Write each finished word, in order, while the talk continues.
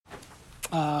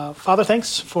Father,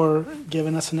 thanks for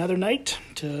giving us another night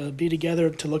to be together,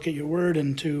 to look at your word,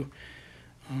 and to,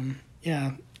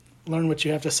 learn what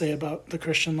you have to say about the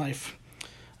Christian life.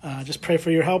 Just pray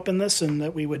for your help in this, and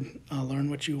that we would learn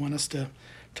what you want us to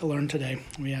learn today.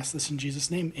 We ask this in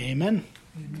Jesus' name. Amen.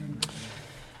 Amen.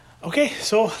 Okay,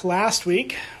 so last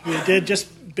week we did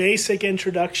just basic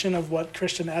introduction of what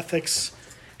Christian ethics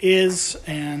is,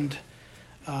 and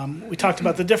we talked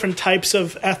about the different types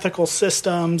of ethical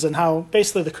systems and how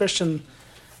basically the Christian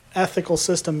ethical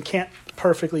system can't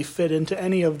perfectly fit into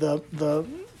any of the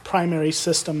primary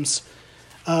systems,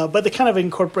 but it kind of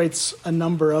incorporates a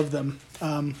number of them.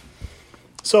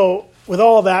 So with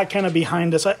all that kind of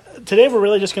behind us, today we're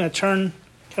really just going to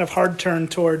hard turn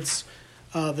towards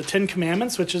the Ten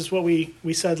Commandments, which is what we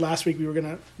said last week we were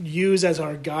going to use as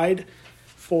our guide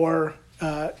for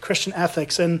Christian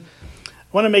ethics. And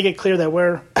I want to make it clear that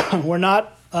we're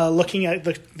not looking at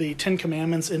the Ten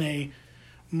Commandments in a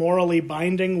morally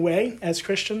binding way as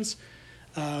Christians.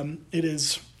 It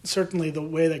is certainly the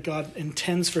way that God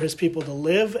intends for his people to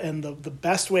live, and the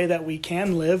best way that we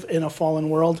can live in a fallen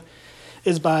world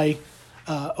is by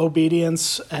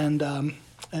obedience and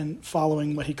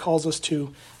following what he calls us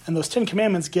to. And those Ten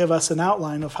Commandments give us an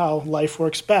outline of how life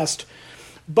works best.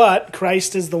 But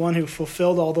Christ is the one who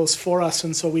fulfilled all those for us,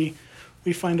 and so we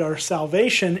find our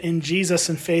salvation in Jesus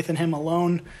and faith in him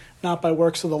alone, not by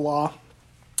works of the law.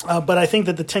 But I think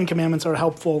that the Ten Commandments are a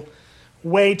helpful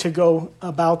way to go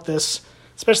about this,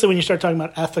 especially when you start talking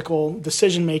about ethical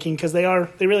decision-making, because they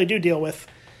really do deal with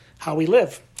how we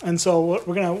live. And so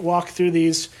we're going to walk through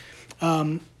these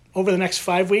over the next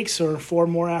 5 weeks or 4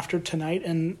 more after tonight,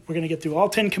 and we're going to get through all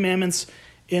 10 commandments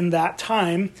in that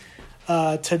time.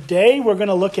 Today we're going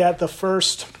to look at the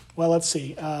first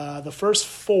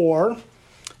 4,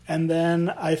 and then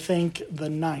I think the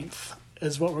 9th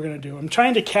is what we're going to do. I'm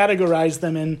trying to categorize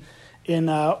them in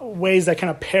ways that kind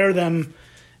of pair them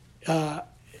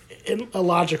in a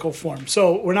logical form.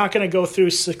 So we're not going to go through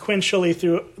sequentially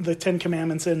through the 10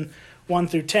 commandments in 1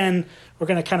 through 10. We're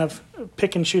going to kind of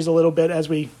pick and choose a little bit as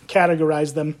we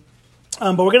categorize them.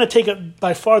 But we're going to take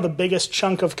by far the biggest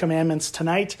chunk of commandments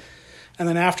tonight. And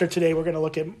then after today, we're going to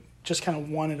look at just kind of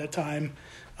one at a time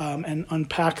and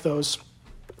unpack those.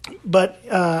 But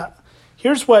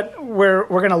here's what we're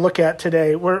going to look at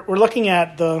today. We're looking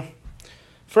at the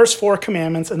first 4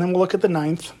 commandments, and then we'll look at the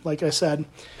 9th, like I said.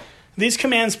 These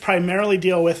commands primarily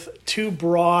deal with 2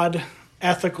 broad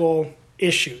ethical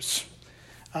issues.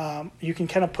 You can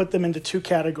kind of put them into 2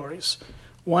 categories.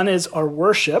 One is our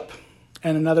worship,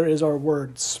 and another is our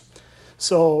words.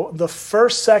 So the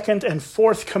first, second, and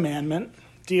 4th commandment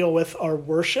deal with our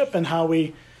worship and how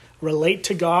we relate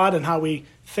to God and how we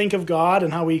think of God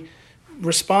and how we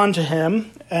respond to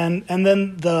him. And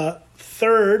then the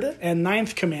 3rd and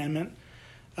 9th commandment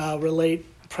relate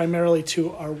primarily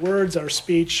to our words, our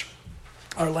speech,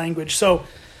 our language. So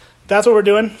that's what we're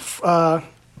doing.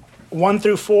 1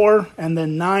 through 4, and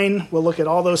then 9. We'll look at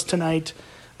all those tonight,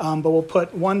 but we'll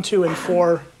put 1, 2, and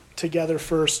 4 together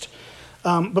first.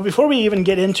 But before we even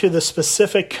get into the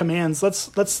specific commands,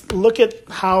 let's look at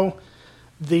how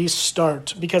these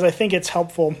start, because I think it's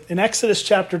helpful. In Exodus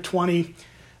chapter 20,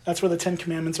 that's where the 10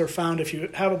 commandments are found. If you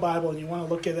have a Bible and you want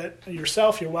to look at it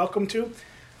yourself, you're welcome to.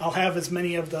 I'll have as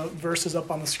many of the verses up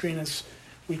on the screen as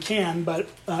we can. But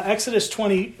Exodus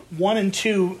 21 and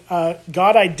 2,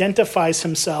 God identifies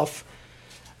himself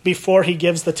before he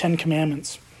gives the 10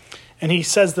 commandments. And he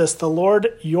says this: "The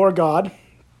Lord your God,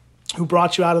 who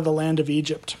brought you out of the land of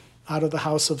Egypt, out of the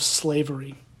house of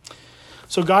slavery."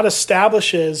 So God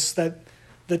establishes that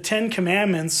the 10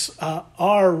 commandments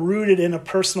are rooted in a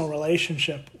personal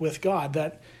relationship with God,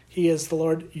 that he is the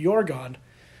Lord your God.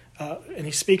 And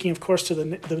he's speaking, of course, to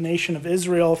the nation of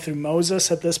Israel through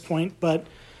Moses at this point, but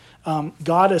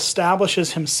God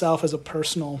establishes himself as a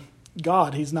personal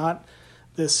God. He's not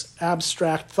this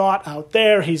abstract thought out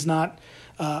there. He's not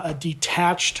a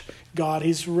detached God.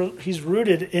 He's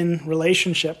rooted in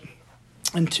relationship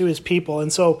and to his people.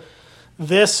 And so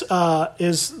this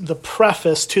is the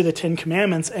preface to the 10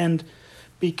 commandments. And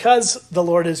because the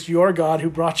Lord is your God who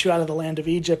brought you out of the land of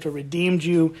Egypt or redeemed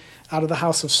you out of the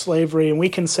house of slavery, and we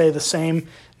can say the same,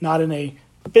 not in a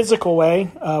physical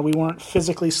way. We weren't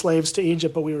physically slaves to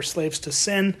Egypt, but we were slaves to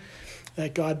sin,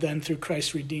 that God then through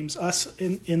Christ redeems us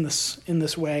in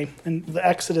this way. And the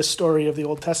Exodus story of the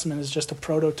Old Testament is just a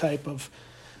prototype of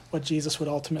what Jesus would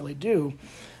ultimately do.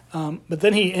 But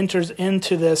then he enters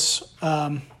into this,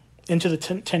 into the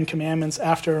Ten Commandments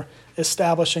after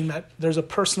establishing that there's a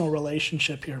personal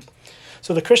relationship here.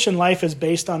 So the Christian life is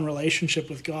based on relationship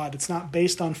with God. It's not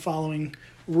based on following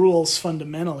rules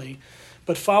fundamentally,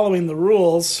 but following the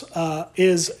rules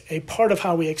is a part of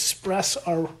how we express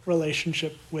our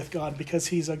relationship with God, because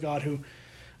he's a God who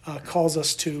calls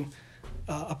us to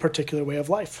a particular way of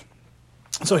life.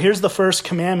 So here's the first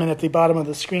commandment at the bottom of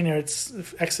the screen here. It's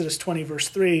Exodus 20, verse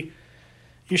 3.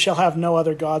 You shall have no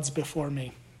other gods before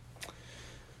me.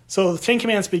 So the Ten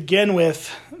Commandments begin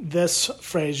with this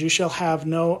phrase, you shall have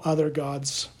no other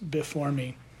gods before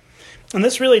me. And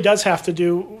this really does have to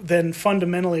do then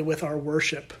fundamentally with our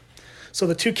worship. So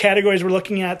the two categories we're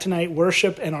looking at tonight,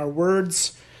 worship and our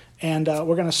words. And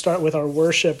we're going to start with our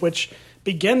worship, which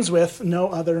begins with no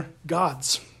other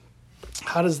gods.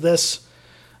 How does this...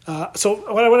 So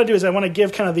what I want to do is I want to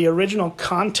give kind of the original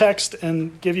context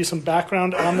and give you some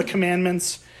background on the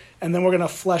commandments. And then we're going to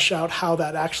flesh out how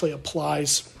that actually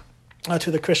applies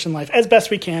to the Christian life as best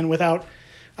we can without,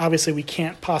 obviously we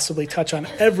can't possibly touch on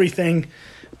everything,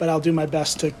 but I'll do my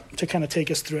best to kind of take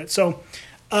us through it. So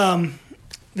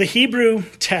the Hebrew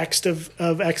text of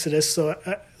Exodus, so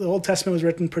the Old Testament was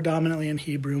written predominantly in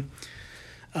Hebrew,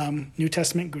 New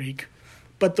Testament Greek,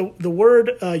 but the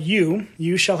word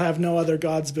you shall have no other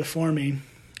gods before me,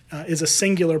 is a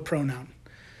singular pronoun.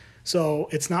 So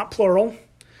it's not plural.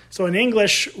 So in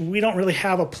English, we don't really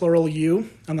have a plural you,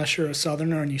 unless you're a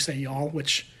Southerner and you say y'all,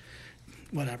 which,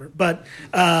 whatever. But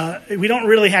we don't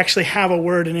really actually have a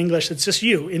word in English. It's just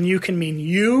you. And you can mean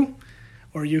you,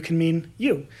 or you can mean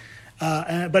you.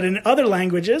 But in other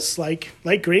languages, like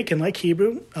Greek and like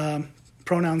Hebrew,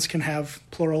 pronouns can have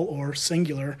plural or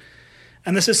singular.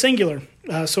 And this is singular.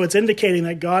 So it's indicating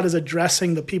that God is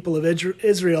addressing the people of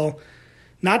Israel,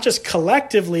 not just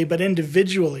collectively, but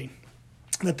individually.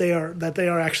 That they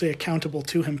are actually accountable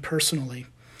to him personally.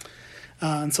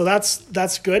 And so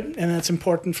that's good, and it's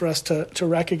important for us to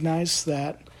recognize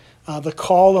that the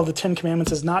call of the Ten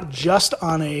Commandments is not just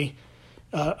on a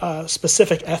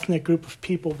specific ethnic group of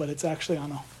people, but it's actually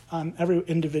on every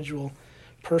individual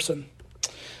person.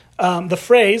 The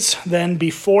phrase, then,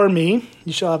 before me,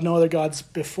 you shall have no other gods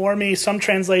before me. Some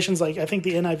translations, like I think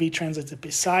the NIV translates it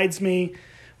besides me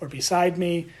or beside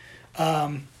me.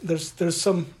 There's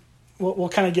some... We'll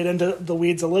kind of get into the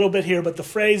weeds a little bit here, but the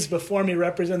phrase before me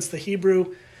represents the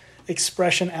Hebrew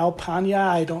expression al panya.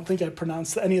 I don't think I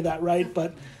pronounced any of that right,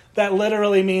 but that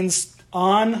literally means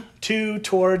on, to,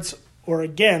 towards, or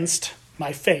against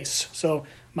my face. So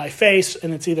my face,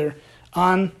 and it's either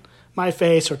on my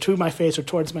face or to my face or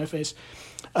towards my face.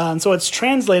 And so it's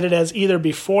translated as either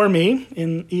before me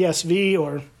in ESV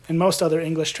or in most other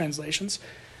English translations,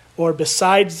 or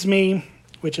besides me,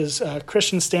 which is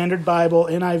Christian Standard Bible,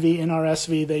 NIV,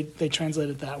 NRSV, they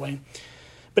translate it that way.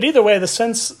 But either way, the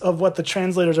sense of what the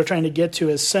translators are trying to get to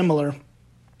is similar.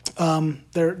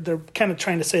 They're kind of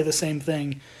trying to say the same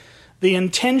thing. The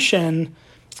intention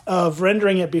of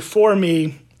rendering it before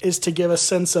me is to give a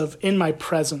sense of in my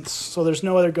presence. So there's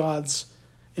no other gods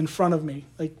in front of me,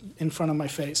 like in front of my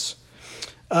face,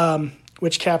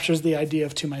 which captures the idea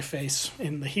of to my face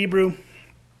in the Hebrew.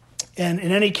 And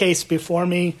in any case, before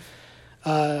me,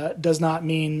 does not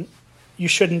mean you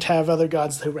shouldn't have other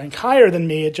gods who rank higher than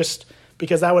me. It just,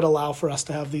 because that would allow for us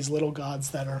to have these little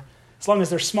gods that are, as long as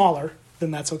they're smaller,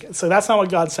 then that's okay. So that's not what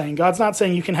God's saying. God's not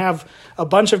saying you can have a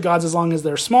bunch of gods as long as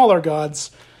they're smaller gods.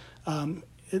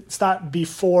 It's not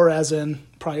before as in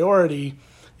priority.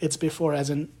 It's before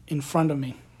as in front of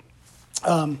me.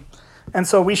 And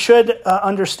so we should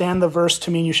understand the verse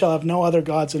to mean you shall have no other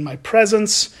gods in my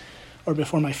presence or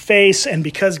before my face. And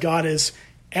because God is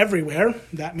everywhere,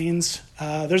 that means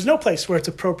there's no place where it's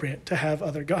appropriate to have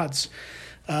other gods.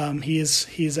 He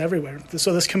is everywhere.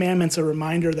 So this commandment's a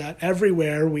reminder that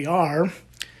everywhere we are,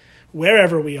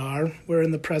 wherever we are, we're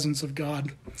in the presence of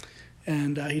God.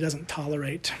 And he doesn't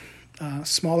tolerate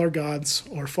smaller gods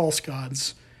or false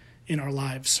gods in our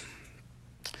lives.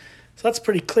 So that's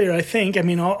pretty clear, I think. I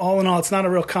mean, all in all, it's not a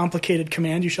real complicated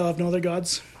command. You shall have no other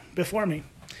gods before me.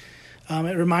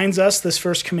 It reminds us, this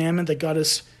first commandment, that God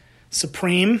is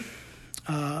supreme.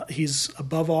 He's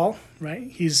above all, right?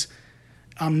 He's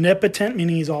omnipotent,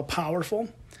 meaning he's all-powerful.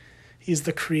 He's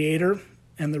the creator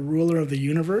and the ruler of the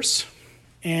universe.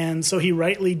 And so he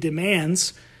rightly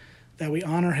demands that we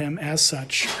honor him as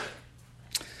such.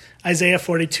 Isaiah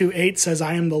 42:8 says,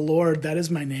 I am the Lord, that is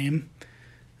my name.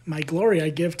 My glory I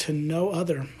give to no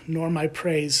other, nor my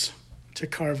praise to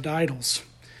carved idols.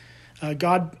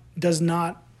 God does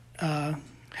not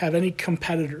have any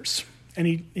competitors, and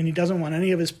he doesn't want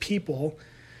any of his people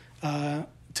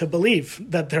to believe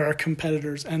that there are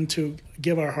competitors and to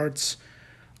give our hearts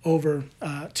over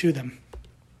to them.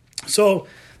 So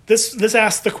this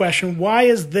asks the question, why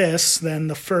is this then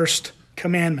the first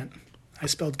commandment? I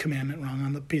spelled commandment wrong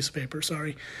on the piece of paper,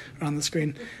 sorry, or on the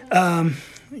screen.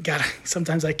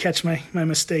 Sometimes I catch my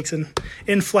mistakes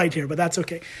in flight here, but that's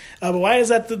okay. But why is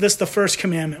this the first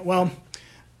commandment? Well,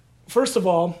 first of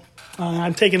all,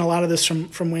 I'm taking a lot of this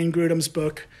from Wayne Grudem's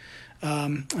book.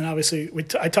 And obviously,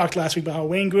 I talked last week about how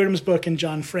Wayne Grudem's book and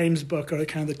John Frame's book are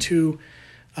kind of the two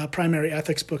primary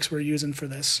ethics books we're using for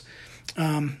this.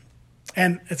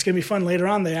 And it's going to be fun. Later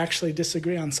on, they actually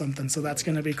disagree on something, so that's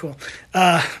going to be cool.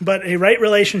 But a right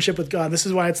relationship with God, this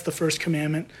is why it's the first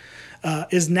commandment,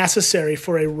 is necessary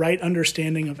for a right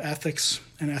understanding of ethics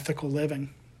and ethical living.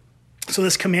 So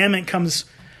this commandment comes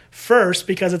first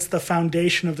because it's the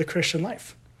foundation of the Christian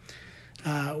life.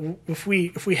 If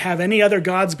we have any other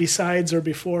gods besides or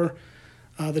before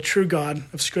the true God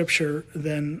of Scripture,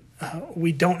 then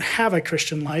we don't have a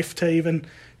Christian life to even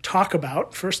talk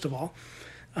about, first of all.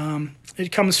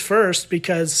 It comes first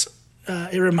because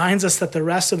it reminds us that the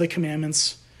rest of the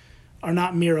commandments are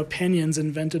not mere opinions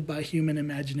invented by human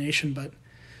imagination, but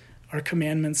are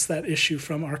commandments that issue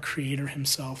from our Creator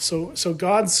himself. So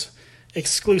God's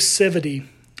exclusivity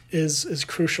is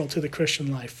crucial to the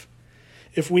Christian life.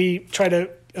 If we try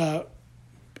to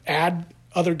add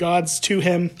other gods to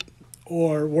him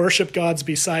or worship gods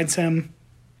besides him,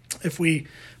 if we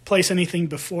place anything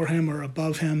before him or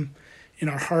above him in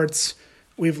our hearts,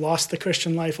 we've lost the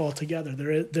Christian life altogether.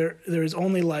 There is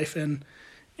only life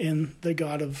in the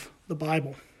God of the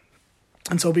Bible.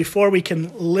 And so before we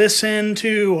can listen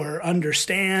to or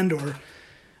understand or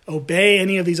obey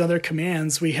any of these other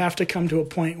commands, we have to come to a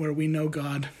point where we know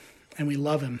God and we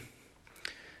love him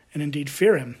and indeed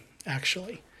fear him,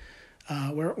 actually.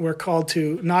 We're called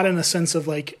to, not in a sense of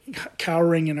like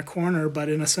cowering in a corner, but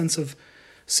in a sense of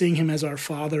seeing him as our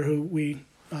Father who we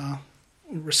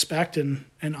respect and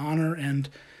honor and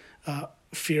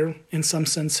fear, in some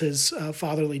sense, his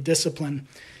fatherly discipline.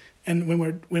 And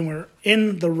when we're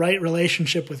in the right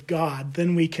relationship with God,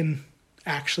 then we can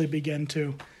actually begin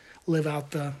to live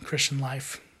out the Christian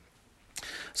life.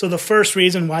 So the first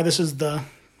reason why this is the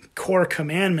core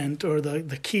commandment or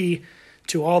the key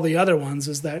to all the other ones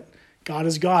is that God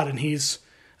is God, and he's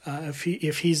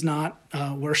if he's not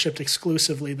worshipped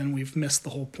exclusively, then we've missed the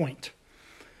whole point.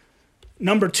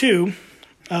 Number two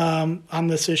on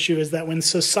this issue is that when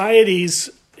societies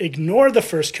ignore the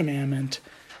first commandment,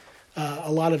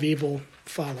 a lot of evil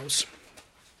follows.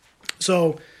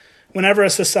 So whenever a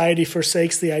society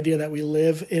forsakes the idea that we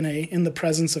live in the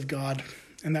presence of God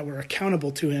and that we're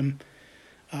accountable to him,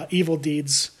 evil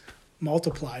deeds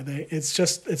multiply.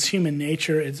 It's human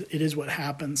nature. It is what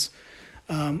happens.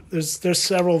 There's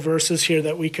several verses here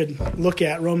that we could look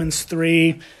at. Romans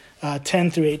 3,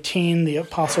 10 through 18, the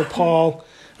Apostle Paul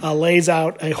lays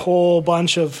out a whole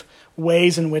bunch of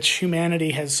ways in which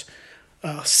humanity has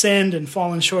sinned and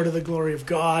fallen short of the glory of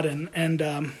God,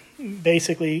 and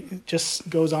basically just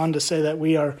goes on to say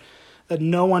that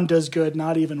no one does good,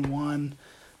 not even one.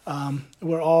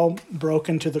 We're all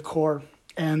broken to the core,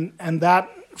 and that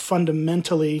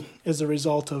fundamentally is a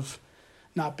result of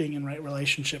not being in right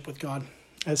relationship with God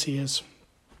as he is.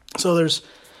 So there's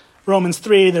Romans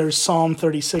 3, there's Psalm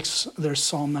 36, there's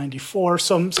Psalm 94,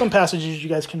 some passages you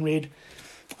guys can read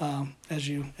as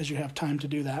you have time to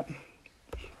do that.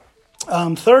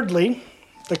 Thirdly,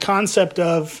 the concept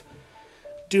of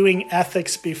doing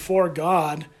ethics before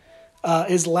God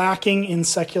is lacking in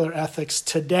secular ethics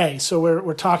today. So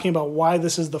we're talking about why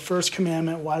this is the first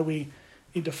commandment, why we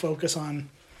need to focus on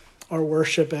our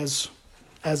worship as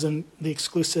in the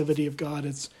exclusivity of God.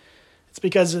 It's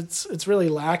because it's really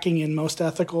lacking in most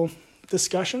ethical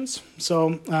discussions.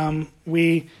 So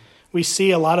we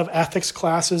see a lot of ethics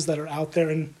classes that are out there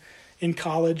in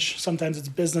college. Sometimes it's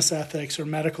business ethics or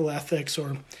medical ethics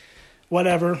or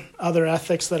whatever other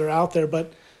ethics that are out there.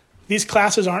 But these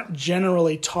classes aren't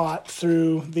generally taught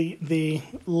through the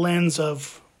lens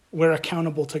of we're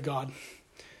accountable to God.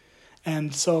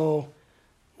 And so,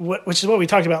 which is what we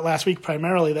talked about last week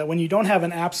primarily, that when you don't have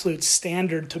an absolute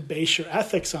standard to base your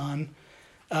ethics on,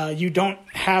 you don't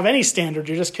have any standard.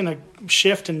 You're just going to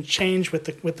shift and change with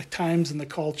the times and the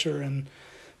culture and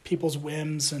people's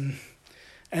whims, and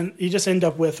you just end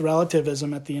up with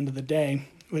relativism at the end of the day,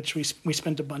 which we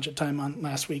spent a bunch of time on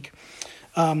last week.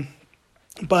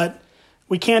 But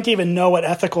we can't even know what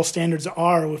ethical standards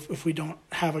are if we don't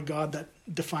have a God that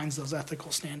defines those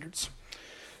ethical standards.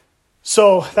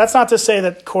 So that's not to say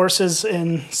that courses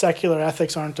in secular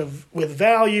ethics aren't with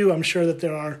value. I'm sure that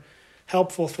there are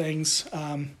helpful things,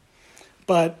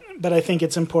 but I think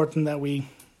it's important that we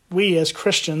as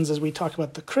Christians, as we talk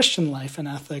about the Christian life and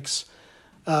ethics,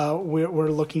 we're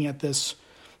looking at this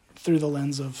through the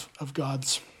lens of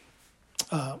God's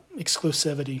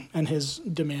exclusivity and his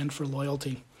demand for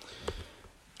loyalty.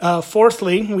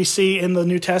 Fourthly, we see in the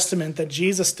New Testament that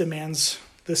Jesus demands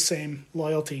the same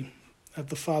loyalty that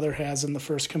the Father has in the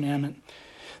first commandment.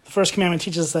 The first commandment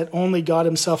teaches us that only God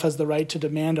himself has the right to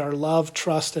demand our love,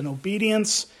 trust, and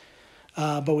obedience.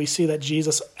 But we see that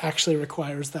Jesus actually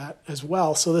requires that as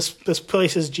well. So this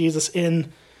places Jesus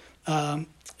in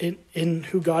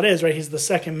who God is, right? He's the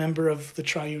second member of the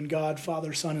triune God,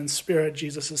 Father, Son, and Spirit,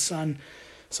 Jesus' Son.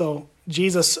 So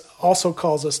Jesus also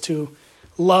calls us to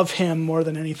love him more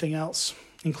than anything else,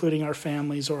 including our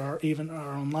families or even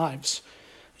our own lives.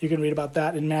 You can read about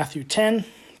that in Matthew 10,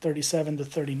 37 to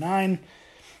 39.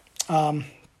 And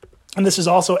this is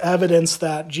also evidence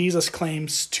that Jesus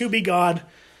claims to be God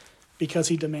because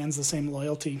he demands the same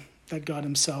loyalty that God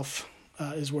himself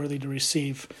is worthy to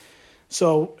receive.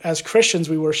 So as Christians,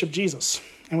 we worship Jesus.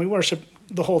 And we worship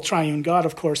the whole triune God,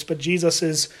 of course, but Jesus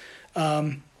is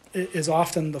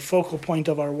often the focal point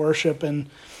of our worship and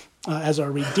as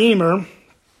our Redeemer.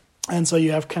 And so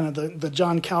you have kind of the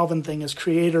John Calvin thing as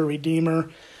Creator,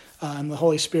 Redeemer, and the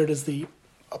Holy Spirit is the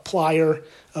applier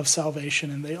of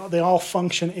salvation. And they all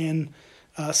function in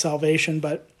salvation,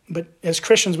 but as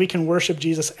Christians, we can worship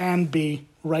Jesus and be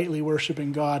rightly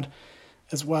worshiping God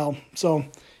as well. So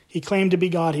he claimed to be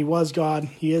God. He was God.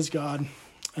 He is God.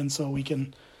 And so we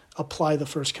can apply the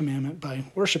first commandment by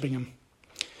worshiping him.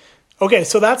 Okay,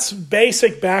 so that's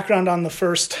basic background on the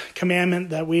first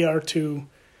commandment, that we are to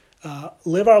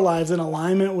live our lives in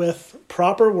alignment with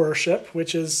proper worship,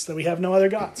 which is that we have no other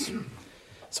gods.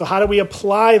 So how do we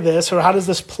apply this, or how does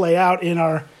this play out in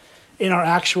our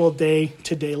actual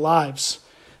day-to-day lives?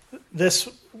 This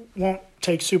won't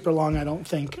take super long, I don't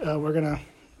think. We're going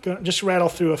to just rattle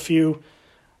through a few,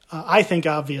 I think,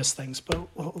 obvious things, but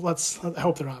I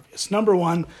hope they're obvious. Number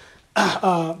one,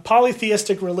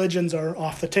 polytheistic religions are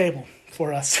off the table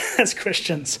for us as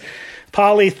Christians.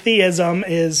 Polytheism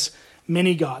is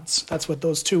many gods. That's what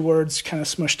those two words kind of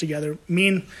smushed together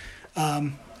mean.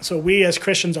 So we as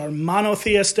Christians are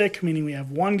monotheistic, meaning we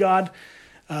have one God.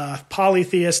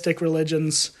 Polytheistic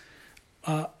religions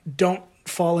don't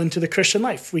fall into the Christian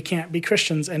life. We can't be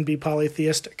Christians and be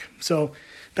polytheistic. So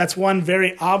that's one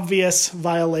very obvious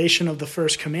violation of the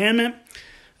first commandment.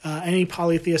 Any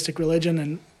polytheistic religion,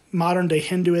 and modern-day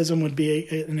Hinduism would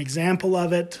be an example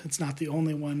of it. It's not the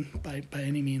only one by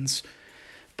any means.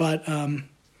 But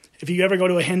if you ever go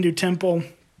to a Hindu temple,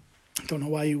 I don't know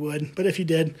why you would, but if you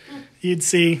did, you'd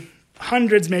see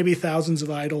hundreds, maybe thousands of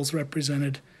idols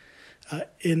represented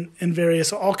in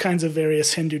all kinds of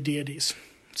various Hindu deities.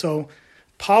 So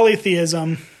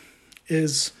polytheism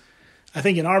is, I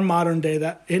think in our modern day,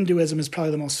 that Hinduism is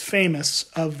probably the most famous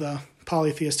of the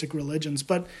polytheistic religions,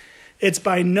 but it's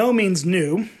by no means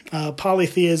new.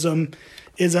 Polytheism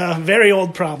is a very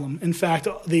old problem. In fact,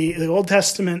 the Old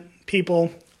Testament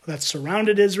people that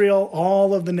surrounded Israel,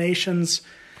 all of the nations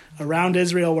around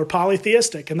Israel were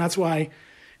polytheistic, and that's why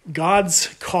God's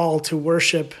call to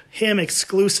worship him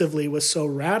exclusively was so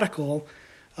radical.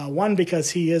 One,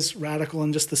 because he is radical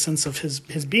in just the sense of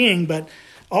his being, but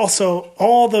also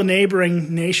all the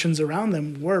neighboring nations around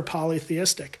them were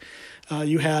polytheistic.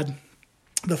 You had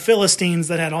the Philistines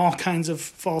that had all kinds of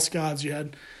false gods. You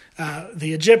had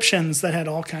the Egyptians that had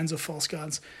all kinds of false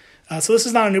gods. So this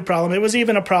is not a new problem. It was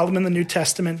even a problem in the New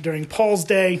Testament during Paul's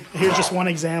day. Here's just one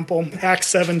example. Acts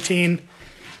 17.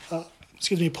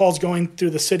 Paul's going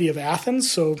through the city of Athens,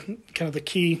 so kind of the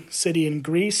key city in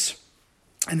Greece.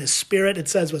 And his spirit, it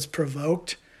says, was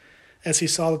provoked as he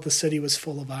saw that the city was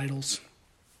full of idols.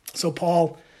 So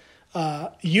Paul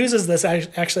uses this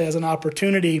actually as an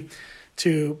opportunity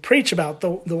to preach about the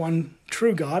one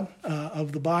true God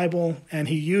of the Bible, and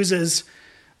he uses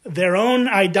their own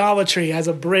idolatry as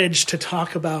a bridge to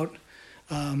talk about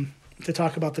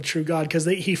the true God, because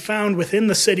he found within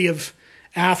the city of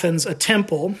Athens a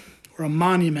temple or a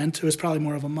monument. It was probably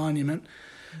more of a monument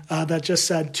that just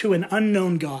said, "To an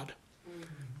unknown God."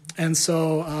 And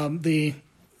so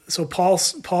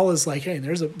Paul is like, hey,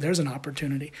 there's an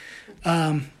opportunity,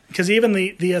 because even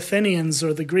the Athenians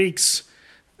or the Greeks,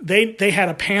 they had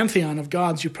a pantheon of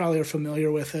gods. You probably are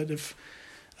familiar with it if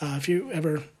you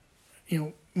ever,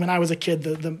 when I was a kid,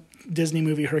 the Disney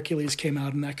movie Hercules came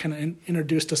out, and that kind of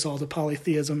introduced us all to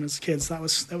polytheism as kids. That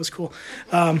was cool,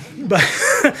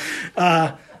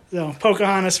 but.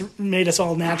 Pocahontas made us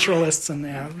all naturalists, and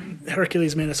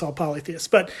Hercules made us all polytheists,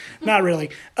 but not really.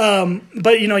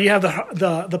 But you have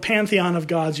the pantheon of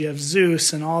gods. You have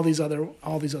Zeus and all these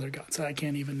other gods that I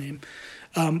can't even name.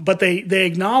 But they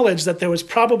acknowledged that there was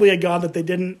probably a god that they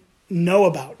didn't know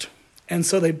about, and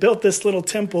so they built this little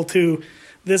temple to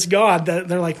this god that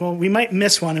they're like, well, we might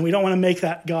miss one, and we don't want to make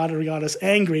that god or goddess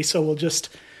angry, so we'll just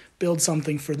build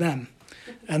something for them.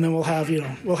 and then we'll have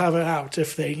it out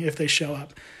if they show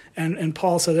up. And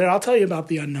Paul said, I'll tell you about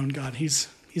the unknown God. He's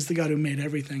the God who made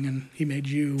everything, and he made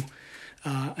you,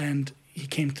 and he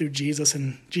came through Jesus,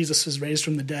 and Jesus was raised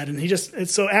from the dead. And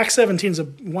so Acts 17 is a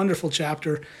wonderful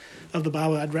chapter of the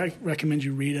Bible. I'd recommend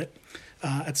you read it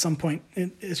at some point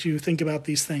as you think about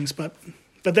these things. But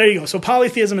there you go. So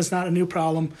polytheism is not a new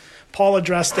problem. Paul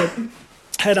addressed it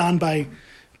head on by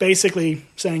basically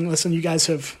saying, listen, you guys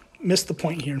have missed the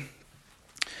point here.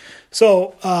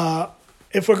 So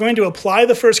if we're going to apply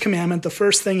the first commandment, the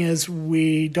first thing is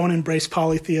we don't embrace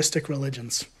polytheistic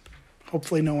religions.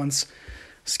 Hopefully no one's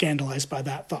scandalized by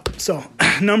that thought. So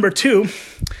number 2,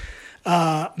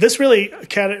 this really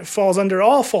falls under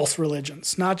all false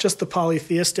religions, not just the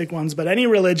polytheistic ones, but any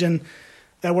religion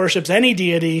that worships any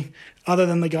deity other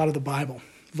than the God of the Bible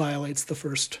violates the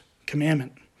first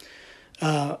commandment.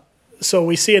 So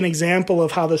we see an example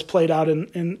of how this played out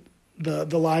in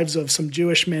the lives of some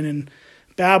Jewish men in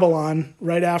Babylon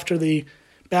right after the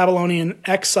Babylonian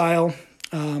exile.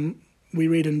 We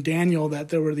read in Daniel that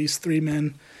there were these 3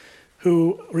 men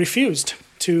who refused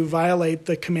to violate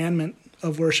the commandment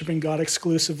of worshiping God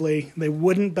exclusively. They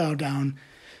wouldn't bow down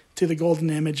to the golden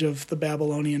image of the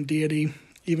Babylonian deity,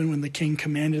 even when the king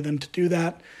commanded them to do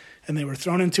that. And they were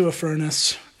thrown into a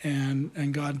furnace,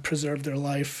 and God preserved their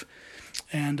life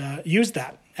and used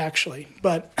that, actually.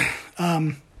 But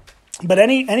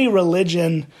any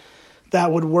religion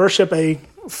that would worship a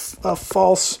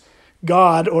false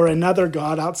god or another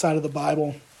god outside of the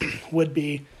Bible would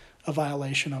be a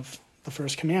violation of the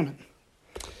first commandment.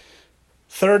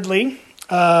 Thirdly,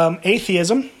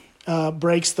 atheism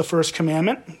breaks the first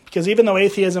commandment, because even though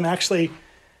atheism actually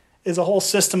is a whole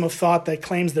system of thought that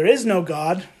claims there is no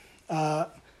God,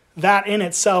 that in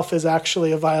itself is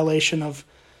actually a violation of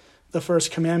the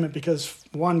first commandment, because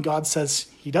one, God says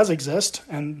he does exist,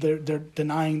 and they're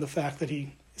denying the fact that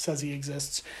he says he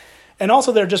exists. And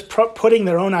also they're just putting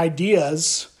their own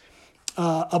ideas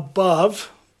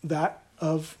above that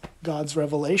of God's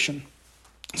revelation.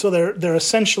 So they're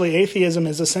essentially, atheism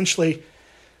is essentially,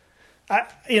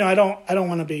 I don't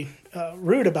want to be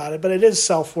rude about it, but it is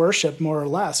self-worship more or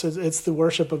less. It's the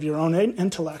worship of your own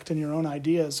intellect and your own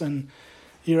ideas, and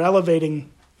you're elevating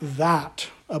that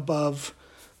above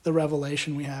the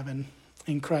revelation we have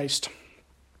in Christ.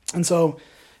 And so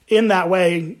in that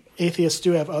way, atheists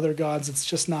do have other gods. It's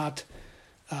just not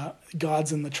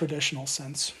gods in the traditional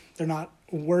sense. They're not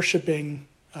worshiping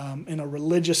in a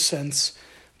religious sense,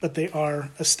 but they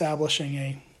are establishing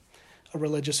a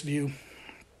religious view.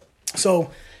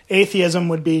 So atheism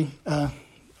would be a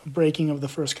breaking of the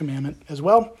first commandment as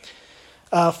well.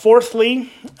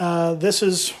 Fourthly, this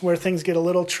is where things get a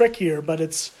little trickier, but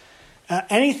it's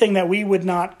anything that we would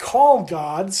not call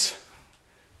gods,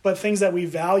 but things that we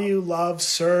value, love,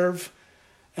 serve,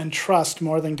 and trust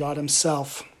more than God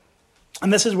himself.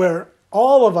 And this is where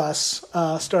all of us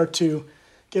start to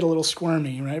get a little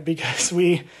squirmy, right? Because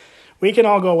we can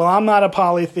all go, well, I'm not a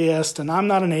polytheist, and I'm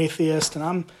not an atheist,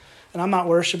 and I'm not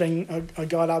worshiping a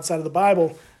God outside of the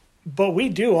Bible. But we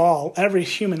do every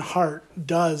human heart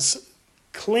does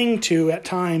cling to at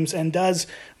times and does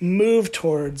move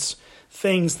towards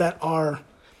things that are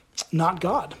not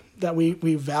God, that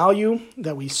we value,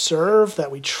 that we serve,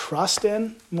 that we trust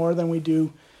in more than we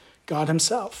do God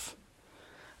himself.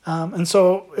 And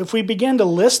so if we begin to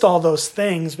list all those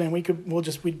things, man,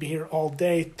 we'd be here all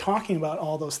day talking about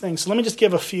all those things. So let me just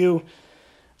give a few,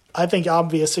 I think,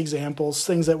 obvious examples,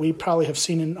 things that we probably have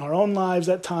seen in our own lives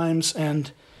at times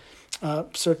and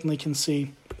certainly can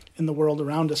see in the world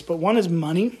around us. But one is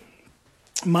money.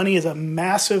 Money is a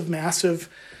massive, massive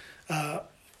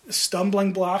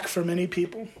stumbling block for many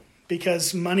people,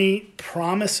 because money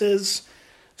promises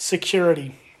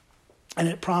security and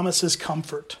it promises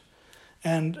comfort.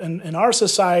 And in our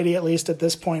society, at least at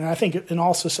this point, and I think in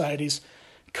all societies,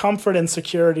 comfort and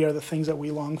security are the things that we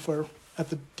long for at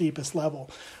the deepest level,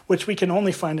 which we can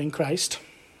only find in Christ.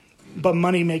 But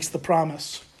money makes the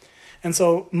promise. And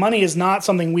so money is not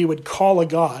something we would call a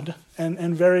god,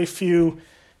 and very few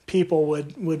people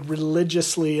would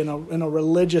religiously, in a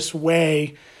religious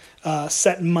way,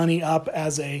 set money up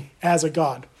as a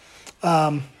god.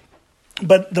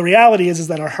 But the reality is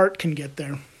that our heart can get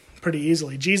there pretty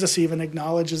easily. Jesus even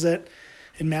acknowledges it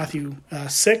in Matthew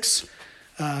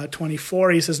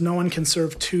 6:24. He says, "No one can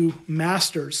serve 2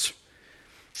 masters,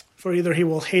 for either he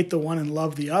will hate the one and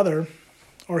love the other,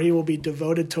 or he will be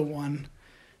devoted to one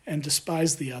and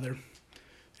despise the other."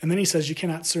 And then he says, you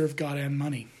cannot serve God and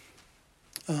money.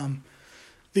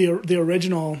 The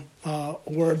original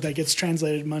word that gets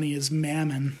translated money is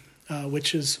mammon,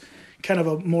 which is kind of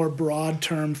a more broad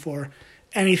term for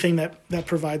anything that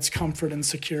provides comfort and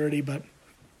security. But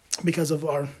because of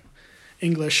our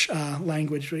English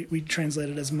language. We translate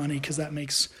it as money because that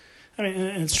makes, and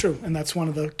it's true. And that's one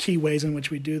of the key ways in which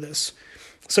we do this.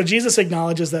 So Jesus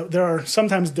acknowledges that there are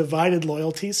sometimes divided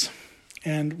loyalties,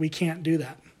 and we can't do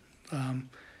that.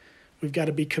 We've got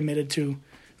to be committed to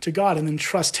God and then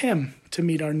trust him to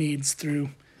meet our needs through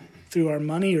our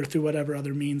money or through whatever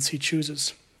other means he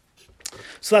chooses.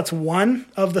 So that's one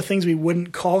of the things we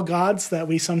wouldn't call gods that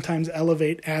we sometimes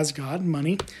elevate as God,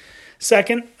 money.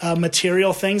 Second,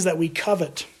 material things that we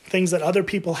covet, things that other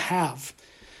people have.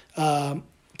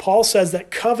 Paul says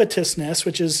that covetousness,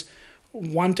 which is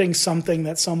wanting something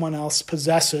that someone else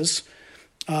possesses,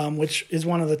 which is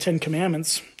one of the 10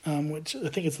 commandments, which I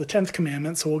think it's the 10th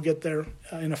commandment, so we'll get there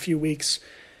in a few weeks.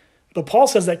 But Paul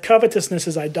says that covetousness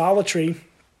is idolatry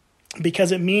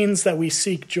because it means that we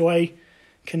seek joy,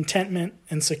 contentment,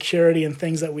 and security in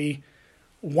things that we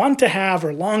want to have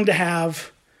or long to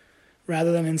have,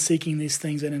 rather than in seeking these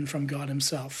things in and from God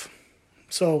himself.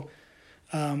 So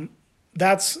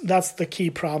that's the key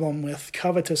problem with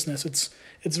covetousness.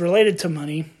 It's related to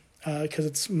money because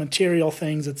it's material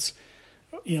things. It's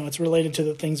related to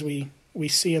the things we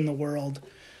see in the world.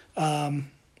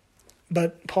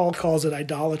 But Paul calls it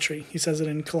idolatry. He says it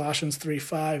in Colossians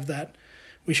 3:5 that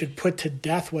we should put to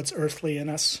death what's earthly in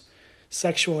us: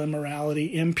 sexual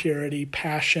immorality, impurity,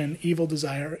 passion, evil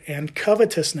desire, and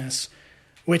covetousness,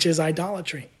 which is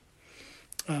idolatry.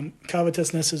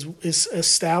 Covetousness is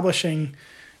establishing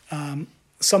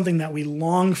something that we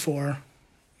long for,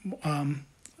 and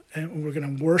we're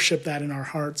going to worship that in our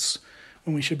hearts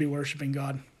when we should be worshiping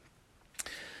God.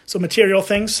 So material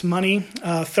things, money.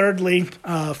 Thirdly,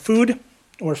 food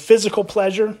or physical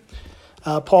pleasure.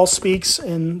 Paul speaks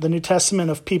in the New Testament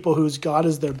of people whose God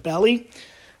is their belly,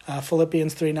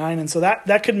 Philippians 3:9. And so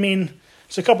that could mean,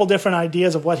 there's a couple different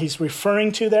ideas of what he's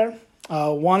referring to there.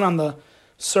 One, on the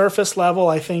surface level,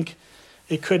 I think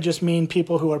it could just mean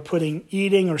people who are putting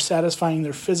eating or satisfying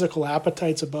their physical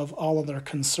appetites above all of their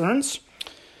concerns.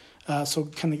 So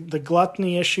kind of the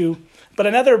gluttony issue. But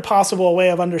another possible way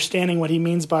of understanding what he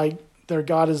means by their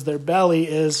God is their belly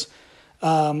is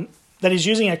that he's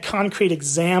using a concrete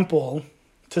example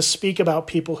to speak about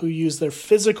people who use their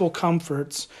physical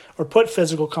comforts or put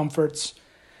physical comforts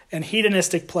and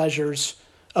hedonistic pleasures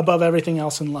above everything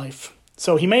else in life.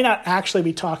 So he may not actually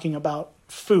be talking about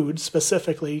food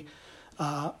specifically,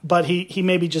 but he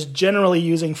may be just generally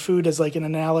using food as like an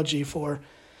analogy for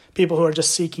people who are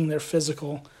just seeking their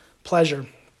physical pleasure.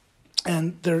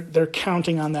 And they're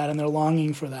counting on that and they're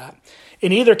longing for that.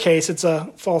 In either case, it's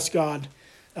a false god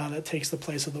that takes the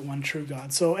place of the one true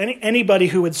God. So anybody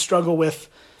who would struggle with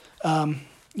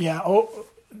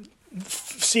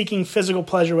seeking physical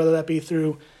pleasure, whether that be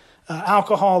through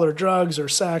alcohol or drugs or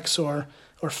sex or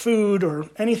food or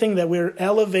anything that we're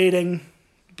elevating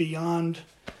beyond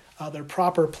their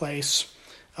proper place,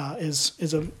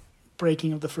 is a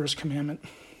breaking of the first commandment.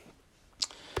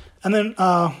 And then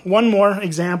one more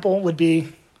example would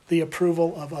be the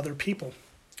approval of other people.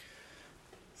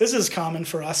 This is common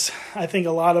for us. I think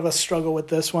a lot of us struggle with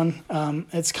this one.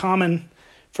 It's common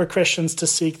for Christians to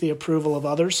seek the approval of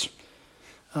others.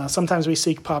 Sometimes we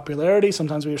seek popularity.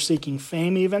 Sometimes we are seeking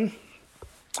fame even.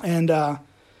 And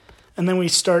then we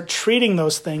start treating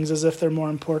those things as if they're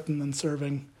more important than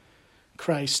serving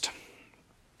Christ.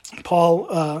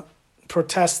 Paul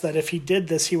protests that if he did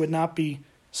this, he would not be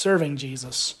serving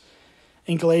Jesus.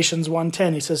 In Galatians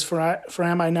 1:10, he says, For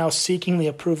am I now seeking the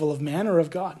approval of man or of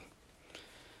God?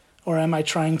 Or am I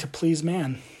trying to please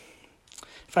man?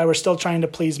 If I were still trying to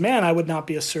please man, I would not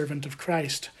be a servant of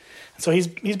Christ. And so he's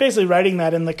basically writing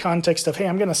that in the context of, hey,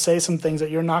 I'm going to say some things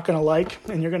that you're not going to like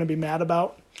and you're going to be mad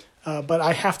about, but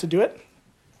I have to do it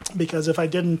because if I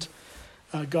didn't,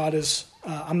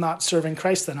 I'm not serving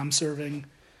Christ then, I'm serving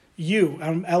you.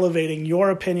 I'm elevating your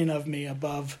opinion of me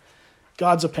above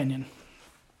God's opinion.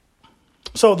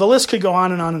 So the list could go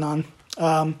on and on and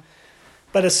on.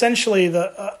 But essentially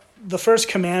the first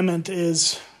commandment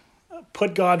is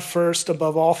put God first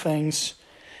above all things.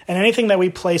 And anything that we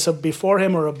place before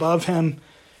him or above him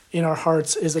in our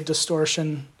hearts is a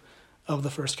distortion of the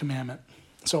first commandment.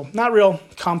 So not real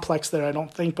complex there, I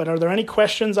don't think. But are there any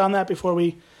questions on that before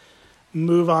we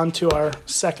move on to our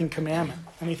second commandment?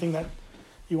 Anything that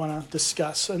you want to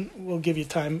discuss? And we'll give you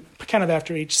time kind of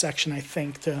after each section, I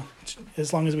think,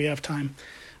 as long as we have time.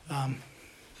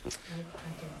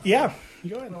 Yeah,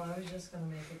 go ahead. Well, I was just going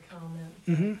to make a comment.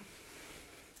 Mm-hmm.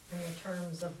 In the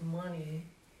terms of money,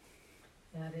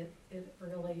 that it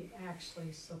really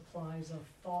actually supplies a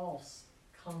false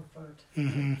comfort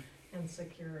Mm-hmm. and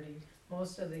security.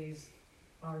 Most of these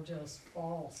are just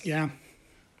false Yeah,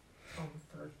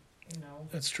 comfort,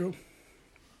 that's true.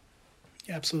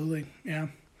 Absolutely. Yeah.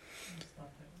 I just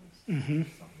thought that was Hmm. something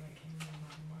that came to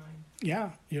my mind.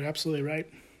 Yeah, you're absolutely right.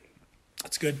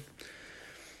 That's good.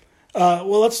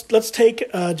 Well, let's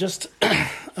take just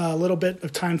a little bit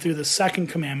of time through the second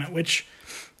commandment, which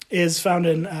is found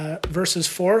in verses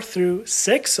 4 through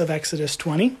 6 of Exodus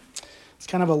 20. It's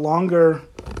kind of a longer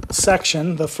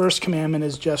section. The first commandment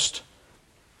is just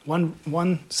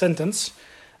one sentence.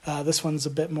 This one's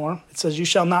a bit more. It says, "You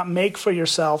shall not make for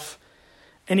yourself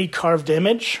any carved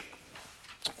image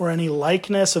or any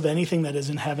likeness of anything that is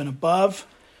in heaven above,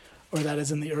 or that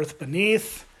is in the earth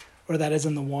beneath, or that is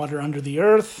in the water under the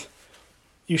earth.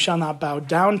 You shall not bow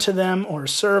down to them or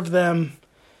serve them,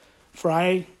 for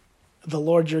I, the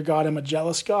Lord your God, am a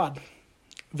jealous God,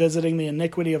 visiting the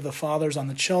iniquity of the fathers on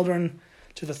the children,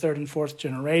 to the third and fourth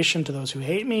generation, to those who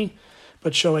hate me,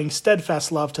 but showing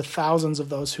steadfast love to thousands of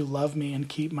those who love me and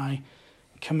keep my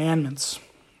commandments."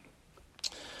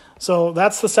 So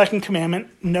that's the second commandment.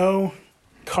 No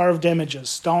carved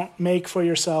images. Don't make for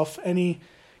yourself any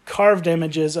carved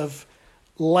images of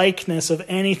likeness of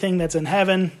anything that's in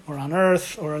heaven or on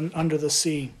earth or under the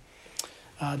sea.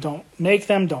 Don't make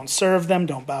them, don't serve them,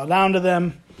 don't bow down to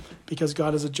them, because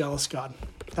God is a jealous God.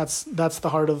 That's the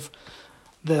heart of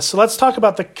this. So let's talk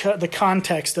about the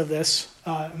context of this,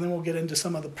 and then we'll get into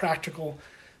some of the practical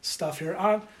stuff here.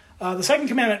 The second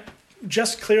commandment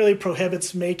just clearly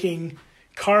prohibits making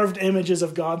carved images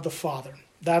of God the Father.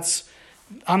 That's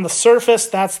on the surface.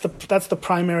 That's the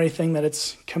primary thing that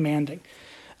it's commanding.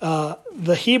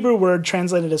 The Hebrew word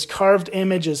translated as carved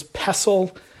image is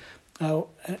pesel,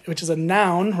 which is a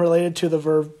noun related to the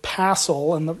verb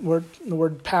passel, and the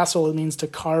word passel, it means to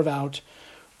carve out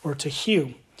or to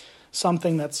hew,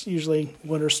 something that's usually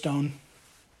wood or stone.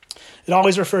 It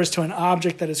always refers to an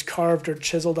object that is carved or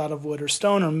chiseled out of wood or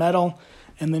stone or metal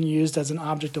and then used as an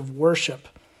object of worship.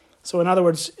 So in other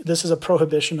words, this is a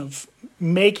prohibition of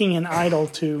making an idol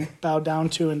to bow down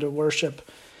to and to worship.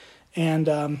 And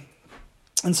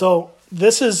so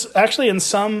this is actually in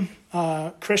some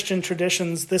Christian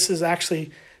traditions, this is actually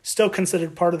still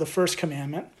considered part of the first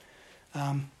commandment.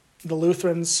 The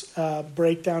Lutherans'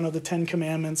 breakdown of the Ten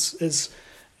Commandments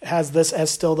has this as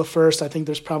still the first. I think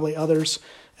there's probably others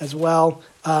as well.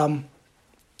 It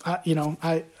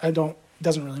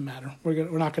doesn't really matter. We're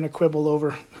not going to quibble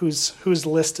over whose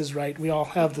list is right. We all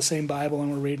have the same Bible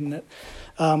and we're reading it.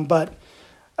 But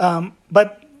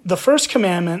the first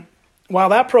commandment, while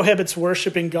that prohibits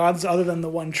worshiping gods other than the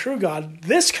one true God,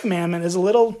 this commandment is a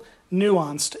little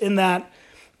nuanced in that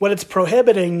what it's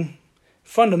prohibiting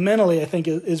fundamentally, I think,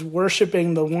 is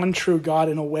worshiping the one true God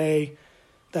in a way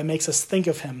that makes us think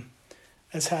of him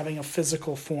as having a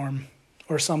physical form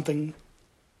or something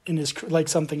in his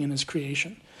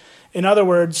creation. In other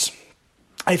words,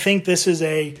 I think this is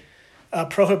a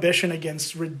prohibition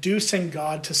against reducing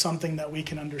God to something that we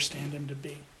can understand him to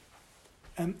be.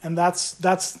 And that's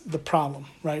the problem,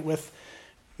 right? With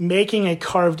making a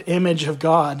carved image of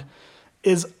God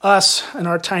is us and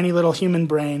our tiny little human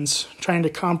brains trying to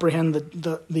comprehend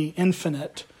the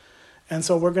infinite. And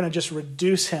so we're going to just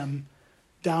reduce him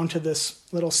down to this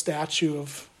little statue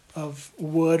of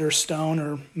wood or stone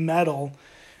or metal.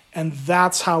 And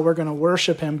that's how we're going to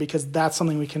worship him, because that's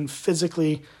something we can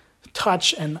physically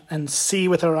touch and see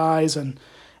with our eyes.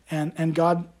 And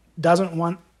God doesn't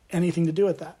want anything to do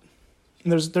with that.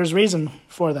 And there's reason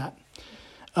for that.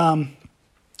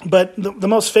 But the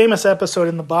most famous episode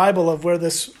in the Bible of where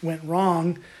this went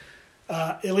wrong,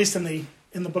 at least in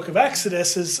the book of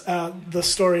Exodus, is the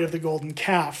story of the golden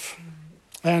calf.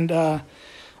 And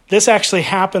this actually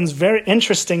happens very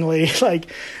interestingly,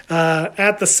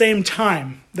 at the same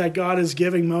time that God is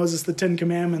giving Moses the Ten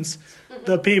Commandments,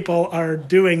 the people are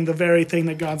doing the very thing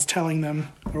that God's telling them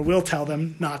or will tell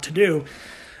them not to do.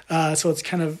 So it's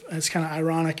kind of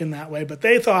ironic in that way. But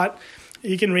they thought,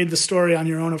 you can read the story on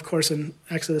your own, of course, in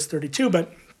Exodus 32,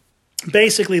 but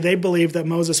basically they believed that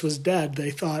Moses was dead. They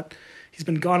thought he's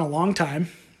been gone a long time.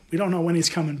 We don't know when he's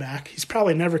coming back. He's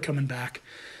probably never coming back.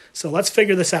 So let's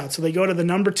figure this out. So they go to the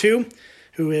number 2,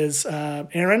 who is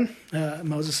Aaron,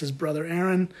 Moses' brother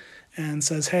Aaron, and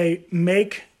says, hey,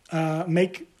 make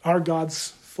our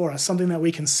gods for us, something that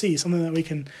we can see, something that we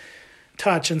can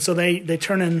touch. And so they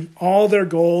turn in all their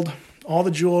gold, all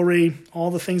the jewelry, all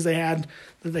the things they had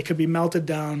that they could be melted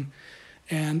down.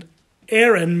 And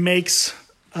Aaron makes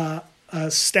a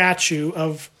statue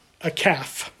of a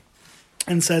calf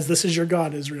and says, this is your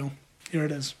God, Israel. Here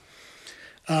it is.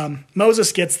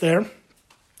 Moses gets there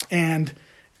and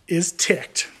is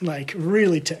ticked,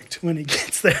 really ticked when he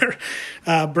gets there.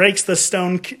 Breaks the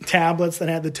stone tablets that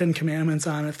had the Ten Commandments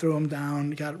on it, threw them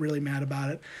down, got really mad about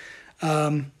it.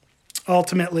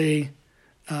 Ultimately,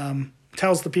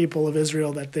 tells the people of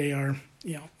Israel that they are,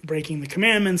 breaking the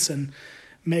commandments, and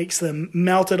makes them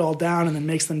melt it all down, and then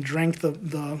makes them drink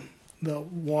the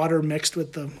water mixed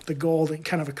with the gold.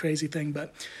 Kind of a crazy thing,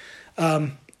 but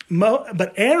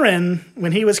Aaron,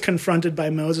 when he was confronted by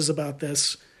Moses about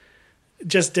this,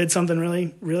 just did something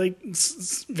really, really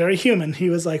very human. He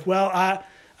was like, well,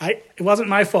 it wasn't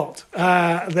my fault.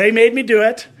 They made me do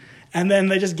it, and then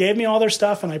they just gave me all their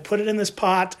stuff, and I put it in this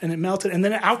pot, and it melted, and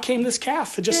then out came this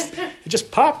calf. It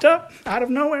just popped up out of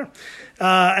nowhere,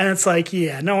 and it's like,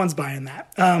 yeah, no one's buying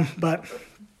that. But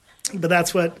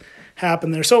that's what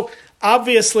happened there. So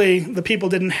obviously, the people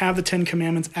didn't have the 10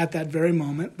 Commandments at that very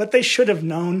moment, but they should have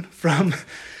known from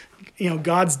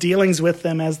God's dealings with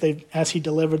them as he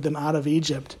delivered them out of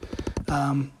Egypt,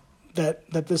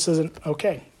 that this isn't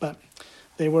okay. But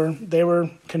they were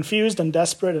confused and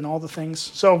desperate and all the things.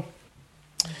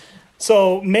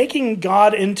 So making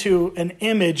God into an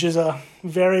image is a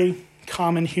very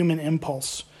common human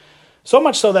impulse. So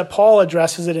much so that Paul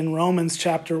addresses it in Romans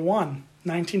chapter 1,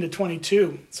 19 to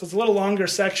 22. So it's a little longer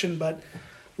section, but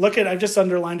I've just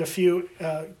underlined a few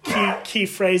key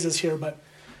phrases here, but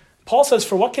Paul says,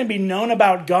 "For what can be known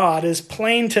about God is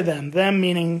plain to them,"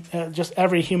 meaning just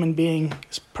every human being,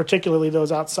 particularly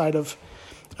those outside of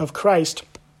Christ,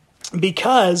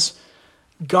 "because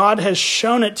God has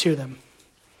shown it to them."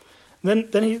 Then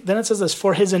it says this,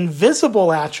 "For his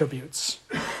invisible attributes,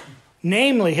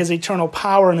 namely his eternal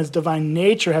power and his divine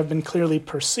nature, have been clearly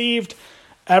perceived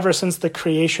ever since the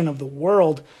creation of the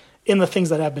world in the things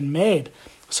that have been made.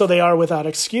 So they are without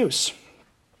excuse.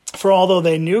 For although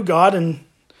they knew God, and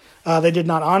they did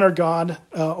not honor God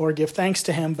or give thanks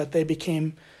to him, but they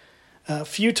became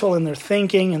futile in their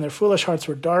thinking, and their foolish hearts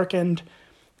were darkened.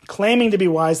 Claiming to be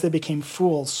wise, they became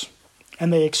fools,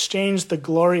 and they exchanged the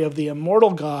glory of the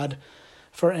immortal God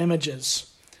for images,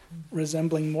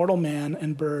 resembling mortal man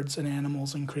and birds and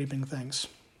animals and creeping things."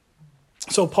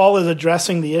 So Paul is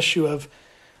addressing the issue of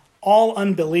all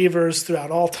unbelievers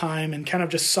throughout all time, and kind of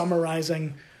just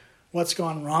summarizing what's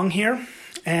gone wrong here.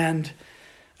 And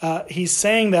he's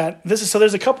saying that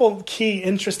there's a couple key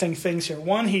interesting things here.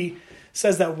 One, he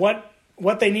says that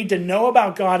what they need to know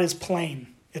about God is plain.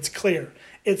 It's clear.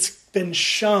 It's been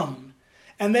shown.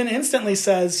 And then instantly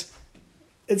says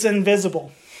it's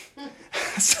invisible.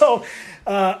 So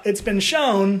it's been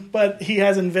shown, but he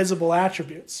has invisible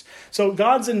attributes. So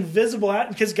God's invisible,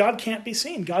 because God can't be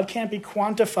seen. God can't be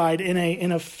quantified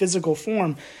in a physical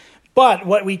form. But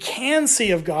what we can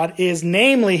see of God is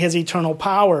namely his eternal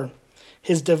power,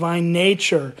 his divine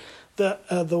nature.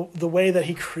 The way that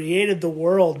he created the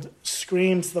world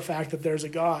screams the fact that there's a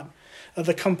God.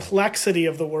 The complexity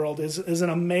of the world is an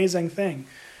amazing thing.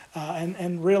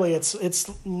 And really, it's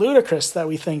ludicrous that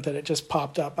we think that it just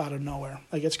popped up out of nowhere.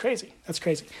 Like, it's crazy. That's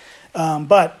crazy.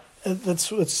 But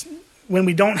it's when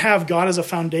we don't have God as a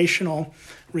foundational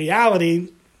reality,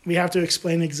 we have to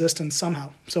explain existence somehow.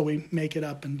 So we make it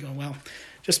up and go, well,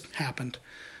 just happened.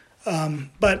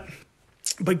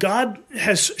 But God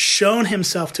has shown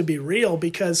himself to be real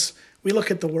because we look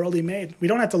at the world he made. We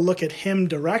don't have to look at him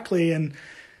directly and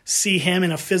see him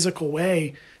in a physical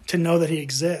way to know that he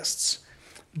exists.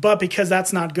 But because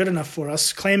that's not good enough for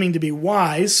us, claiming to be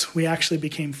wise, we actually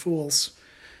became fools.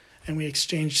 And we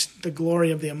exchanged the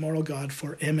glory of the immortal God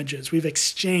for images.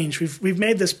 We've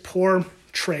made this poor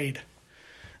trade.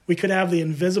 We could have the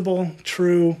invisible,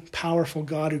 true, powerful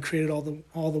God who created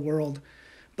all the world,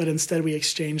 but instead we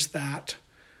exchanged that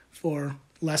for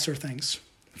lesser things,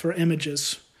 for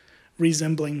images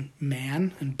resembling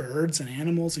man and birds and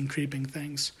animals and creeping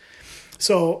things.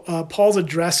 So Paul's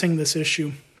addressing this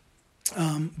issue.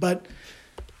 But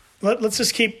let's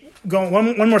just keep going.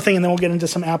 One more thing, and then we'll get into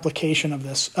some application of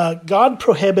this. God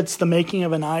prohibits the making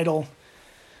of an idol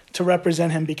to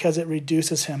represent him because it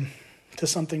reduces him to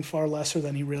something far lesser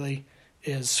than he really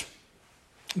is.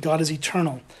 God is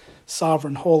eternal,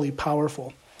 sovereign, holy,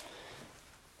 powerful.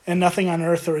 And nothing on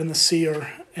earth or in the sea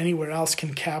or anywhere else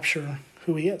can capture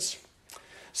who he is.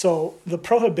 So the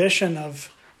prohibition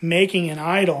of making an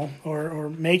idol or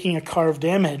making a carved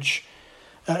image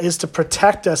is to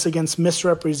protect us against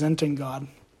misrepresenting God,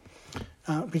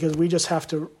 because we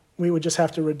would just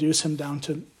have to reduce him down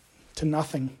to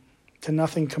nothing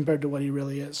compared to what he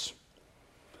really is.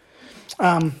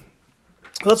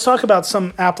 Let's talk about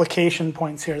some application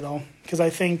points here, though, because I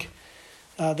think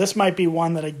this might be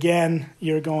one that, again,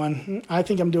 you're going, I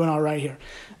think I'm doing all right here.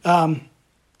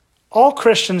 All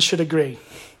Christians should agree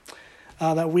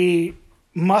that we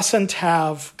mustn't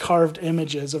have carved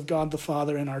images of God the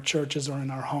Father in our churches or in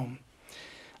our home.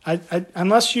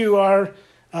 Unless you are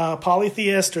a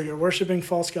polytheist or you're worshiping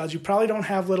false gods, you probably don't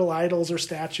have little idols or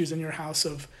statues in your house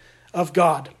of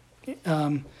God.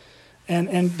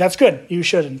 And that's good. You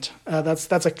shouldn't.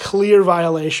 That's a clear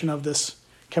violation of this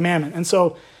commandment. And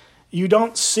so you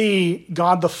don't see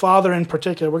God the Father in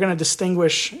particular. We're going to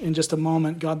distinguish in just a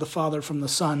moment God the Father from the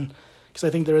Son, because I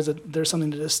think there's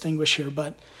something to distinguish here.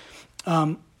 But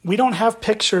we don't have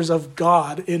pictures of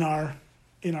God in our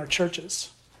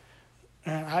churches.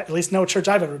 At least no church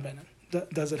I've ever been in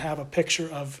does it have a picture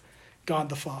of God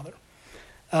the Father.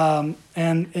 And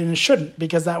it shouldn't,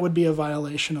 because that would be a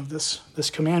violation of this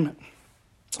commandment.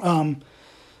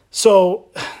 So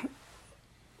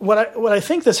what I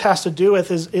think this has to do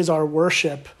with is our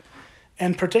worship,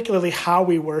 and particularly how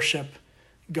we worship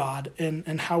God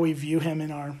and how we view him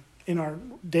in our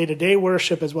day-to-day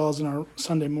worship, as well as in our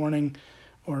Sunday morning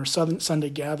or Sunday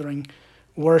gathering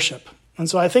worship. And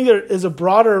so I think there is a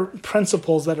broader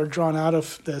principles that are drawn out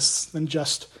of this than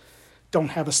just don't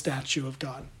have a statue of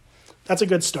God. That's a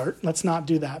good start. Let's not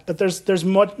do that. But there's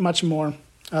much more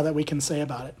that we can say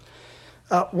about it.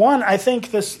 One, I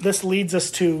think this leads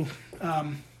us to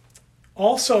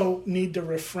also need to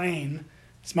refrain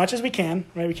as much as we can,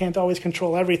 right? We can't always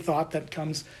control every thought that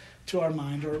comes to our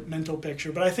mind or mental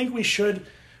picture, but I think we should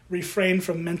refrain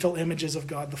from mental images of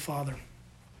God the Father.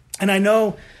 And I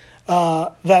know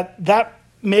that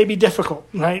may be difficult,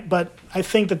 right? But I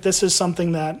think that this is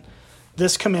something that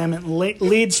this commandment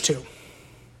leads to.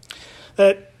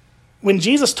 That when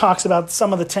Jesus talks about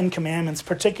some of the 10 commandments,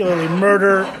 particularly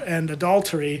murder and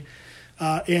adultery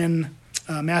in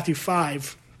Matthew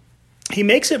 5, he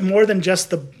makes it more than just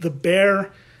the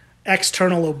bare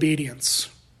external obedience.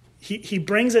 He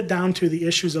brings it down to the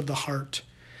issues of the heart.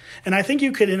 And I think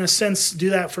you could, in a sense, do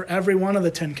that for every one of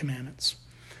the 10 commandments,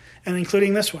 and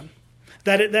including this one.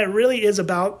 That really is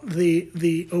about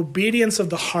the obedience of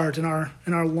the heart and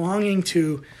our longing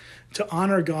to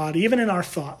honor God, even in our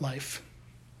thought life.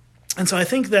 And so I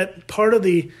think that part of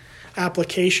the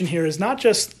application here is not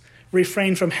just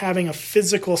refrain from having a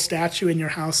physical statue in your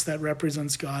house that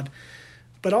represents God,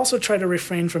 but also try to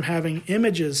refrain from having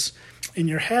images in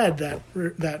your head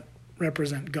that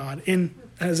represent God,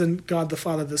 as in God the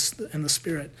Father and the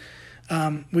Spirit.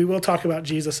 We will talk about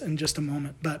Jesus in just a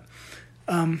moment, but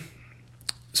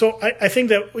so I think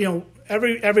that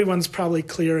everyone's probably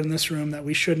clear in this room that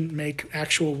we shouldn't make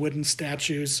actual wooden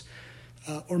statues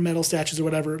or metal statues or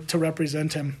whatever to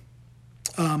represent him.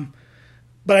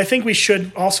 But I think we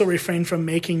should also refrain from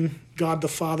making God the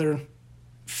Father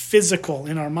physical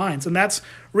in our minds. And that's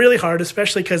really hard,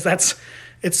 especially because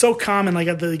it's so common.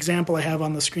 Like the example I have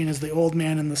on the screen is the old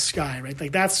man in the sky, right?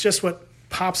 Like that's just what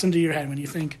pops into your head when you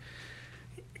think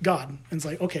God. And it's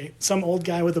like, okay, some old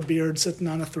guy with a beard sitting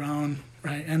on a throne,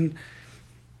 right? And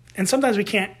sometimes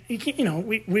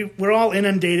we're all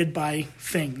inundated by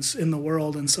things in the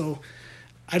world. And so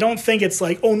I don't think it's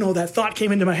like, oh no, that thought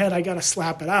came into my head, I got to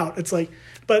slap it out. It's like,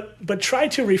 but try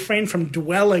to refrain from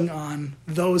dwelling on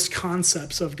those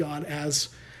concepts of God as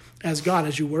God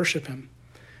as you worship him.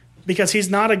 Because he's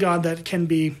not a God that can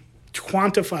be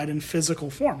quantified in physical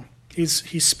form.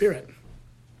 He's spirit.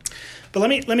 But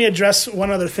let me address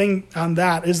one other thing on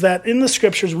that, is that in the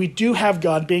scriptures we do have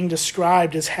God being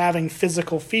described as having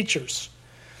physical features.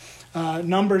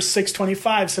 Numbers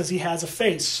 6:25 says he has a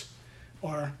face,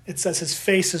 or it says his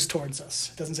face is towards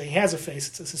us. It doesn't say he has a face,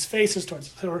 it says his face is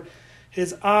towards us. Or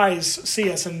his eyes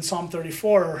see us in Psalm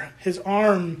 34. Or his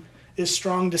arm is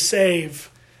strong to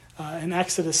save in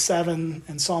Exodus 7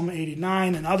 and Psalm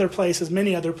 89 and other places,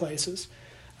 many other places.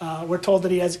 We're told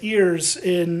that he has ears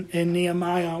in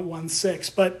Nehemiah 1:6.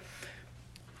 But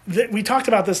we talked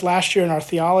about this last year in our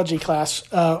theology class.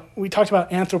 We talked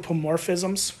about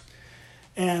anthropomorphisms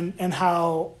and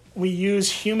how we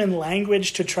use human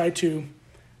language to try to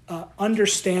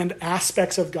understand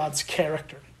aspects of God's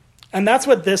character. And that's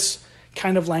what this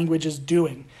kind of language is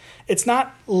doing. It's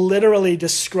not literally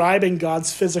describing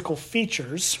God's physical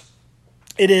features.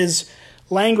 It is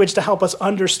language to help us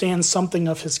understand something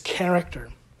of his character.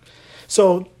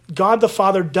 So God the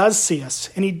Father does see us,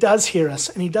 and he does hear us,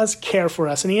 and he does care for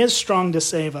us, and he is strong to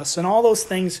save us, and all those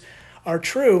things are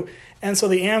true. And so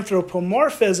the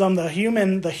anthropomorphism, the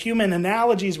human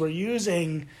analogies we're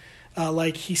using,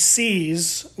 like he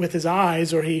sees with his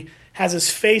eyes, or he has his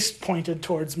face pointed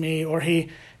towards me, or he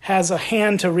has a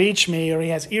hand to reach me, or he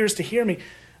has ears to hear me,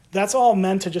 that's all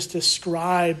meant to just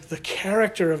describe the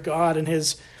character of God and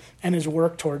his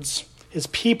work towards his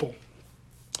people.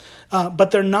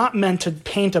 But they're not meant to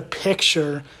paint a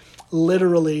picture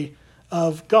literally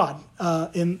of God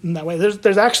in that way.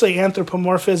 There's actually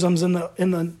anthropomorphisms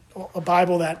in the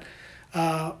Bible that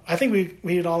I think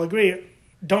we'd all agree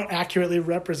don't accurately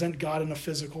represent God in a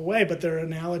physical way, but there are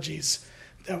analogies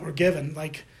that were given,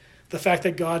 like the fact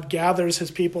that God gathers his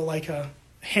people like a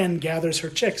hen gathers her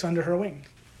chicks under her wing.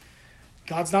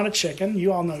 God's not a chicken.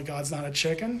 You all know God's not a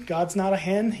chicken. God's not a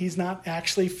hen. He's not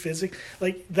actually physical.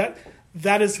 Like that.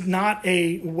 That is not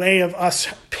a way of us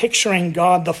picturing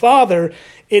God the Father.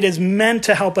 It is meant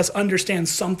to help us understand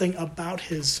something about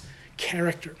his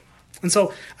character. And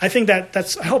so I think I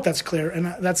hope that's clear. And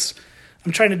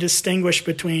I'm trying to distinguish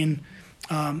between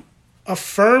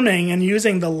affirming and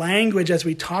using the language as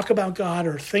we talk about God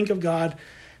or think of God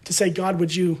to say, God,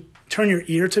 would you turn your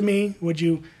ear to me? Would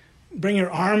you bring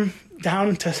your arm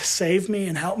down to save me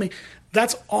and help me?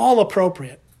 That's all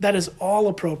appropriate. That is all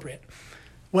appropriate.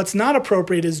 What's not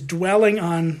appropriate is dwelling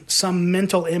on some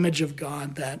mental image of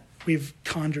God that we've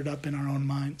conjured up in our own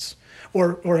minds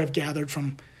or have gathered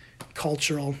from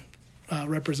cultural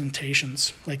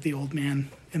representations like the old man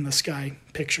in the sky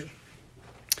picture.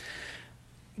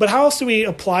 But how else do we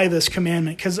apply this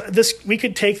commandment? Because we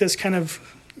could take this kind of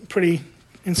pretty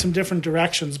in some different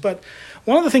directions. But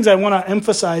one of the things I want to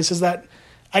emphasize is that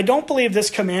I don't believe this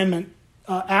commandment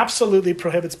absolutely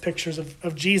prohibits pictures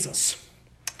of Jesus.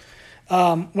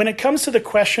 When it comes to the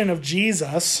question of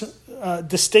Jesus,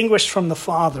 distinguished from the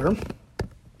Father,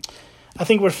 I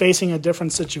think we're facing a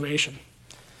different situation.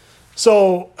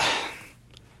 So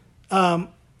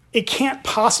it can't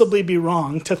possibly be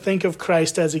wrong to think of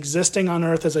Christ as existing on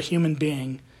earth as a human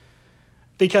being,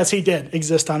 because he did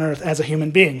exist on earth as a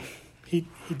human being. He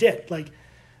did. Like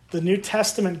the New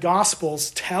Testament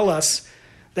Gospels tell us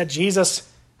that Jesus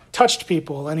touched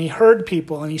people and he heard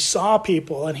people and he saw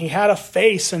people and he had a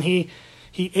face and he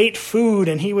ate food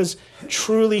and he was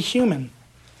truly human.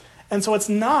 And so it's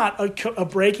not a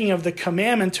breaking of the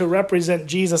commandment to represent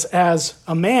Jesus as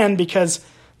a man, because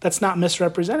that's not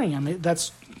misrepresenting him.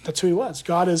 That's who he was.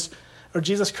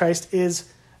 Jesus Christ is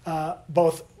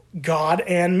both God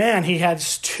and man. He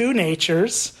has two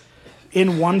natures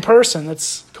in one person.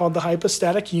 It's called the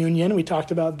hypostatic union. We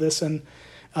talked about this in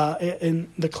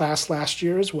the class last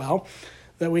year as well,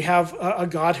 that we have a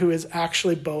God who is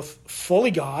actually both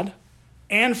fully God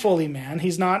and fully man.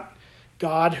 He's not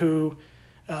God who,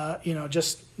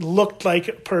 just looked like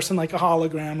a person, like a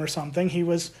hologram or something. He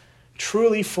was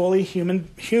truly, fully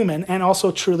human, and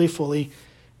also truly, fully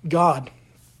God.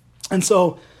 And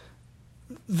so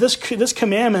this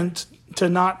commandment to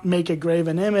not make a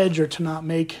graven image or to not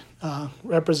make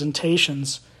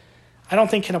representations, I don't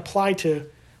think can apply to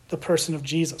the person of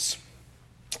Jesus.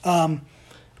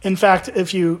 In fact,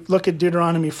 if you look at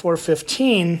Deuteronomy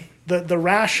 4:15, the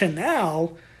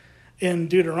rationale in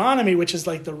Deuteronomy, which is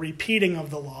like the repeating of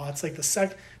the law, it's like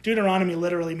Deuteronomy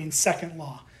literally means second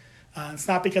law. It's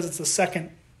not because it's a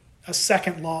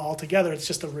second law altogether. It's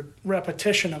just a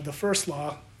repetition of the first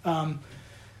law.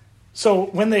 So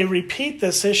when they repeat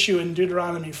this issue in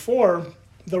Deuteronomy 4,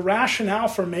 the rationale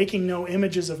for making no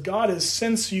images of God is,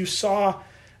 since you saw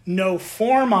no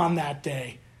form on that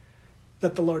day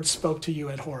that the Lord spoke to you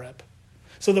at Horeb.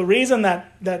 So the reason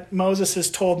that Moses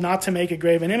is told not to make a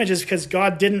graven image is because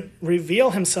God didn't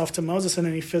reveal himself to Moses in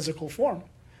any physical form.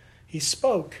 He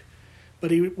spoke, but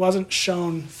he wasn't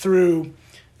shown through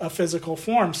a physical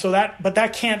form. But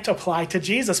that can't apply to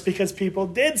Jesus, because people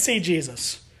did see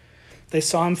Jesus. They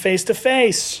saw him face to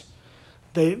face.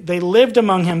 They lived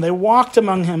among him. They walked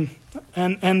among him,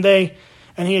 and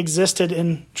he existed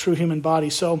in true human body.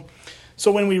 So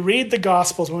when we read the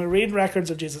Gospels, when we read records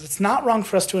of Jesus, it's not wrong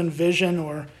for us to envision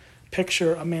or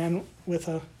picture a man with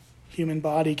a human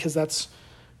body, because that's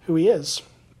who he is.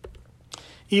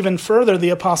 Even further, the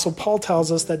Apostle Paul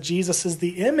tells us that Jesus is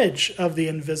the image of the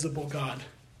invisible God,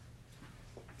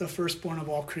 the firstborn of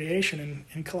all creation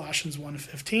in Colossians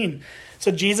 1:15. So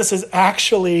Jesus is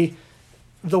actually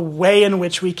the way in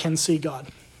which we can see God.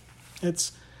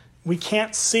 We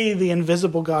can't see the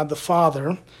invisible God, the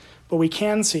Father, but we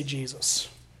can see Jesus.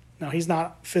 Now, he's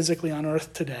not physically on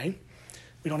earth today.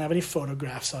 We don't have any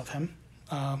photographs of him.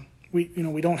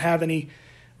 We don't have any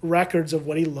records of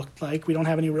what he looked like. We don't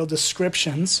have any real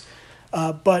descriptions.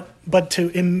 But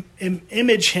to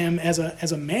image him as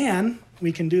a man,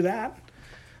 we can do that.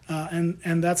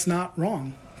 And that's not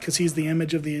wrong, because he's the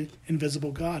image of the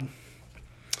invisible God.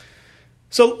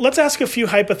 So let's ask a few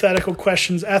hypothetical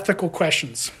questions, ethical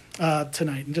questions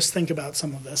tonight, and just think about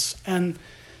some of this. And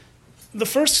the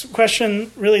first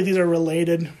question, really these are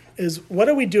related, is what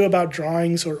do we do about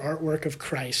drawings or artwork of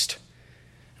Christ?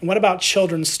 And what about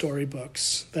children's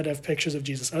storybooks that have pictures of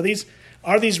Jesus? Are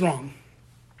these wrong?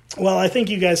 Well, I think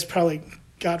you guys probably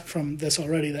got from this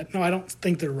already that, no, I don't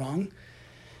think they're wrong.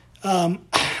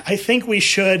 I think we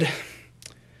should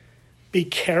be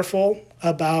careful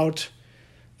about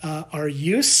our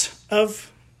use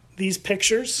of these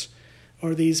pictures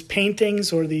or these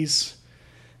paintings or these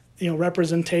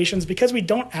representations, because we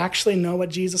don't actually know what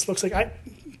Jesus looks like. I'm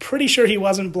pretty sure he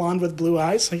wasn't blonde with blue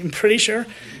eyes. I'm pretty sure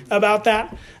about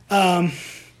that.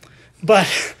 But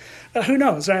who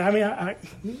knows, right? I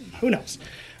mean, who knows?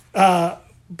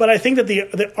 But I think that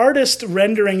the artist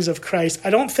renderings of Christ, I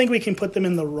don't think we can put them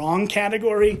in the wrong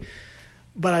category,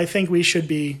 but I think we should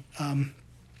be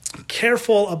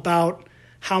careful about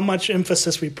how much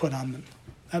emphasis we put on them.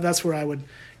 That's where I would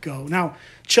go. Now,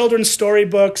 children's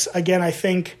storybooks, again, I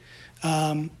think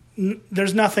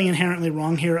there's nothing inherently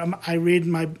wrong here. I read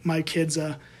my kids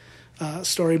a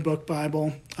storybook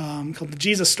Bible called the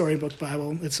Jesus Storybook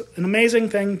Bible. It's an amazing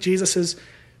thing. Jesus is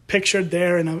pictured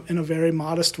there in a very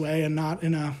modest way and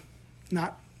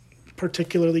not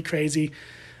particularly crazy.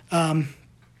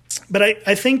 But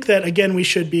I think that, again, we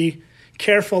should be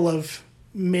careful of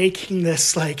making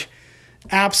this like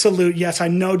absolute, yes, I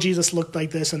know Jesus looked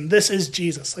like this, and this is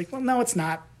Jesus. Like, well, no, it's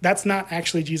not. That's not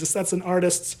actually Jesus. That's an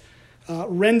artist's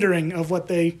rendering of what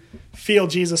they feel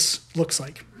Jesus looks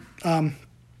like.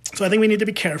 So I think we need to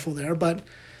be careful there, but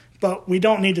we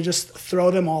don't need to just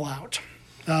throw them all out.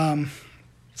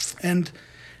 And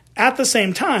at the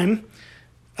same time,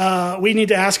 we need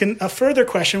to ask a further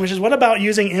question, which is, what about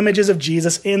using images of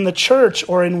Jesus in the church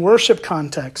or in worship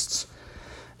contexts?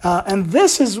 And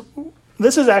this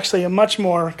is actually a much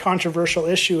more controversial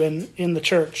issue in the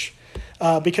church,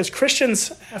 because Christians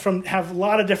have a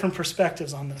lot of different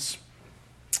perspectives on this.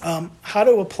 How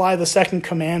to apply the second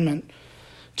commandment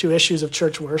to issues of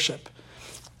church worship.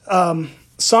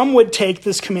 Some would take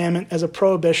this commandment as a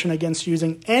prohibition against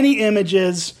using any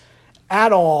images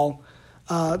at all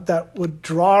that would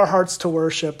draw our hearts to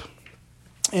worship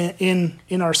in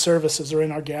our services or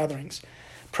in our gatherings.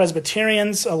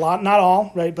 Presbyterians, a lot, not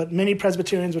all, right, but many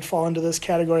Presbyterians would fall into this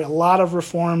category. A lot of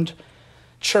Reformed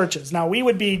churches. Now, we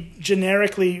would be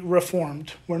generically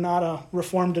Reformed. We're not a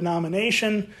Reformed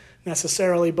denomination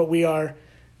necessarily, but we are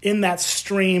in that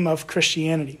stream of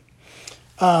Christianity.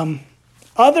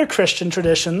 Other Christian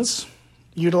traditions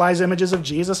utilize images of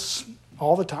Jesus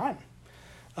all the time.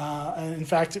 And in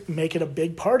fact, make it a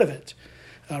big part of it.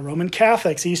 Roman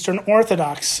Catholics, Eastern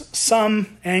Orthodox,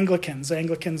 some Anglicans.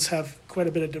 Anglicans have quite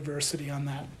a bit of diversity on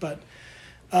that. But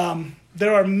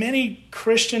there are many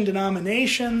Christian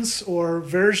denominations or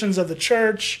versions of the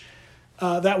church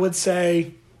that would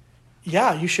say,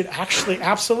 yeah, you should actually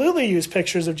absolutely use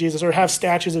pictures of Jesus or have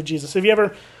statues of Jesus. If you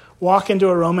ever walk into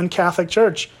a Roman Catholic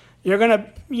church, you're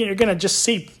gonna just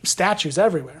see statues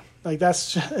everywhere. Like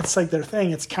it's like their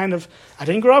thing. It's kind of, I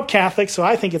didn't grow up Catholic, so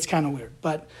I think it's kind of weird.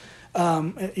 But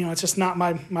it's just not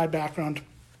my background.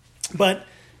 But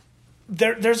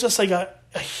there's just like a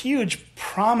huge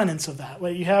prominence of that,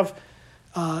 where you have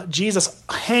Jesus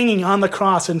hanging on the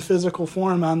cross in physical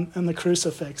form on the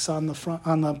crucifix on the front,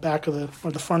 on the back of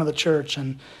the front of the church.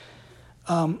 And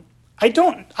I'm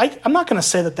not going to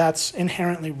say that that's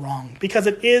inherently wrong, because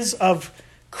it is of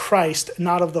Christ,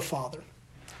 not of the Father.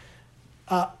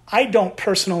 I don't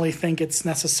personally think it's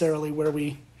necessarily where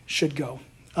we should go,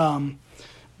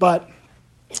 but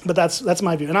that's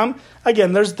my view. And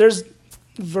there's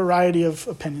variety of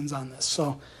opinions on this.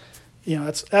 So,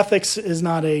 ethics is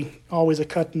not always a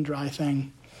cut and dry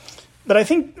thing. But I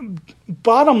think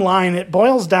bottom line, it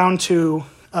boils down to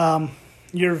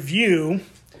your view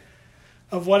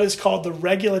of what is called the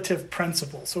regulative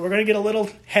principle. So we're going to get a little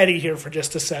heady here for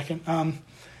just a second.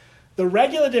 The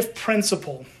regulative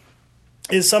principle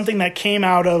is something that came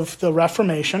out of the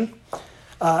Reformation.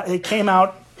 It came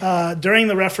out during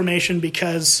the Reformation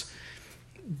because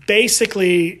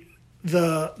basically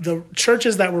the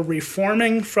churches that were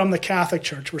reforming from the Catholic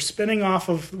Church were spinning off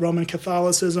of Roman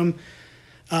Catholicism.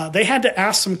 They had to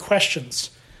ask some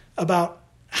questions about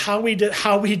how we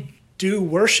do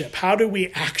worship. How do we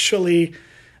actually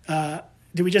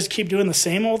do we just keep doing the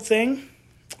same old thing,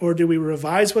 or do we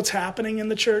revise what's happening in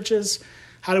the churches?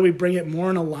 How do we bring it more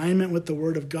in alignment with the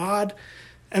Word of God?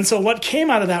 And so what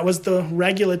came out of that was the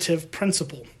regulative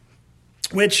principle,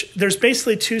 which there's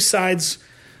basically two sides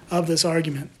of this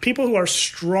argument. People who are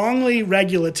strongly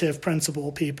regulative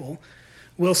principle people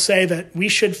will say that we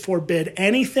should forbid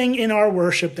anything in our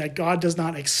worship that God does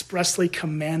not expressly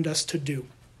command us to do.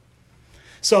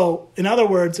 So, in other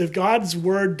words, if God's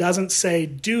word doesn't say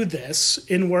do this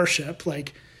in worship,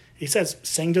 like he says,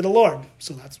 sing to the Lord.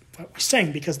 So that's what we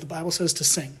sing, because the Bible says to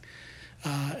sing.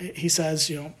 He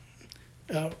says,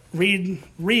 read,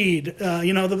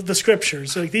 the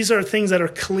scriptures. So these are things that are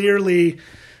clearly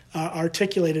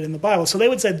articulated in the Bible. So they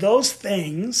would say those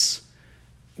things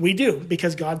we do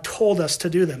because God told us to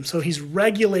do them. So he's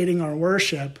regulating our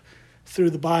worship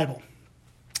through the Bible.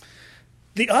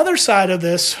 The other side of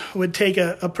this would take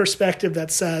a perspective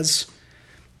that says,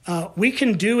 we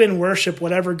can do in worship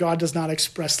whatever God does not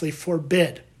expressly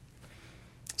forbid.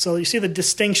 So you see the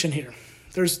distinction here.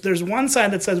 There's one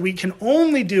side that says we can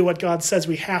only do what God says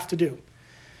we have to do.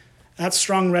 That's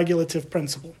strong regulative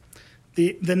principle.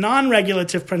 The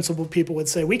non-regulative principle people would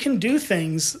say we can do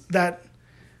things that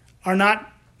are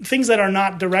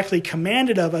not directly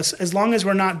commanded of us as long as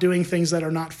we're not doing things that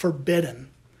are not forbidden.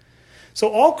 So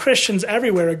all Christians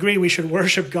everywhere agree we should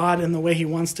worship God in the way he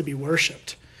wants to be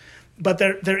worshiped. But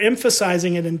they're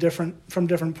emphasizing it from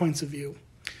different points of view.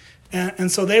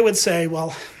 And so they would say,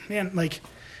 well, man, like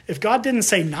if God didn't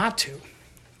say not to,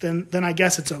 then I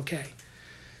guess it's okay.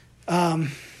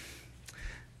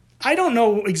 I don't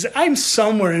know. I'm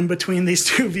somewhere in between these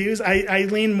two views. I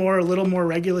lean a little more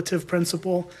regulative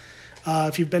principle.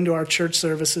 If you've been to our church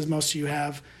services, most of you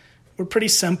have. We're pretty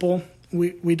simple.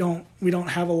 We don't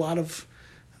have a lot of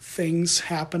things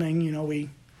happening. You know, we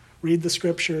read the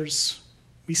scriptures,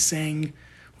 we sing,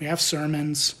 we have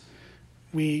sermons,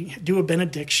 we do a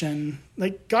benediction.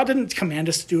 Like God didn't command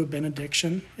us to do a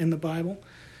benediction in the Bible.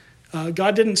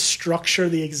 God didn't structure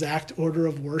the exact order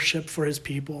of worship for his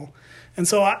people. And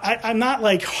so I'm not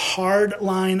like hard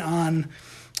line on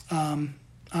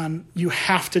you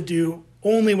have to do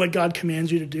only what God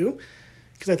commands you to do,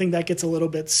 because I think that gets a little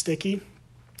bit sticky.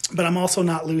 But I'm also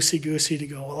not loosey-goosey to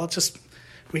go, well,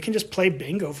 we can just play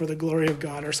bingo for the glory of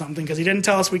God or something, because he didn't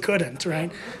tell us we couldn't,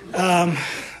 right?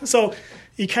 So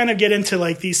you kind of get into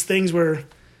like these things where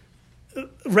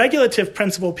regulative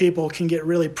principle people can get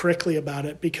really prickly about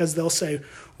it, because they'll say,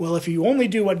 well, if you only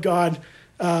do what God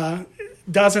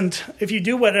if you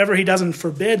do whatever he doesn't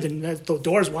forbid, then the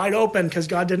door's wide open because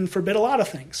God didn't forbid a lot of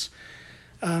things.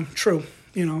 True.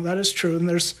 That is true. And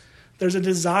there's a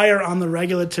desire on the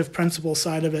regulative principle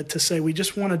side of it to say we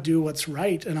just want to do what's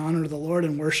right and honor the Lord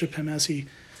and worship him as he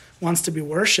wants to be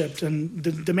worshipped and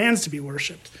demands to be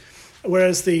worshipped.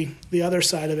 Whereas the other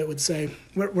side of it would say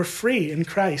we're free in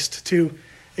Christ to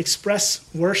express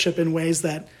worship in ways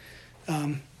that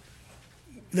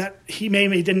that he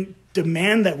maybe didn't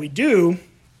demand that we do,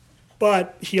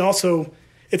 but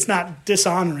it's not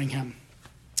dishonoring him,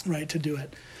 right, to do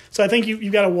it. So I think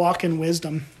you've got to walk in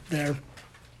wisdom there.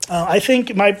 I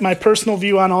think my personal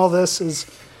view on all this is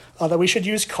that we should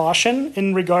use caution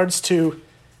in regards to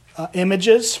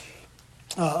images.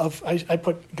 I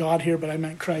put God here, but I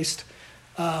meant Christ.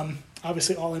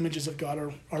 Obviously, all images of God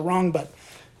are wrong, but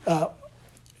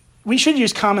we should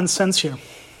use common sense here.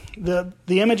 The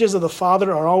images of the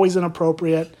Father are always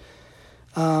inappropriate.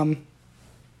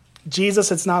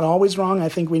 Jesus, it's not always wrong. I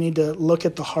think we need to look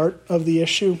at the heart of the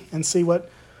issue and see what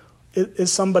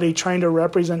is somebody trying to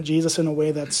represent Jesus in a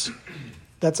way that's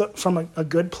from a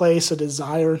good place, a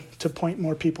desire to point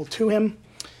more people to him.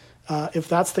 If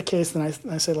that's the case, then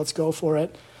I say let's go for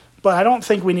it. But I don't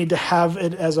think we need to have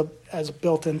it as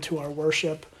built into our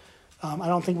worship. I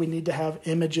don't think we need to have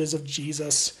images of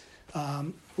Jesus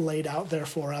laid out there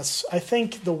for us. I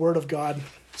think the Word of God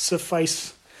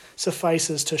suffices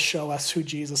to show us who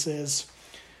Jesus is.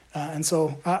 And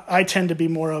so I tend to be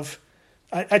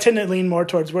I tend to lean more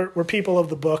towards we're people of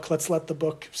the book. Let's let the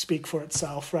book speak for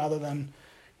itself rather than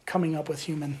coming up with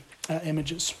human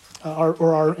images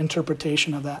or our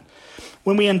interpretation of that.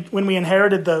 When we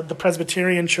inherited the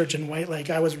Presbyterian church in White Lake,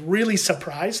 I was really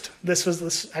surprised.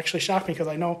 This actually shocked me because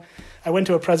I went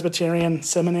to a Presbyterian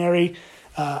seminary.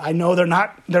 I know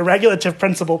they're regulative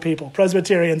principle people.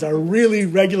 Presbyterians are really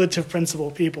regulative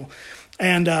principle people.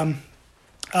 And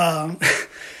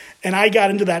and I got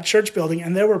into that church building,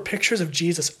 and there were pictures of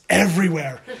Jesus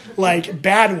everywhere, like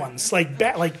bad ones,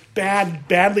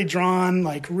 badly drawn,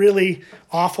 like really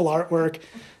awful artwork.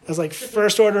 I was like,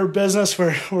 first order of business,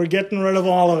 we're getting rid of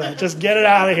all of it. Just get it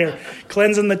out of here.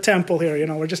 Cleansing the temple here,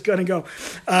 we're just going to go.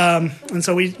 And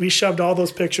so we shoved all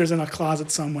those pictures in a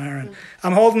closet somewhere. And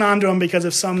I'm holding on to them because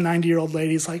if some 90-year-old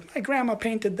lady's like, my grandma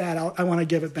painted that, I want to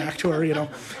give it back to her,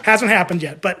 Hasn't happened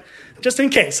yet, but just in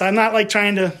case. I'm not like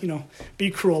trying to, be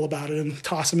cruel about it and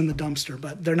toss them in the dumpster,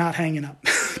 but they're not hanging up.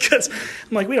 Because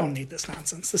I'm like, we don't need this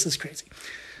nonsense. This is crazy.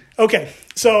 Okay,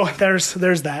 so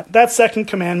there's that. That's second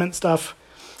commandment stuff.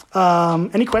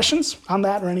 Any questions on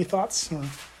that or any thoughts?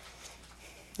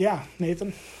 Yeah,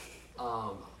 Nathan?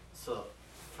 So,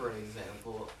 for an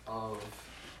example of,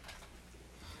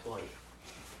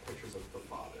 pictures of the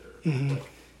Father,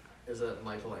 is it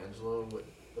Michelangelo with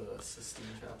the Sistine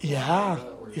Chapel? Yeah,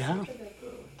 yeah.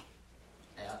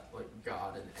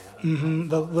 God and Adam.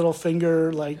 The little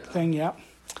finger, thing, yeah.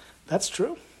 That's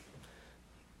true.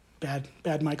 Bad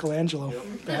Michelangelo.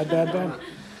 Yep. Bad.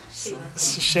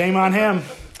 Shame on him.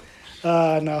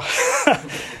 No.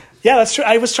 Yeah, that's true.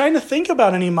 I was trying to think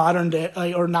about any modern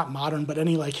day, or not modern, but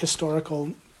any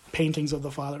historical paintings of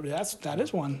the Father. That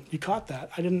is one. You caught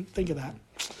that. I didn't think of that.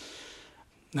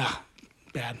 Nah,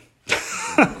 bad.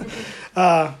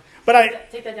 But I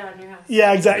take that down in your house.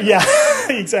 Yeah, exactly. Yeah,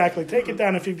 exactly. Take it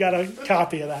down if you've got a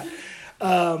copy of that.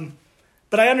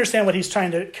 But I understand what he's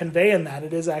trying to convey in that.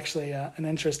 It is actually an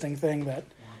interesting thing that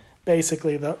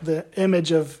basically the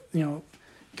image of,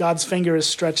 God's finger is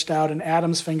stretched out and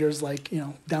Adam's finger is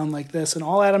down like this, and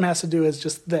all Adam has to do is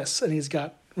just this, and he's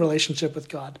got relationship with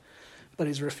God, but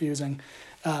he's refusing.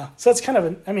 So it's kind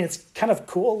of it's kind of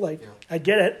cool. Like, I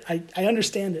get it. I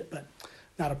understand it, but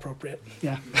not appropriate.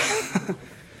 Yeah.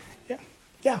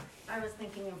 Yeah. I was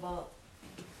thinking about,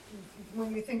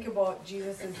 when you think about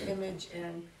Jesus' image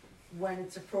and when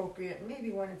it's appropriate, and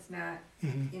maybe when it's not,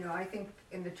 I think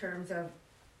in the terms of,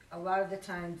 a lot of the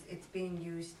times it's being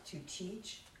used to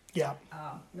teach. Yeah.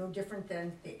 No different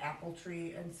than the apple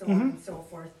tree and so on and so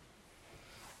forth.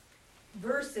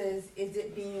 Versus, is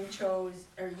it being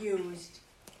used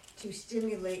to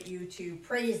stimulate you to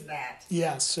praise that?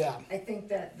 Yes, yeah. I think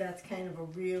that's kind of a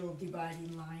real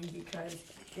dividing line, because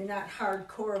you're not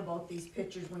hardcore about these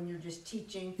pictures when you're just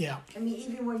teaching. Yeah. I mean,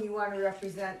 even when you want to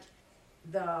represent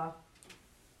the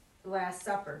Last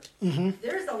Supper,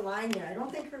 there's a line there. I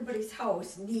don't think everybody's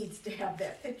house needs to have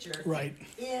that picture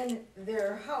in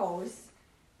their house,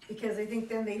 because I think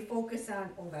then they focus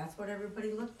on, that's what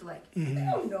everybody looked like. They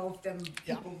don't know if them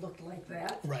people looked like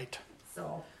that. Right.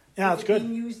 So, yeah, it's good. Is it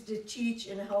being used to teach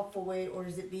in a helpful way, or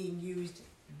is it being used,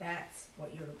 that's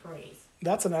what you're to praise?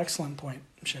 That's an excellent point,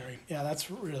 Sherry. Yeah, that's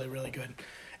really, really good.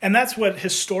 And that's what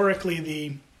historically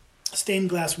the stained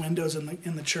glass windows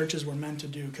in the churches were meant to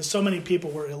do, because so many people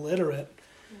were illiterate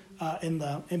in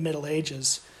Middle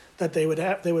Ages that they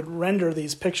would render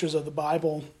these pictures of the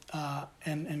Bible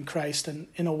and Christ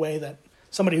in a way that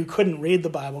somebody who couldn't read the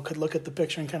Bible could look at the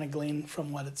picture and kind of glean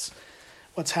from what's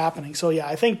happening. So yeah,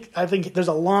 I think there's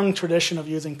a long tradition of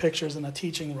using pictures in a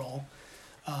teaching role,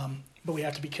 but we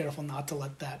have to be careful not to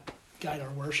let that guide our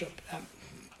worship.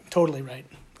 Totally right.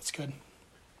 That's good.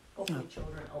 Hopefully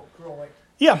children outgrow it.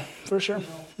 Yeah, for sure.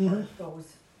 Or it goes,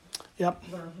 Yep.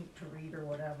 learn to read or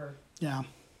whatever. Yeah.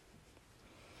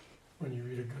 When you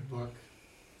read a good book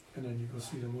and then you go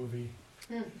see the movie,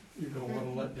 you don't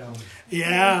want to let down.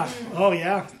 Yeah. Oh,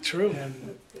 yeah. True.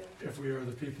 And if we are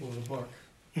the people of the book,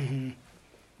 then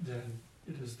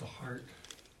it is the heart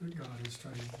that God is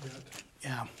trying to get.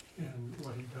 Yeah. And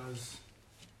what he does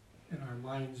in our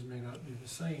minds may not be the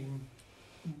same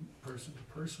person to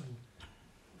person,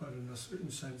 but in a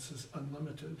certain sense is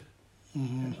unlimited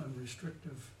and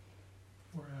unrestrictive,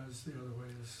 whereas the other way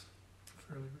is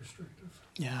fairly restrictive.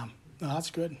 Yeah. No,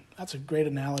 that's good. That's a great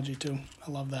analogy too.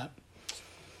 I love that.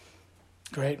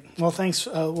 Great. Well, thanks.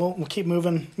 We'll keep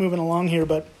moving along here,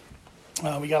 but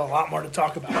we got a lot more to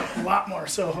talk about. A lot more.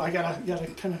 So I gotta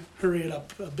kind of hurry it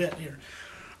up a bit here.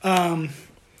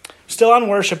 Still on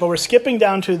worship, but we're skipping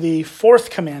down to the fourth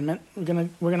commandment. We're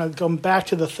gonna go back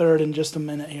to the third in just a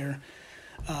minute here,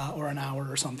 or an hour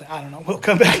or something. I don't know. We'll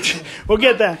come back. We'll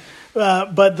get that.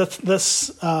 But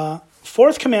this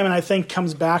fourth commandment, I think,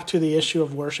 comes back to the issue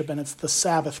of worship, and it's the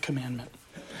Sabbath commandment.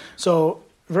 So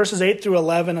verses 8 through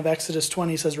 11 of Exodus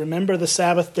 20 says, "Remember the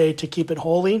Sabbath day to keep it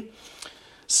holy.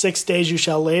 6 days you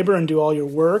shall labor and do all your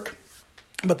work,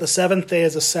 but the seventh day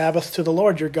is a Sabbath to the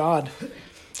Lord your God.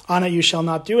 On it you shall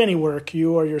not do any work,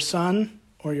 you or your son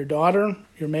or your daughter,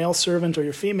 your male servant or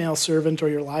your female servant or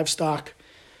your livestock,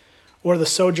 or the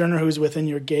sojourner who is within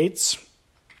your gates.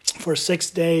 For in 6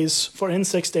 days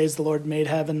the Lord made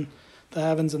the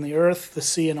heavens and the earth, the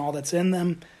sea and all that's in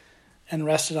them, and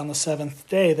rested on the seventh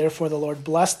day. Therefore the Lord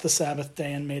blessed the Sabbath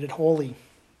day and made it holy."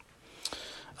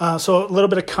 So a little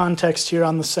bit of context here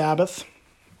on the Sabbath.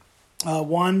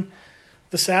 One,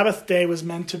 the Sabbath day was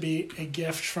meant to be a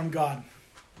gift from God.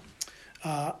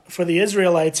 For the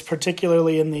Israelites,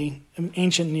 particularly in the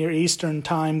ancient Near Eastern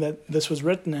time that this was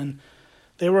written in,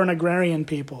 they were an agrarian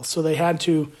people, so they had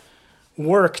to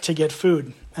work to get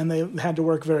food, and they had to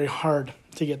work very hard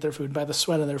to get their food by the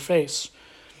sweat of their face.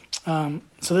 So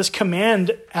this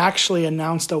command actually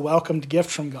announced a welcomed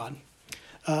gift from God,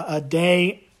 a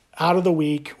day out of the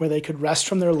week where they could rest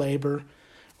from their labor,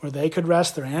 where they could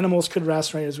rest, their animals could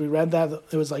rest, right? As we read that,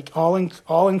 it was like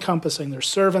all-encompassing. Their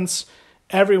servants,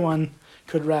 everyone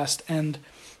could rest, and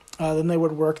then they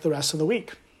would work the rest of the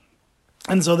week.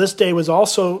 And so this day was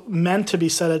also meant to be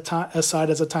set aside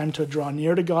as a time to draw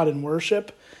near to God and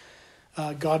worship.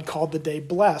 God called the day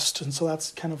blessed, and so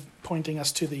that's kind of pointing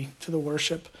us to the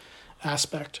worship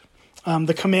aspect.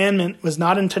 The commandment was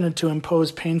not intended to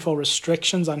impose painful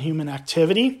restrictions on human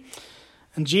activity,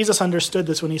 and Jesus understood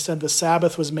this when he said the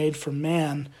Sabbath was made for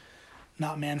man,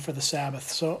 not man for the Sabbath.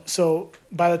 So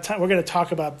by the time, we're going to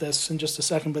talk about this in just a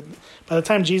second, but by the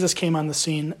time Jesus came on the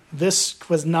scene, this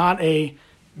was not a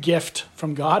gift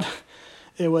from God.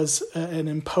 It was an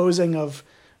imposing of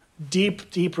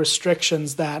deep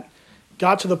restrictions that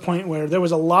got to the point where there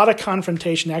was a lot of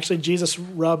confrontation. Actually, Jesus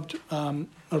rubbed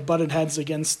or butted heads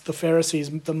against the Pharisees,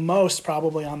 the most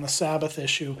probably on the Sabbath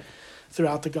issue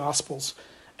throughout the Gospels.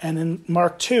 And in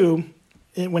Mark 2,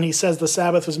 when he says the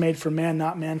Sabbath was made for man,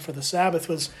 not man for the Sabbath,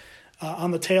 was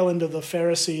on the tail end of the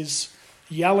Pharisees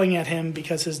yelling at him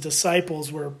because his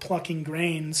disciples were plucking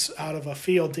grains out of a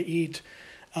field to eat,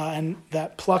 and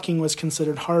that plucking was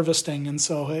considered harvesting. And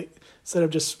so instead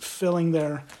of just filling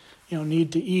their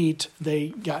need to eat, they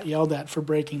got yelled at for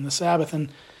breaking the Sabbath. And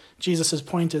Jesus'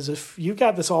 point is, if you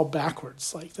got this all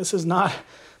backwards, like this is not,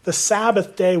 the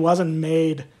Sabbath day wasn't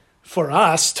made for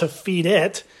us to feed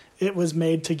it. It was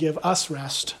made to give us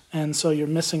rest. And so you're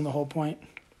missing the whole point.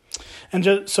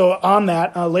 And so on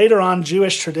that, later on,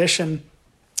 Jewish tradition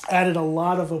added a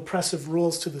lot of oppressive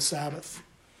rules to the Sabbath.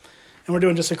 And we're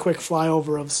doing just a quick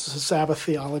flyover of Sabbath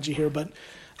theology here, but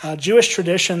Jewish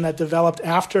tradition that developed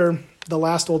after the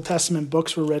last Old Testament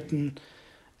books were written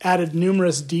added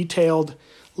numerous detailed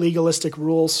legalistic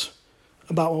rules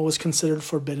about what was considered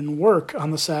forbidden work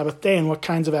on the Sabbath day and what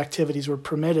kinds of activities were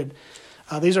permitted.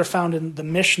 These are found in the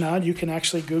Mishnah. You can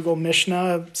actually Google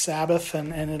Mishnah Sabbath,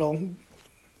 and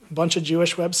a bunch of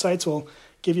Jewish websites will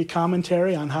give you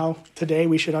commentary on how today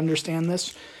we should understand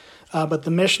this. But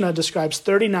the Mishnah describes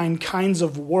 39 kinds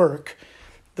of work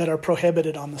that are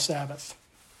prohibited on the Sabbath.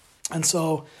 And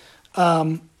so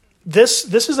this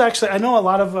is actually, I know a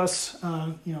lot of us,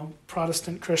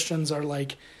 Protestant Christians are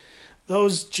like,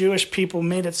 those Jewish people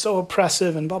made it so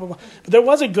oppressive and blah, blah, blah. But there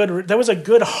was a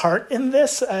good heart in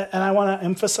this, and I want to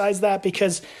emphasize that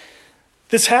because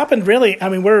this happened really, I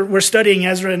mean, we're studying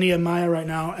Ezra and Nehemiah right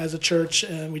now as a church,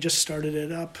 and we just started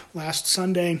it up last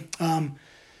Sunday.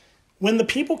 When the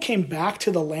people came back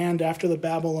to the land after the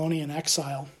Babylonian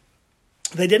exile,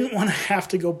 they didn't want to have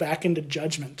to go back into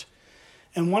judgment.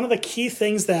 And one of the key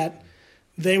things that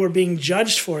they were being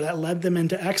judged for that led them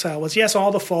into exile was, yes,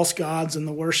 all the false gods and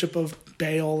the worship of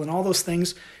Baal and all those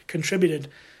things contributed.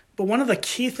 But one of the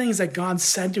key things that God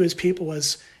said to his people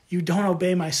was, you don't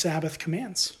obey my Sabbath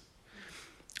commands.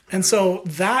 And so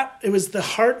it was the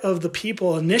heart of the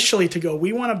people initially to go,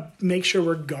 we want to make sure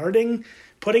we're guarding,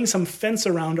 putting some fence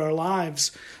around our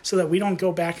lives so that we don't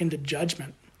go back into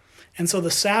judgment. And so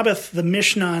the Sabbath, the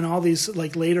Mishnah, and all these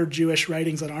like later Jewish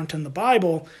writings that aren't in the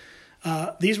Bible,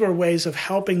 these were ways of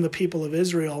helping the people of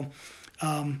Israel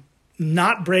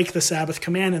not break the Sabbath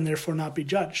command and therefore not be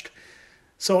judged.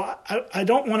 So I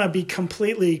don't want to be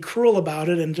completely cruel about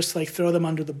it and just like throw them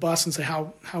under the bus and say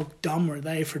how dumb were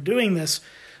they for doing this.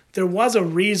 There was a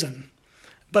reason.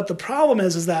 But the problem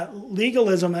is that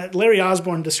legalism, Larry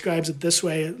Osborne describes it this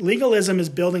way, legalism is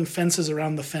building fences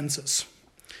around the fences.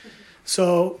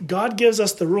 So God gives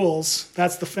us the rules,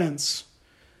 that's the fence.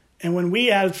 And when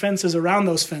we add fences around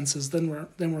those fences, then we're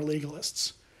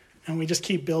legalists. And we just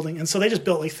keep building. And so they just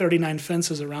built like 39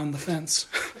 fences around the fence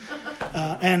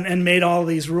and made all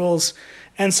these rules.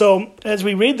 And so as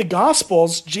we read the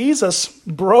Gospels, Jesus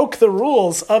broke the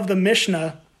rules of the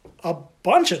Mishnah a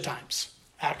bunch of times,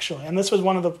 actually. And this was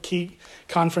one of the key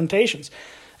confrontations.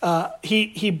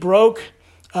 He broke,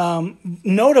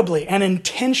 notably and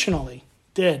intentionally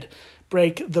did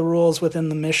break the rules within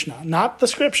the Mishnah. Not the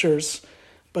scriptures,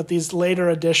 but these later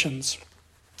additions.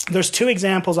 There's two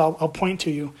examples I'll point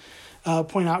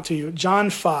out to you. John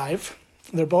 5,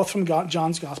 they're both from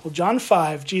John's Gospel. John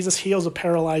 5, Jesus heals a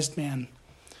paralyzed man.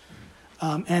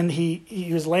 And he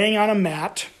was laying on a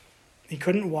mat. He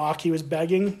couldn't walk. He was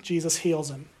begging. Jesus heals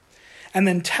him. And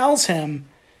then tells him,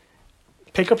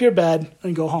 pick up your bed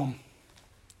and go home,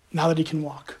 now that he can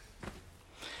walk.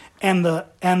 And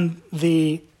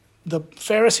the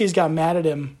Pharisees got mad at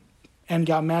him and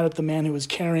got mad at the man who was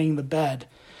carrying the bed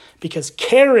because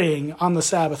carrying on the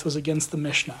Sabbath was against the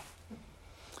Mishnah.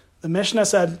 The Mishnah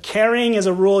said carrying is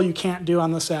a rule you can't do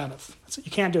on the Sabbath.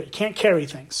 You can't do it. You can't carry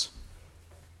things.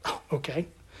 Oh, okay.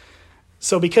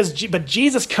 So but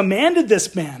Jesus commanded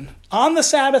this man on the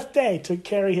Sabbath day to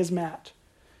carry his mat.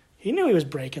 He knew he was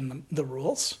breaking the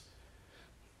rules.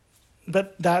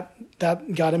 But that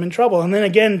got him in trouble. And then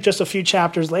again, just a few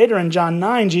chapters later in John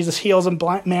 9, Jesus heals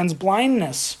a man's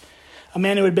blindness, a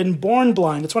man who had been born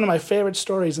blind. It's one of my favorite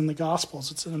stories in the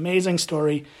Gospels. It's an amazing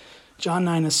story. John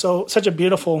 9 is such a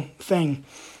beautiful thing.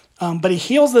 But he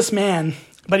heals this man,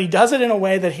 but he does it in a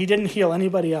way that he didn't heal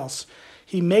anybody else.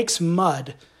 He makes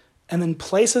mud and then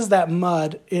places that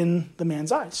mud in the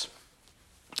man's eyes.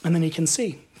 And then he can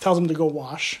see. Tells him to go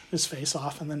wash his face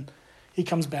off and then he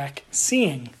comes back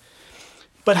seeing.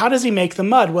 But how does he make the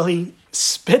mud? Well, he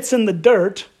spits in the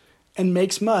dirt and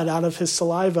makes mud out of his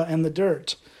saliva and the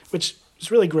dirt, which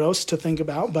is really gross to think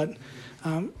about, but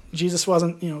Jesus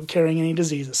wasn't, carrying any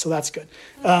diseases, so that's good.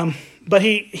 But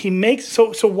he makes,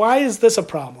 so why is this a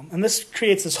problem? And this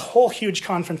creates this whole huge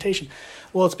confrontation.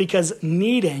 Well, it's because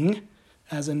kneading,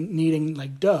 as in kneading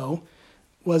like dough,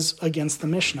 was against the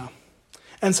Mishnah.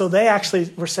 And so they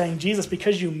actually were saying, Jesus,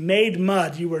 because you made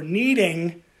mud, you were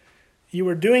kneading, you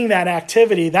were doing that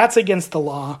activity, that's against the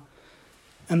law.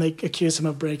 And they accused him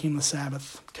of breaking the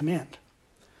Sabbath command.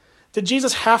 Did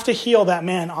Jesus have to heal that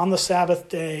man on the Sabbath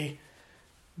day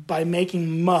by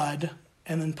making mud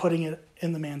and then putting it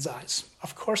in the man's eyes?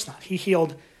 Of course not. He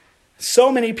healed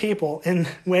so many people in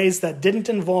ways that didn't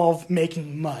involve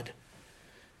making mud.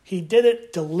 He did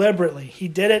it deliberately. He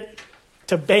did it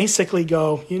to basically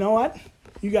go, you know what?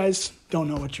 You guys don't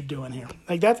know what you're doing here.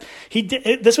 Like that, he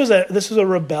did. This was a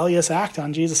rebellious act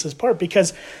on Jesus' part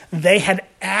because they had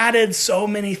added so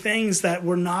many things that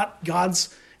were not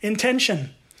God's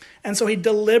intention. And so he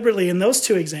deliberately, in those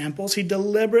two examples, he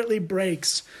deliberately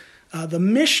breaks the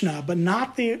Mishnah, but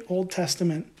not the Old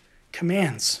Testament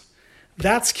commands.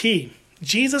 That's key.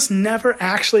 Jesus never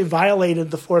actually violated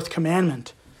the fourth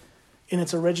commandment in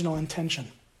its original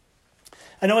intention.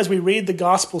 I know as we read the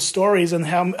gospel stories and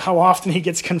how often he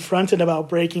gets confronted about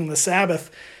breaking the Sabbath,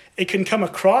 it can come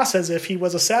across as if he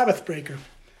was a Sabbath breaker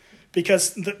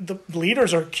because the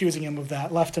leaders are accusing him of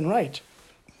that left and right.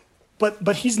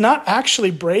 But he's not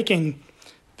actually breaking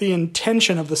the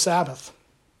intention of the Sabbath.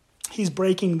 He's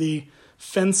breaking the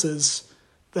fences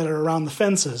that are around the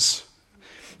fences.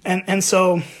 And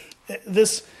so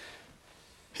his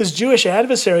Jewish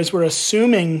adversaries were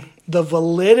assuming the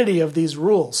validity of these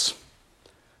rules.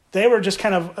 They were just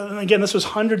kind of, again, this was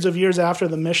hundreds of years after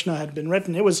the Mishnah had been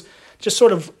written. It was just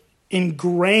sort of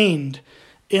ingrained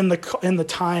in the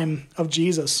time of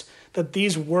Jesus that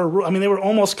these were, they were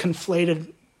almost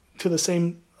conflated to the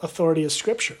same authority as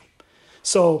Scripture.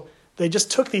 So they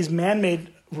just took these man-made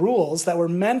rules that were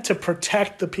meant to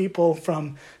protect the people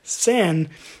from sin,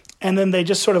 and then they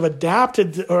just sort of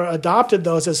adopted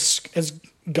those as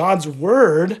God's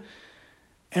word.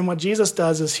 And what Jesus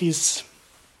does is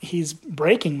he's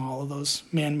breaking all of those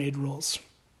man-made rules.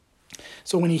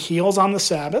 So when he heals on the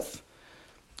Sabbath,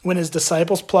 when his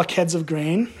disciples pluck heads of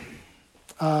grain,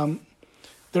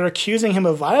 they're accusing him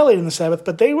of violating the Sabbath,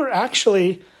 but they were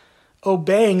actually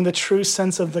obeying the true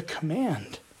sense of the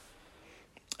command.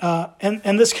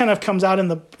 And this kind of comes out in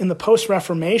the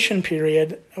post-Reformation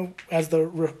period, as the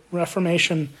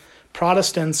Reformation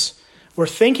Protestants were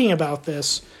thinking about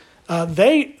this.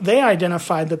 They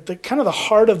identified that the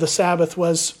heart of the Sabbath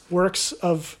was works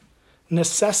of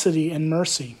necessity and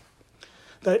mercy.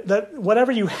 That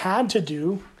whatever you had to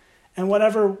do and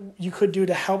whatever you could do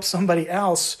to help somebody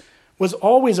else was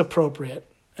always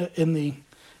appropriate in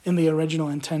the original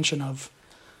intention of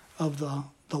the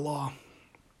law.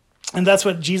 And that's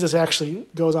what Jesus actually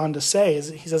goes on to say.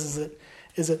 He says,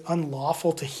 is it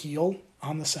unlawful to heal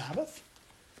on the Sabbath?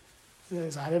 He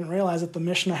says, I didn't realize that the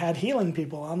Mishnah had healing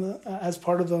people as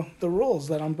part of the rules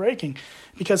that I'm breaking.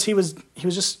 Because he was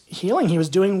just healing. He was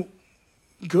doing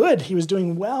good. He was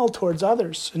doing well towards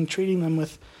others and treating them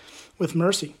with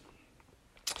mercy.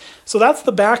 So that's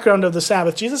the background of the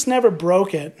Sabbath. Jesus never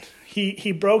broke it.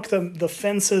 He broke the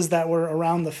fences that were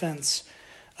around the fence.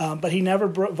 But he never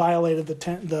violated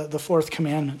the fourth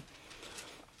commandment.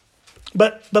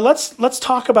 But let's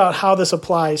talk about how this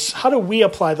applies. How do we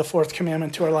apply the fourth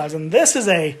commandment to our lives? And this is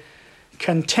a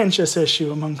contentious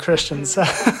issue among Christians.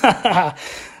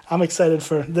 I'm excited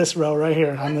for this row right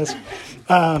here on this.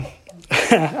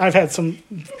 I've had some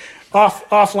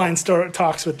offline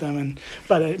talks with them,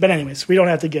 but anyways, we don't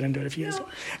have to get into it if you guys.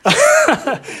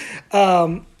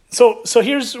 So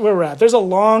here's where we're at. There's a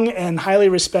long and highly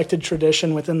respected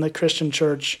tradition within the Christian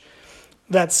church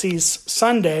that sees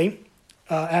Sunday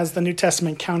as the New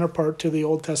Testament counterpart to the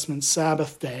Old Testament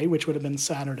Sabbath day, which would have been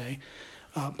Saturday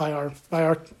by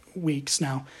our weeks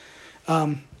now,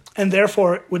 and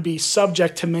therefore it would be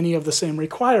subject to many of the same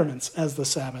requirements as the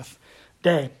Sabbath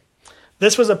day.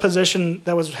 This was a position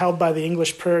that was held by the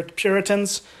English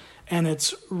Puritans, and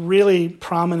it's really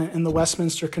prominent in the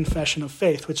Westminster Confession of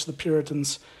Faith, which the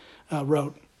Puritans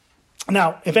wrote.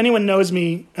 Now, if anyone knows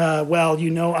me well, you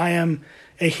know I am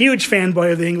a huge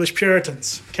fanboy of the English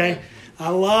Puritans. Okay, I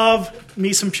love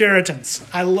me some Puritans.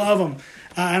 I love them,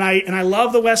 and I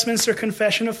love the Westminster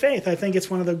Confession of Faith. I think it's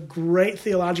one of the great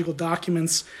theological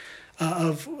documents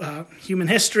of human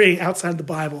history outside the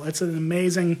Bible. It's an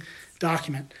amazing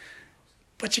document.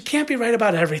 But you can't be right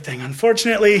about everything,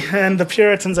 unfortunately, and the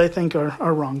Puritans, I think,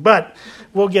 are wrong. But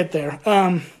we'll get there.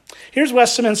 Here's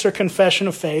Westminster Confession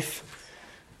of Faith,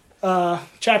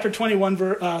 chapter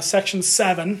 21, section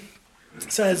 7.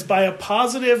 It says, by a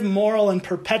positive, moral, and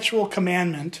perpetual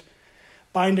commandment,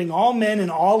 binding all men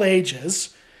in all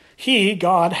ages, he,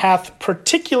 God, hath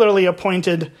particularly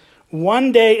appointed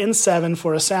one day in 7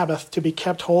 for a Sabbath to be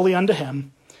kept holy unto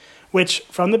him, which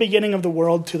from the beginning of the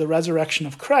world to the resurrection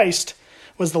of Christ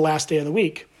was the last day of the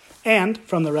week, and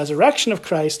from the resurrection of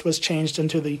Christ was changed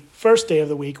into the first day of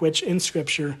the week, which in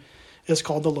Scripture is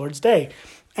called the Lord's Day,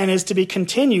 and is to be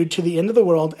continued to the end of the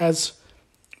world as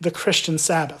the Christian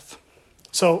Sabbath.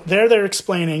 So they're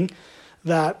explaining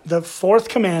that the fourth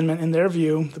commandment, in their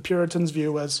view, the Puritans'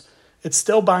 view, was it's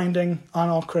still binding on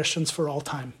all Christians for all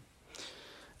time,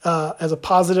 as a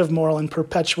positive, moral, and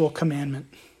perpetual commandment.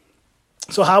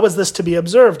 So how is this to be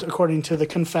observed according to the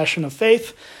Confession of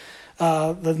Faith?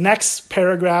 The next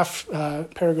paragraph,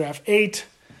 paragraph 8,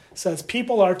 says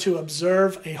people are to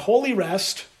observe a holy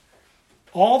rest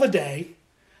all the day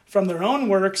from their own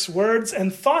works, words,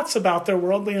 and thoughts about their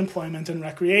worldly employment and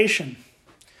recreation,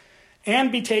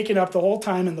 and be taken up the whole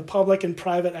time in the public and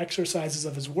private exercises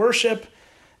of his worship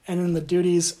and in the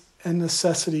duties and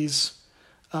necessities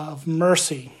of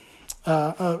mercy.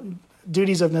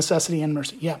 Duties of necessity and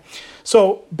mercy, yeah.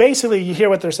 So basically, you hear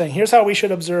what they're saying. Here's how we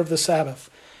should observe the Sabbath.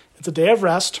 It's a day of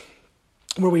rest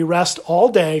where we rest all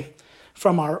day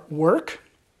from our work,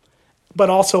 but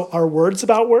also our words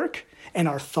about work and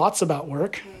our thoughts about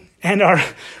work and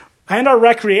our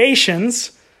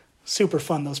recreations. Super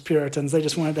fun, those Puritans. They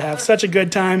just wanted to have such a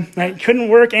good time, right? Couldn't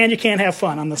work and you can't have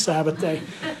fun on the Sabbath day.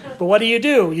 But what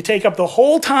do? You take up the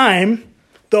whole time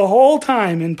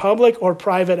in public or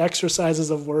private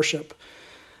exercises of worship.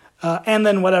 And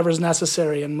then whatever's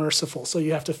necessary and merciful. So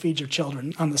you have to feed your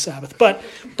children on the Sabbath. But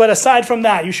aside from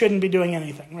that, you shouldn't be doing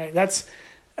anything, right? That's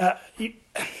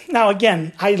now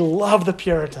again, I love the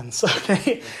Puritans,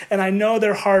 okay? And I know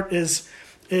their heart is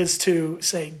to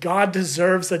say God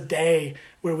deserves a day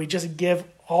where we just give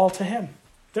all to him.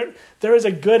 There is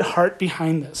a good heart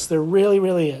behind this. There really,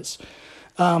 really is.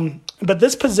 But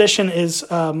this position is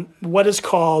what is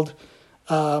called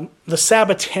the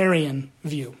Sabbatarian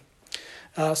view.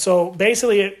 So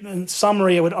basically, in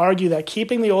summary, it would argue that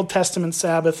keeping the Old Testament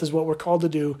Sabbath is what we're called to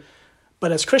do,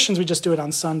 but as Christians, we just do it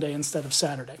on Sunday instead of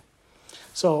Saturday.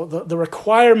 So the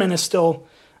requirement is still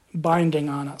binding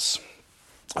on us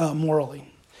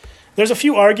morally. There's a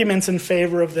few arguments in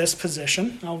favor of this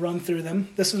position. I'll run through them.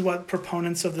 This is what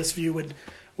proponents of this view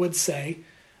would say.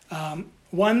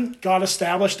 One, God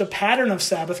established a pattern of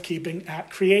Sabbath keeping at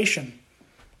creation.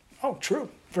 Oh, true,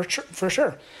 for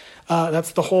sure.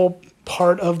 That's the whole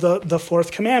part of the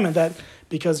fourth commandment, that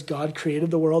because God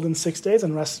created the world in 6 days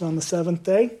and rested on the seventh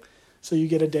day, so you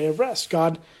get a day of rest.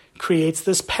 God creates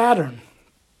this pattern.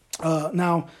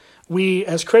 Now, we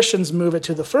as Christians move it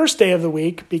to the first day of the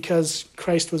week because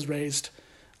Christ was raised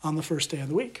on the first day of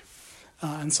the week.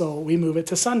 And so we move it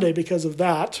to Sunday because of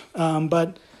that.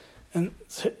 But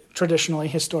traditionally,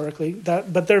 historically,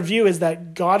 but their view is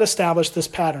that God established this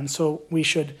pattern, so we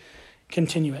should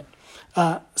continue it.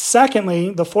 Secondly,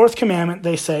 the fourth commandment,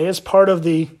 they say, is part of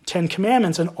the Ten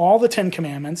Commandments, and all the Ten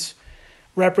Commandments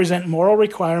represent moral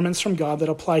requirements from God that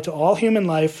apply to all human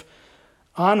life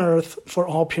on earth for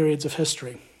all periods of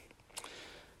history.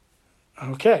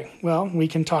 Okay, well, we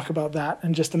can talk about that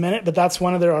in just a minute, but that's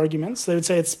one of their arguments. They would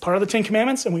say it's part of the Ten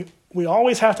Commandments, and we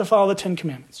always have to follow the Ten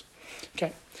Commandments.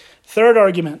 Okay. Third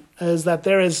argument is that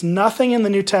there is nothing in the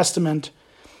New Testament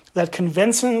that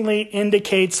convincingly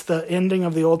indicates the ending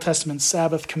of the Old Testament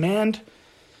Sabbath command.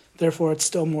 Therefore, it's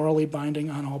still morally binding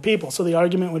on all people. So the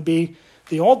argument would be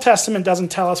the Old Testament doesn't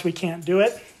tell us we can't do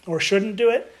it or shouldn't do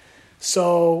it,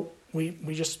 so we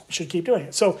just should keep doing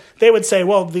it. So they would say,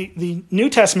 well, the New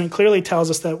Testament clearly tells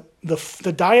us that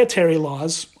the dietary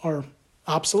laws are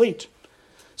obsolete,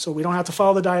 so we don't have to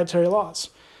follow the dietary laws.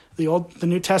 The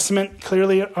New Testament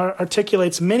clearly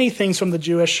articulates many things from the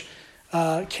Jewish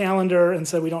calendar and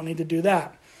said we don't need to do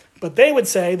that. But they would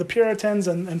say, the Puritans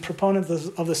and proponents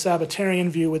of the Sabbatarian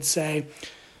view would say,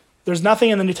 there's nothing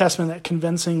in the New Testament that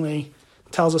convincingly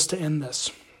tells us to end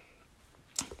this.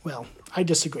 Well, I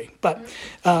disagree. But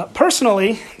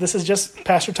personally, this is just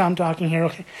Pastor Tom talking here.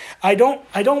 Okay, I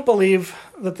don't believe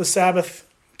that the Sabbath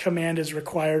command is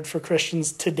required for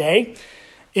Christians today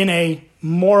in a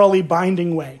morally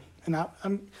binding way. And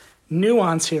I'm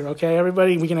nuance here, okay?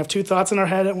 Everybody, we can have two thoughts in our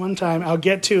head at one time. I'll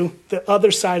get to the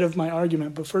other side of my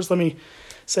argument, but first let me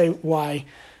say why.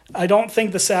 I don't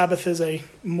think the Sabbath is a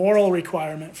moral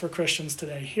requirement for Christians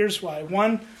today. Here's why.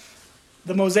 One,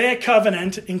 the Mosaic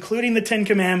Covenant, including the Ten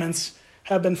Commandments,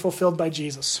 have been fulfilled by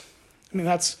Jesus. I mean,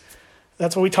 that's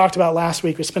what we talked about last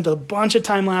week. We spent a bunch of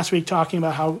time last week talking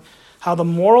about how the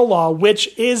moral law,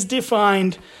 which is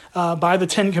defined by the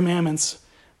Ten Commandments,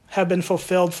 have been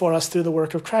fulfilled for us through the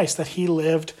work of Christ, that he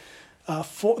lived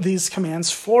for these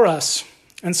commands for us.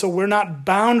 And so we're not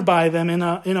bound by them in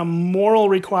a moral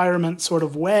requirement sort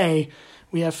of way.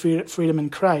 We have freedom in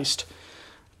Christ.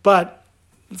 But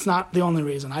it's not the only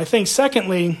reason. I think,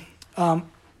 secondly,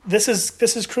 this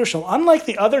is crucial. Unlike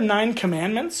the other 9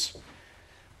 commandments,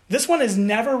 this one is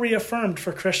never reaffirmed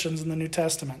for Christians in the New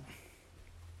Testament.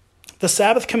 The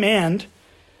Sabbath command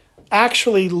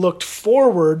actually looked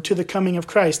forward to the coming of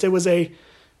Christ. It was a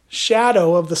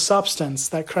shadow of the substance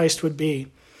that Christ would be.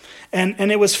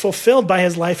 And it was fulfilled by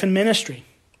his life and ministry,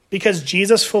 because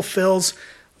Jesus fulfills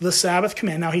the Sabbath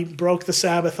command. Now, he broke the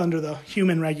Sabbath under the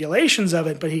human regulations of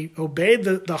it, but he obeyed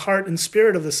the heart and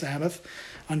spirit of the Sabbath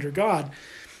under God.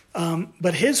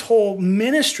 But his whole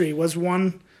ministry was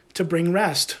one to bring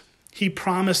rest. He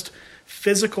promised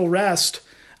physical rest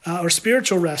or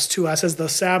spiritual rest to us, as the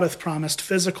Sabbath promised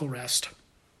physical rest.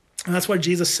 And that's why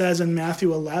Jesus says in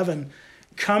Matthew 11,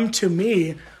 "Come to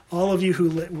me, all of you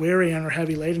who weary and are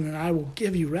heavy laden, and I will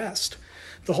give you rest."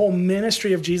 The whole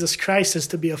ministry of Jesus Christ is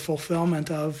to be a fulfillment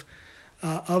of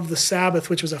the Sabbath,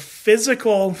 which was a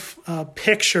physical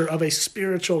picture of a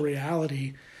spiritual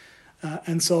reality.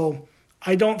 And so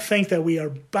I don't think that we are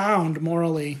bound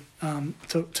morally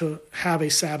to have a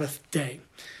Sabbath day.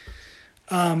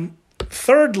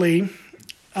 Thirdly,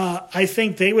 I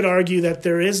think they would argue that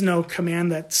there is no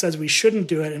command that says we shouldn't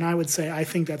do it, and I would say I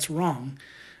think that's wrong,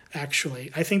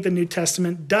 actually. I think the New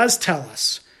Testament does tell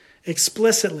us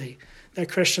explicitly that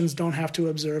Christians don't have to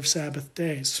observe Sabbath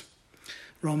days.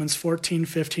 Romans 14,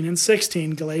 15, and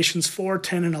 16, Galatians 4,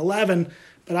 10, and 11,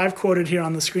 but I've quoted here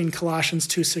on the screen Colossians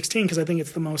 2:16 because I think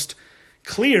it's the most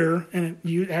clear, and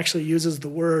it actually uses the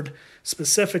word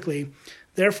specifically.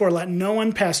 "Therefore, let no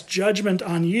one pass judgment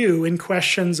on you in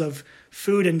questions of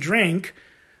food and drink,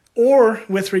 or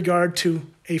with regard to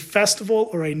a festival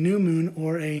or a new moon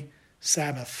or a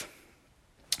Sabbath."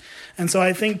 And so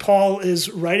I think Paul is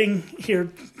writing here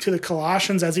to the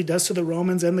Colossians, as he does to the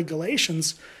Romans and the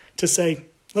Galatians, to say,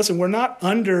 listen, we're not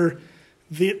under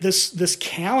this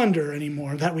calendar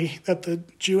anymore that the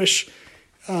Jewish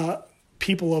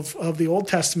people of the Old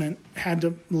Testament had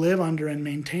to live under and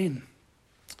maintain.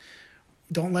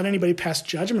 Don't let anybody pass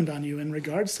judgment on you in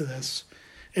regards to this.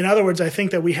 In other words, I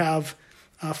think that we have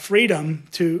freedom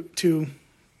to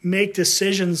make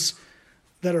decisions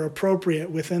that are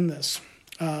appropriate within this,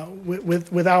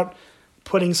 without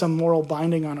putting some moral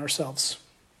binding on ourselves.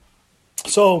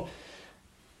 So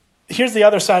here's the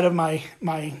other side of my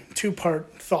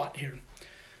two-part thought here.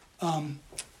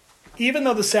 Even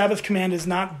though the Sabbath command is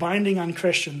not binding on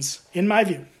Christians, in my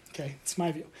view, okay, it's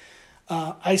my view,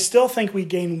 I still think we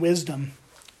gain wisdom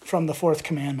from the fourth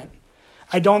commandment.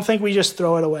 I don't think we just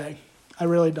throw it away. I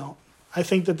really don't. I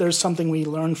think that there's something we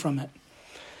learn from it.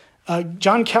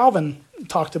 John Calvin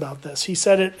talked about this. He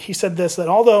said this, that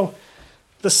although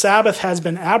the Sabbath has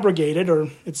been abrogated, or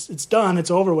it's done,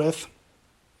 it's over with,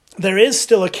 there is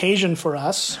still occasion for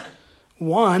us,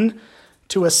 one,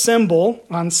 to assemble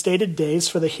on stated days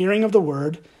for the hearing of the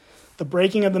word, the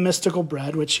breaking of the mystical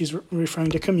bread, which he's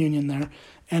referring to communion there,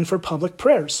 and for public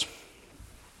prayers.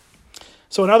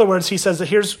 So in other words, he says that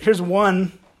here's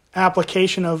one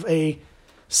application of a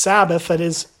Sabbath that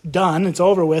is done, it's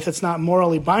over with, it's not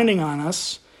morally binding on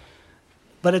us,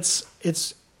 but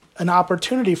it's an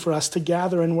opportunity for us to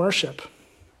gather and worship.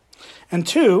 And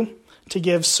two, to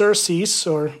give surcease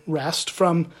or rest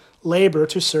from labor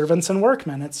to servants and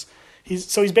workmen.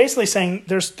 He's basically saying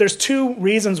there's two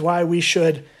reasons why we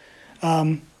should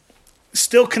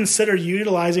still consider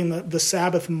utilizing the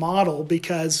Sabbath model,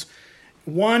 because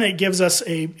one, it gives us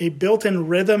a built-in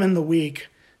rhythm in the week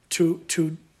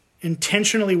to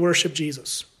intentionally worship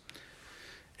Jesus.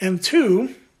 And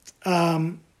two,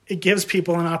 it gives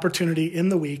people an opportunity in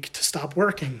the week to stop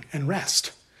working and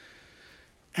rest.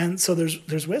 And so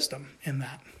there's wisdom in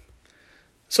that.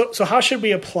 So how should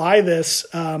we apply this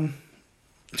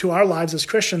to our lives as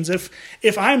Christians?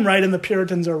 If I'm right and the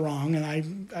Puritans are wrong, and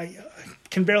I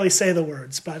can barely say the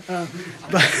words, but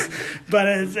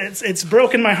it's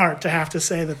broken my heart to have to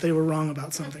say that they were wrong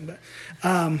about something.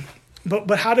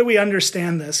 But how do we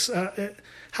understand this?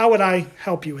 How would I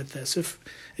help you with this? And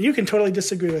you can totally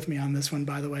disagree with me on this one,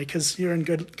 by the way, because you're in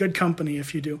good company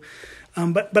if you do.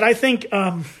 But I think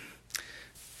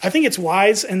it's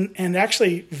wise and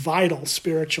actually vital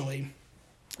spiritually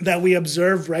that we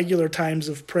observe regular times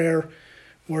of prayer,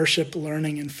 worship,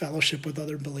 learning, and fellowship with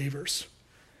other believers.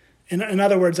 In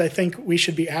other words, I think we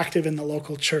should be active in the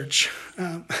local church.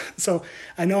 So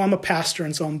I know I'm a pastor,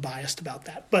 and so I'm biased about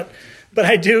that. But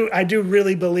I do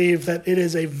really believe that it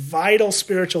is a vital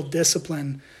spiritual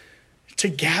discipline to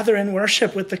gather and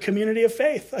worship with the community of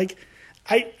faith. Like,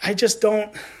 I just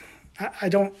don't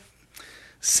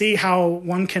see how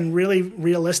one can really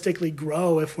realistically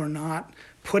grow if we're not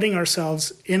putting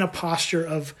ourselves in a posture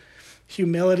of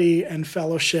humility and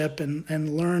fellowship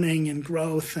and learning and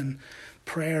growth and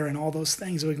prayer and all those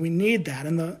things. We need that.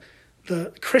 And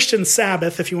the Christian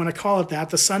Sabbath, if you want to call it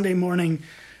that, the Sunday morning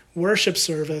worship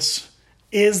service,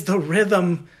 is the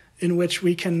rhythm in which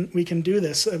we can do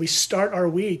this. We start our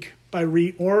week by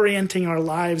reorienting our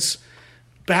lives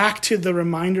back to the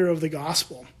reminder of the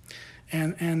gospel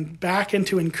and back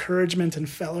into encouragement and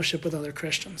fellowship with other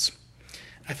Christians.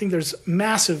 I think there's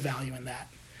massive value in that.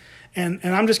 And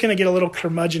I'm just going to get a little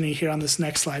curmudgeon-y here on this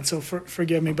next slide, so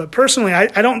forgive me. But personally,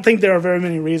 I don't think there are very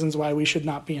many reasons why we should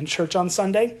not be in church on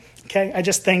Sunday, okay? I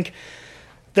just think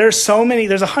there's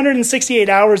 168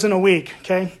 hours in a week,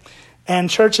 okay? And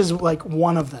church is like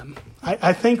one of them.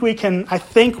 I think we can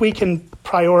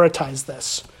prioritize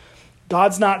this.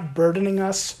 God's not burdening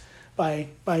us by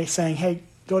saying, hey,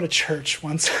 go to church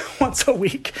once a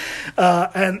week.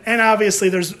 And obviously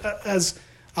there's, as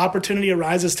opportunity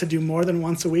arises to do more than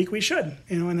once a week, we should,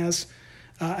 and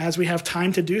as we have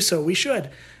time to do so, we should.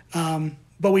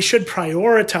 But we should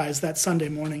prioritize that Sunday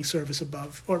morning service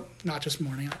above, or not just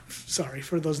morning, sorry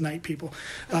for those night people,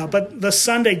 but the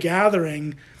Sunday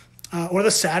gathering, or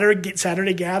the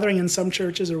Saturday gathering in some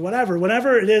churches, or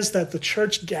whenever it is that the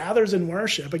church gathers in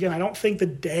worship. Again, I don't think the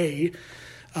day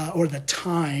or the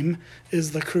time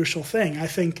is the crucial thing. I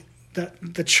think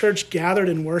that the church gathered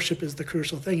in worship is the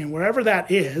crucial thing. And wherever that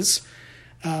is,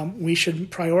 we should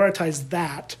prioritize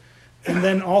that, and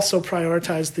then also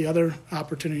prioritize the other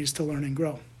opportunities to learn and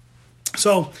grow.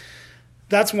 So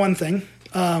that's one thing.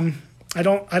 I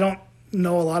don't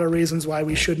know a lot of reasons why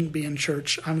we shouldn't be in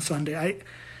church on Sunday.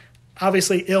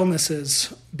 Obviously,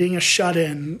 illnesses, being a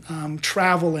shut-in,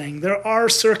 traveling. There are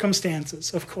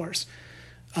circumstances, of course,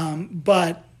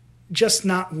 but just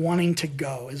not wanting to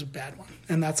go is a bad one.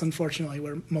 And that's unfortunately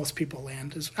where most people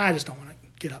land, is I just don't want to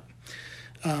get up.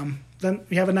 Then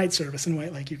we have a night service in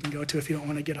White Lake you can go to if you don't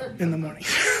want to get up in the morning.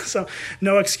 So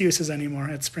no excuses anymore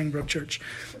at Springbrook Church.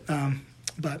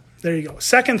 But there you go.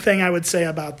 Second thing I would say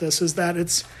about this is that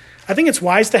I think it's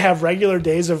wise to have regular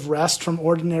days of rest from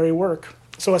ordinary work.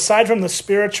 So aside from the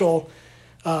spiritual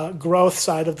growth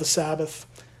side of the Sabbath,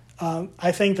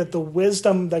 I think that the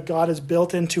wisdom that God has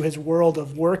built into his world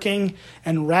of working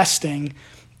and resting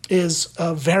is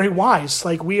very wise.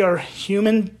 Like, we are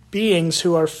human beings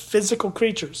who are physical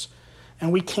creatures,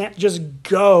 and we can't just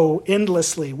go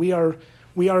endlessly. We are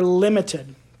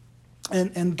limited.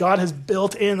 And God has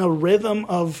built in a rhythm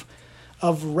of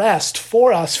rest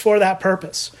for us for that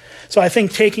purpose. So I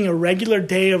think taking a regular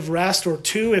day of rest, or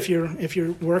two if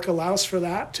your work allows for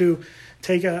that, to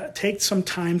take some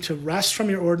time to rest from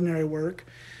your ordinary work.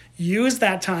 Use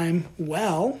that time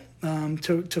well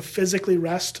to physically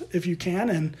rest if you can,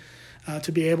 and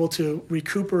to be able to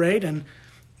recuperate. And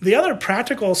the other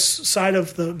practical side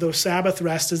of the Sabbath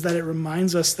rest is that it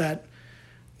reminds us that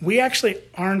we actually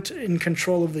aren't in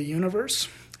control of the universe.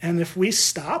 And if we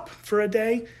stop for a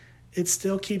day, it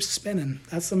still keeps spinning.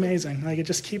 That's amazing. Like, it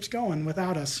just keeps going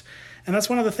without us. And that's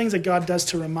one of the things that God does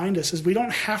to remind us, is we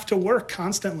don't have to work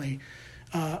constantly,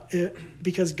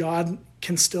 because God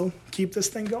can still keep this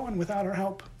thing going without our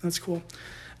help. That's cool.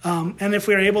 And if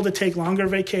we're able to take longer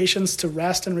vacations to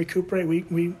rest and recuperate,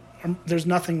 there's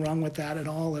nothing wrong with that at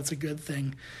all. That's a good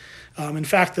thing. In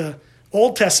fact, the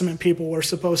Old Testament people were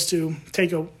supposed to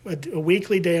take a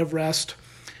weekly day of rest,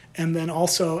 and then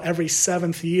also every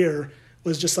seventh year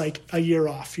was just like a year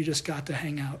off. You just got to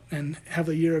hang out and have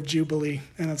a year of Jubilee.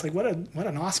 And it's like, what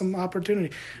an awesome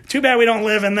opportunity. Too bad we don't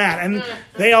live in that. And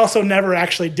they also never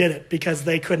actually did it because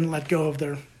they couldn't let go of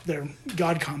their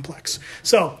God complex.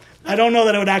 So I don't know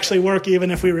that it would actually work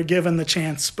even if we were given the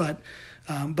chance. But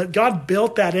God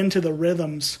built that into the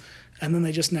rhythms, and then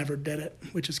they just never did it,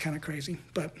 which is kind of crazy.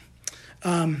 But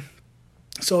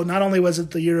so not only was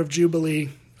it the year of Jubilee,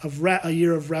 a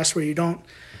year of rest where you don't,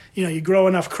 you grow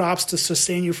enough crops to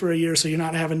sustain you for a year, so you're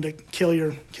not having to kill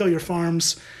your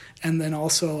farms, and then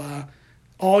also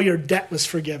all your debt was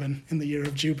forgiven in the year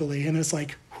of Jubilee. And it's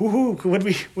like, would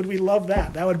we love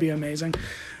that? That would be amazing.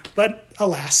 But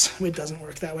alas, it doesn't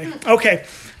work that way. Okay,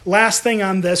 last thing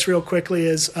on this real quickly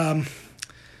is the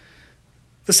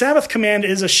Sabbath command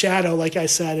is a shadow, like I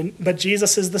said, but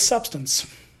Jesus is the substance.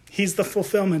 He's the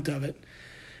fulfillment of it.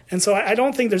 And so I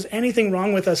don't think there's anything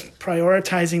wrong with us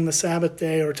prioritizing the Sabbath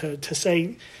day, or to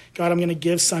say, God, I'm going to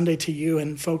give Sunday to you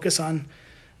and focus on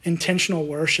intentional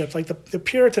worship. Like the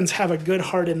Puritans have a good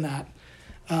heart in that.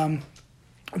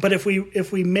 But if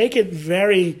we make it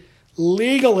very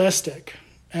legalistic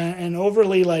and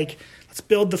overly like, let's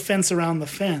build the fence around the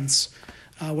fence,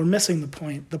 we're missing the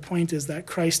point. The point is that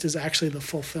Christ is actually the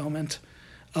fulfillment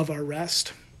of our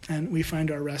rest, and we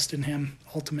find our rest in him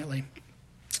ultimately.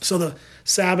 So the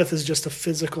Sabbath is just a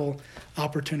physical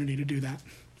opportunity to do that.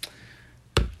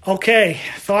 Okay,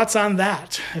 thoughts on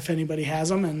that, if anybody has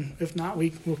them, and if not,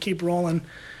 we'll keep rolling.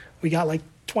 We got like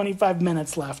 25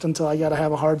 minutes left until I got to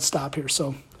have a hard stop here,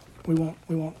 so we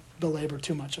won't belabor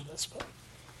too much of this. But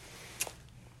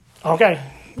okay,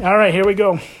 all right, here we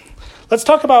go. Let's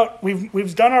talk about,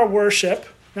 we've done our worship.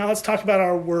 Now let's talk about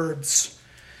our words.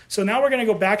 So now we're going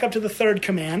to go back up to the third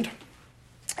command,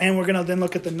 and we're going to then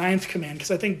look at the ninth command,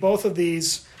 because I think both of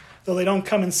these, though they don't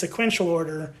come in sequential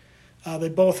order, they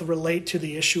both relate to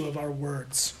the issue of our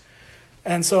words.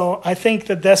 And so I think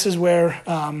that this is where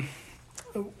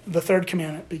the third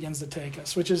commandment begins to take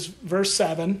us, which is verse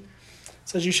 7. It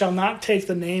says, "You shall not take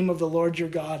the name of the Lord your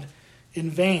God in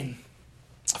vain,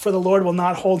 for the Lord will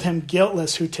not hold him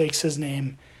guiltless who takes his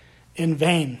name in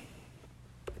vain."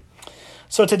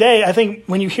 So today, I think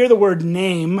when you hear the word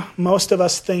name, most of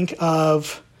us think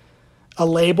of a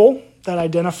label that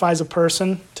identifies a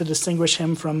person to distinguish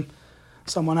him from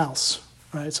someone else,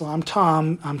 right? So I'm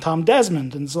Tom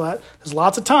Desmond, and so there's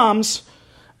lots of Toms,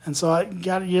 and so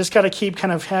you just got to keep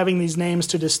kind of having these names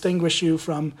to distinguish you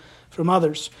from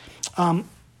others.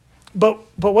 But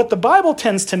what the Bible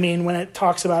tends to mean when it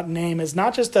talks about name is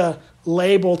not just a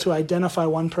label to identify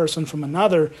one person from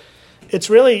another. It's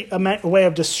really a way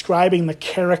of describing the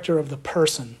character of the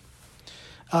person.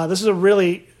 This is a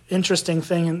really interesting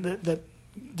thing and that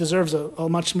deserves a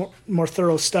much more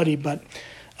thorough study. But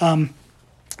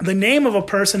the name of a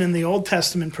person in the Old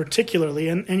Testament particularly,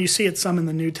 and you see it some in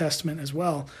the New Testament as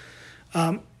well,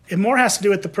 it more has to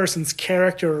do with the person's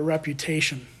character or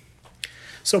reputation.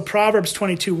 So Proverbs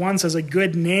 22:1 says, "A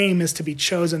good name is to be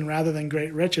chosen rather than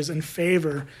great riches, and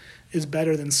favor is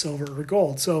better than silver or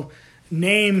gold." So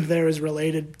name there is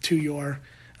related to your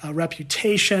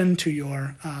reputation, to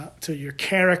your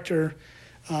character.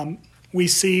 We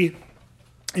see,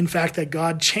 in fact, that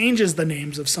God changes the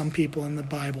names of some people in the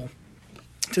Bible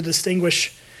to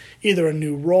distinguish either a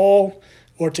new role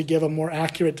or to give a more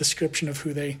accurate description of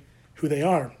who they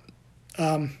are.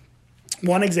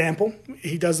 One example,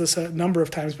 he does this a number of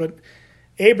times, but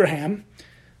Abraham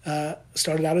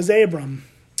started out as Abram.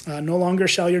 "No longer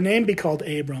shall your name be called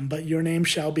Abram, but your name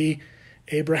shall be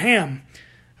Abraham,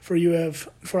 for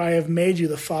I have made you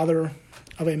the father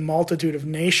of a multitude of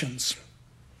nations."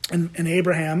 And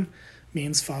Abraham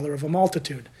means father of a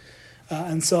multitude.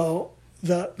 And so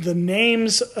the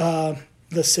names,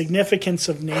 the significance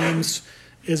of names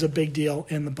is a big deal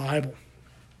in the Bible.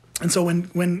 And so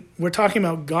when we're talking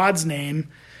about God's name,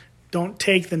 don't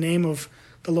take the name of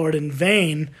the Lord in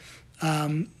vain.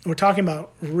 We're talking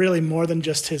about really more than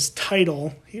just his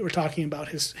title. We're talking about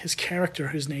his character,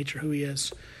 his nature, who he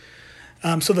is.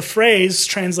 So the phrase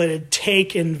translated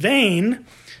 "take in vain"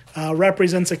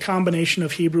 represents a combination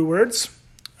of Hebrew words.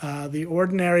 The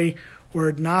ordinary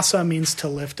word nasa means to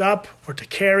lift up or to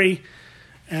carry,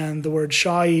 and the word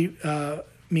shai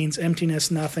means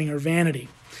emptiness, nothing, or vanity.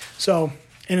 So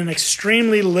in an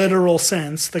extremely literal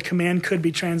sense, the command could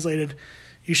be translated,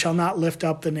 "You shall not lift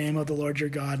up the name of the Lord your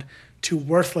God to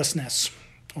worthlessness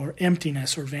or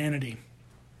emptiness or vanity."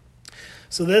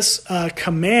 So this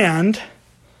command,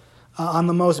 on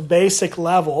the most basic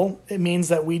level, it means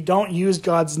that we don't use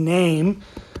God's name,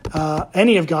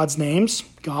 any of God's names,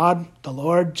 God, the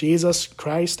Lord, Jesus,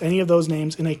 Christ, any of those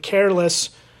names, in a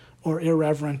careless or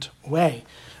irreverent way.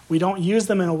 We don't use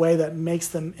them in a way that makes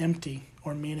them empty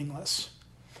or meaningless,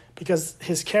 because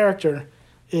his character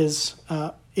is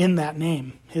in that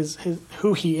name, his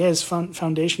who he is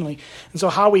foundationally. And so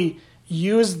how we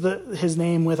use his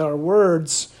name with our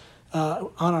words on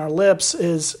our lips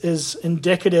is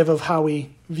indicative of how we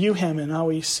view him and how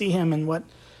we see him and what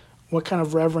kind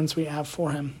of reverence we have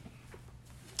for him.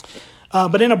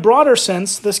 But in a broader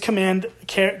sense, this command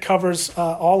covers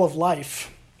all of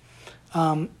life.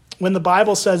 When the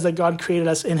Bible says that God created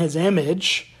us in his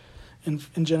image, in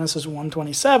Genesis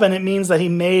 1:27, it means that he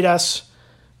made us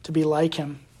to be like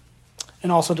him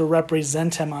and also to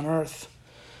represent him on earth.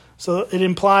 So it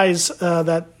implies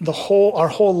that our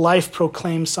whole life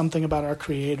proclaims something about our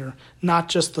Creator, not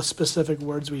just the specific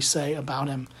words we say about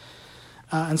him.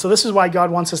 And so this is why God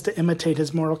wants us to imitate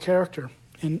his moral character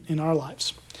in our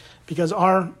lives, because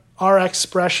our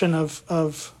expression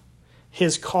of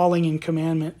his calling and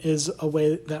commandment is a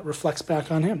way that reflects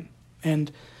back on him.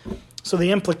 And So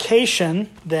the implication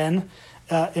then,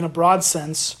 in a broad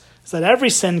sense, is that every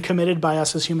sin committed by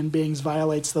us as human beings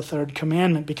violates the third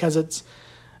commandment, because it's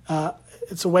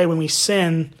a way when we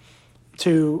sin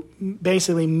to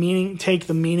basically take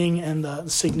the meaning and the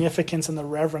significance and the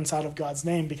reverence out of God's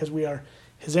name, because we are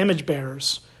his image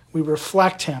bearers. We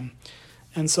reflect him.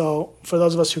 And so for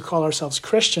those of us who call ourselves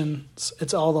Christians,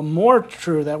 it's all the more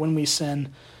true that when we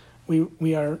sin,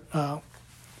 we are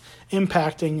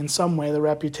impacting in some way the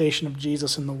reputation of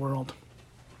Jesus in the world.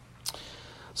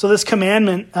 So this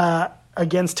commandment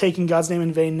against taking God's name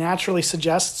in vain naturally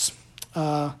suggests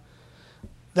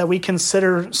that we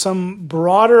consider some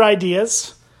broader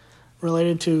ideas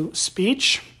related to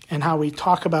speech and how we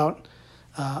talk about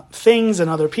things and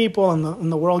other people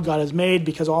and the world God has made,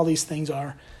 because all these things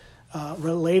are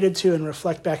related to and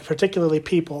reflect back, particularly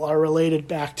people, are related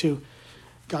back to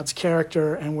God's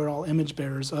character, and we're all image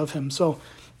bearers of him. So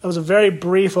that was a very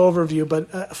brief overview,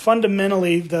 but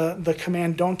fundamentally the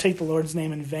command, don't take the Lord's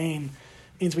name in vain,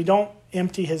 means we don't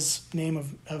empty his name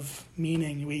of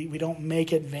meaning. We don't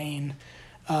make it vain.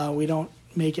 We don't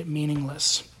make it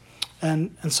meaningless.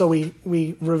 And so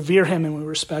we revere him and we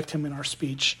respect him in our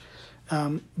speech.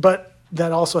 But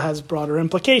that also has broader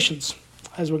implications,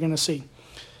 as we're going to see.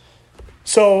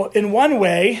 So in one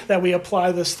way that we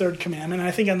apply this third commandment,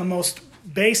 I think on the most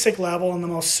basic level and the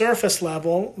most surface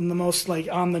level and the most like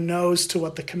on the nose to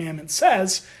what the commandment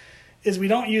says, is we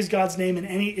don't use God's name in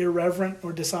any irreverent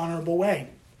or dishonorable way.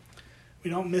 We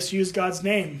don't misuse God's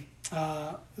name.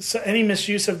 So any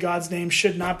misuse of God's name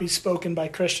should not be spoken by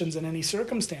Christians in any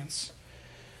circumstance.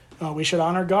 We should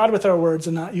honor God with our words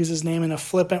and not use his name in a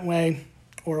flippant way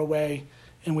or a way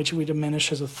in which we diminish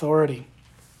his authority.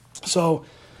 So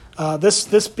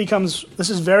this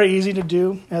is very easy to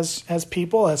do as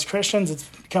people, as Christians. It's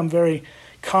become very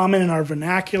common in our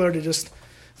vernacular to just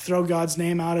throw God's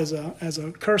name out as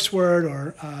a curse word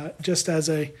or just as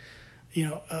a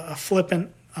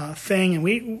flippant thing. And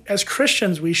we, as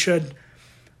Christians, we should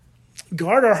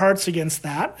guard our hearts against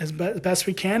that as best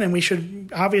we can. And we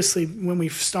should, obviously, when we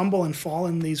stumble and fall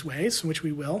in these ways, which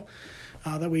we will,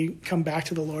 that we come back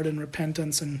to the Lord in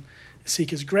repentance and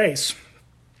seek his grace.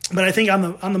 But I think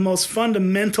on the most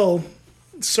fundamental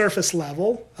surface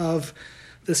level of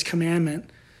this commandment,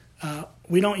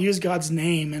 we don't use God's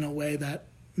name in a way that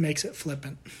makes it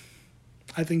flippant.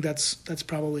 I think that's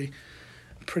probably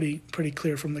pretty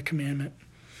clear from the commandment.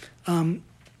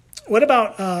 What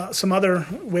about some other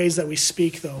ways that we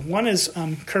speak, though? One is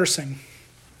cursing.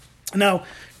 Now,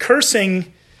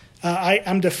 cursing,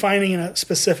 I'm defining in a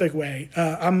specific way.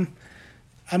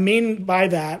 I mean by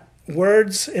that,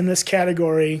 words in this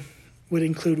category would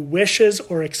include wishes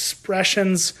or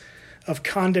expressions of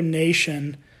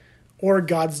condemnation or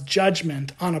God's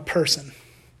judgment on a person.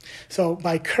 So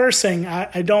by cursing,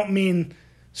 I don't mean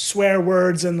swear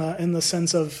words in the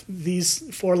sense of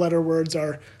these four-letter words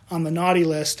are on the naughty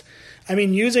list. I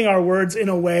mean using our words in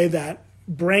a way that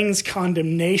brings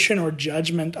condemnation or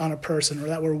judgment on a person, or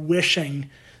that we're wishing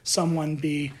someone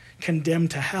be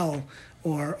condemned to hell,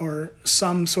 or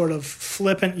some sort of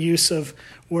flippant use of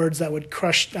words that would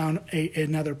crush down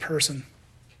another person.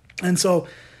 And so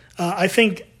I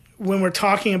think when we're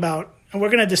talking about, and we're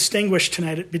going to distinguish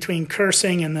tonight between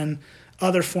cursing and then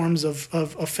other forms of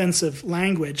offensive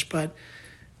language, but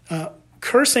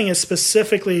cursing is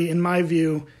specifically, in my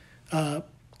view,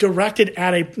 directed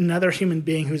at another human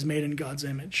being who's made in God's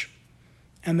image.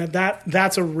 And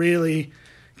that's a really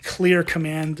clear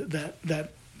command that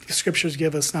the scriptures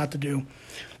give us not to do.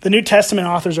 The New Testament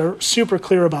authors are super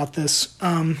clear about this.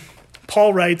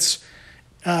 Paul writes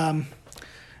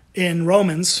in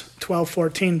Romans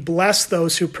 12:14, "Bless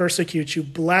those who persecute you,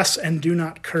 bless and do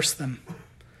not curse them."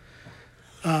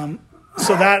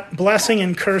 So that blessing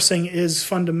and cursing is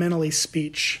fundamentally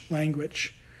speech,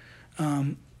 language.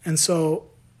 And so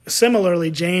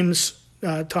similarly, James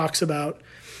talks about,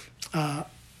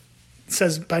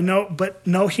 says, but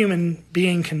no human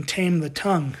being can tame the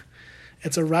tongue.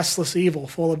 It's a restless evil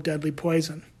full of deadly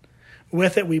poison.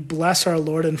 With it we bless our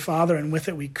Lord and Father, and with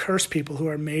it we curse people who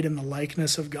are made in the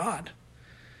likeness of God.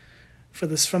 For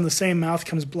this, from the same mouth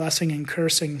comes blessing and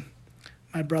cursing.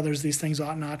 My brothers, these things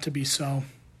ought not to be so.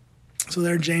 So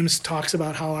there James talks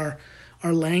about how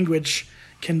our language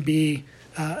can be,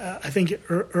 I think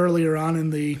earlier on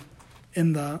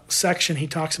in the section, he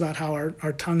talks about how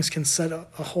our tongues can set a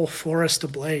whole forest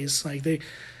ablaze. Like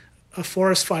a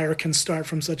forest fire can start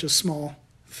from such a small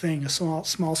thing, a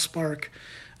small spark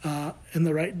in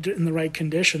the right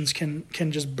conditions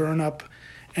can just burn up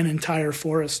an entire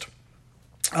forest.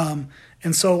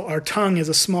 And so our tongue is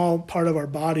a small part of our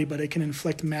body, but it can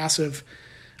inflict massive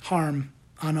harm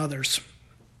on others.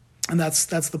 And that's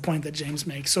the point that James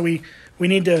makes. So we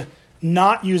need to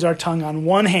not use our tongue on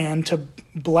one hand to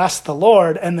bless the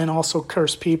Lord and then also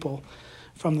curse people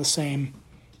from the same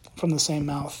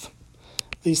mouth.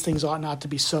 These things ought not to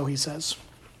be so, he says.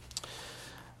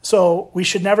 So we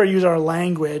should never use our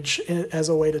language as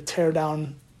a way to tear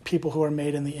down people who are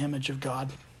made in the image of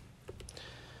God.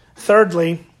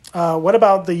 Thirdly, what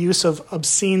about the use of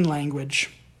obscene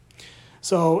language?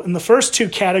 So in the first two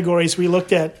categories, we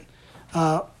looked at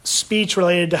speech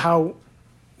related to how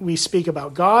we speak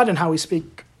about God and how we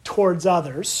speak towards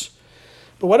others.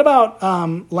 But what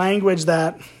about language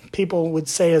that people would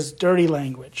say is dirty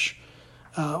language?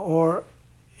 Or,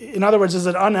 in other words, is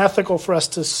it unethical for us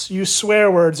to use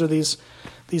swear words or these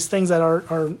things that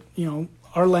are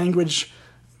our language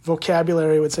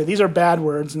vocabulary would say these are bad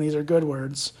words and these are good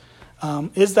words?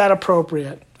 Is that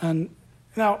appropriate? And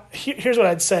now, here's what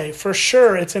I'd say. For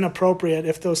sure, it's inappropriate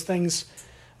if those things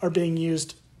are being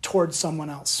used towards someone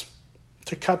else,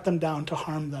 to cut them down, to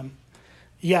harm them.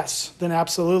 Yes, then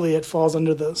absolutely it falls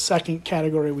under the second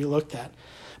category we looked at.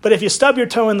 But if you stub your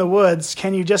toe in the woods,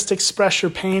 can you just express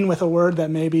your pain with a word that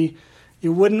maybe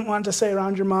you wouldn't want to say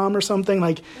around your mom or something?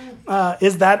 Like,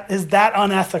 is that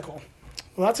unethical?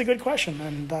 Well, that's a good question,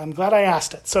 and I'm glad I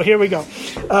asked it. So here we go.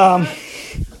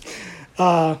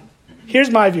 Here's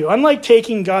my view. Unlike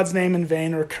taking God's name in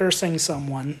vain or cursing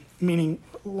someone, meaning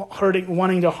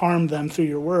wanting to harm them through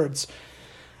your words,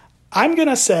 I'm going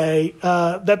to say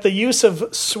that the use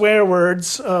of swear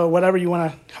words, however you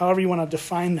want to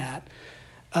define that,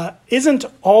 isn't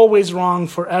always wrong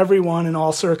for everyone in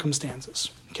all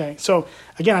circumstances. Okay, so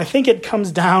again, I think it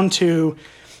comes down to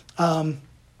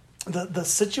the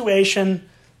situation,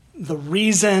 the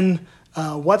reason,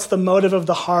 what's the motive of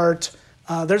the heart.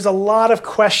 There's a lot of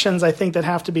questions I think that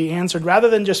have to be answered rather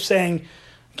than just saying,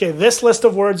 okay, this list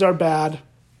of words are bad,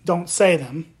 don't say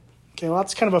them. Okay, well,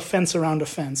 that's kind of a fence around a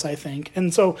fence, I think.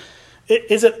 And so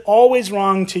is it always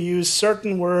wrong to use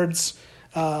certain words,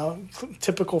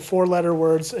 typical four-letter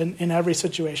words in every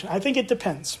situation? I think it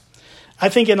depends. I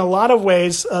think in a lot of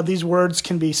ways, these words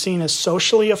can be seen as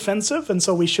socially offensive, and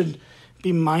so we should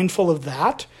be mindful of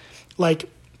that. Like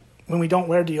when we don't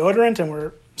wear deodorant and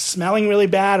we're smelling really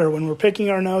bad, or when we're picking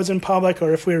our nose in public,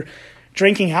 or if we're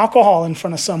drinking alcohol in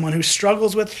front of someone who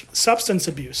struggles with substance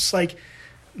abuse. Like,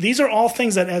 these are all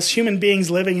things that as human beings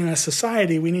living in a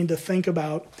society, we need to think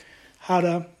about how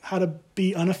to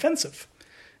be unoffensive.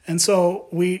 And so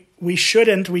we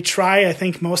try, I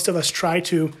think most of us try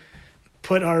to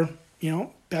put our,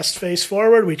 best face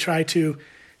forward. We try to,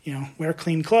 wear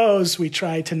clean clothes. We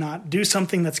try to not do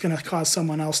something that's going to cause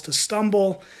someone else to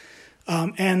stumble.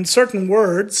 And certain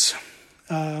words,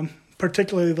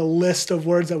 particularly the list of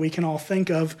words that we can all think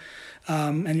of,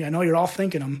 and I know you're all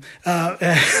thinking them,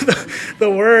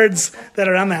 the words that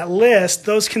are on that list,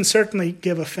 those can certainly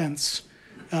give offense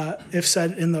if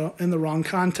said in the wrong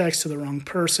context, to the wrong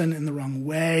person, in the wrong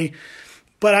way.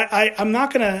 But I'm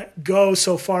not going to go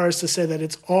so far as to say that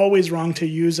it's always wrong to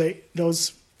use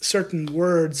those certain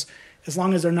words as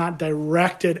long as they're not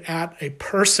directed at a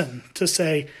person to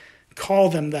say, call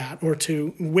them that, or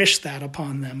to wish that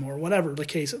upon them, or whatever the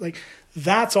case is. Like,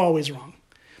 that's always wrong.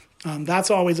 That's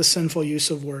always a sinful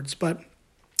use of words. But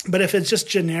if it's just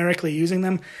generically using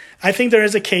them, I think there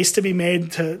is a case to be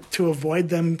made to avoid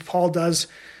them. Paul does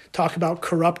talk about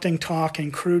corrupting talk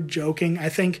and crude joking. I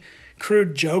think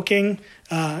crude joking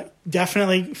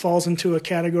definitely falls into a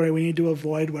category we need to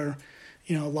avoid, where,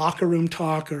 locker room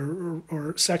talk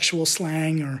or sexual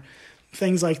slang or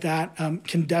things like that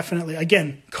can definitely,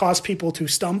 again, cause people to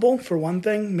stumble, for one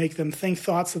thing, make them think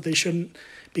thoughts that they shouldn't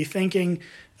be thinking.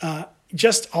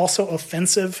 Just also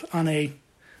offensive on a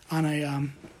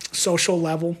social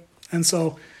level. And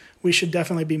so we should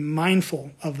definitely be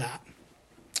mindful of that.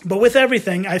 But with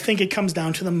everything, I think it comes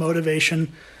down to the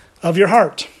motivation of your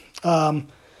heart.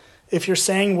 If you're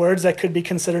saying words that could be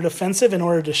considered offensive in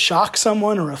order to shock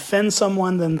someone or offend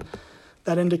someone, then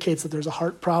that indicates that there's a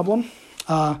heart problem.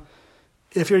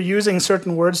 If you're using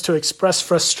certain words to express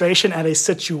frustration at a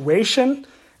situation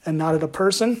and not at a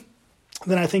person,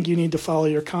 then I think you need to follow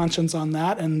your conscience on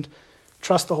that and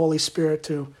trust the Holy Spirit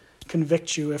to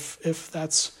convict you if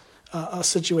that's a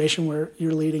situation where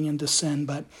you're leading into sin.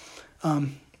 But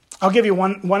I'll give you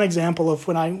one example of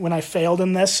when I failed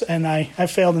in this, and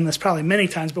I've failed in this probably many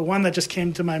times, but one that just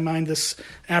came to my mind this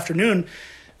afternoon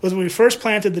was when we first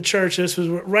planted the church. This was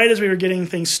right as we were getting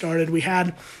things started. We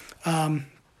had,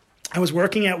 I was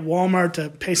working at Walmart to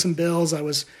pay some bills. I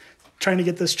was trying to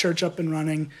get this church up and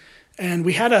running. And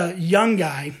we had a young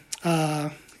guy,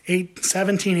 17,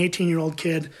 18-year-old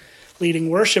kid, leading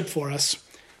worship for us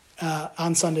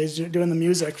on Sundays, doing the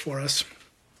music for us.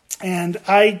 And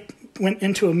I went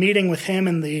into a meeting with him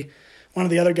and one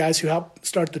of the other guys who helped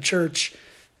start the church.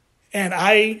 And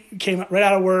I came right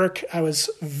out of work. I was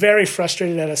very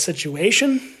frustrated at a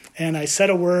situation, and I said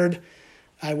a word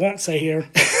I won't say here.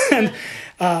 and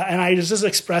I was just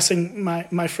expressing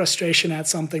my frustration at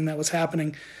something that was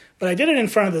happening. But I did it in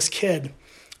front of this kid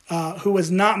who was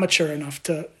not mature enough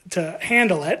to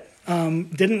handle it.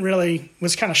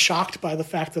 Was kind of shocked by the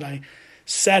fact that I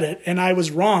said it, and I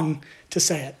was wrong to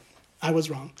say it. I was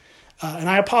wrong. And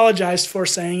I apologized for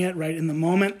saying it right in the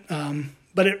moment.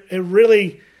 But it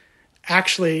really,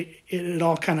 actually, it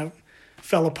all kind of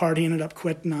fell apart. He ended up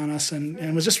quitting on us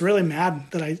and was just really mad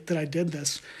that I did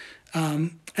this.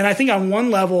 And I think on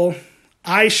one level,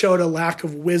 I showed a lack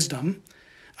of wisdom.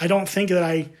 I don't think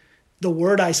that the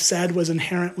word I said was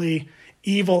inherently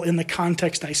evil in the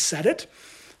context I said it,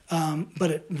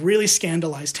 but it really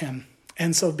scandalized him.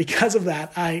 And so because of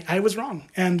that, I was wrong.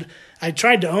 And I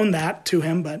tried to own that to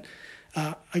him, but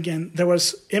again, there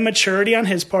was immaturity on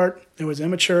his part. There was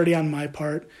immaturity on my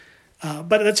part. But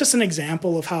that's just an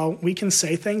example of how we can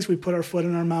say things. We put our foot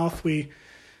in our mouth. And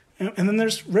then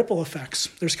there's ripple effects.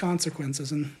 There's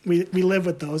consequences, and we live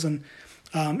with those. And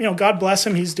God bless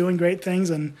him. He's doing great things,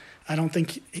 and I don't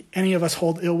think any of us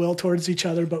hold ill will towards each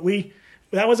other. But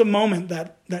that was a moment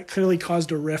that clearly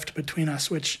caused a rift between us,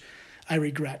 which I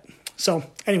regret. So,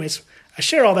 anyways, I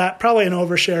share all that. Probably an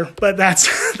overshare, but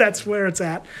that's where it's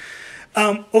at.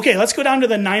 Okay, let's go down to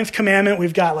the 9th commandment.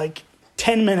 We've got like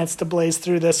 10 minutes to blaze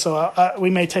through this, so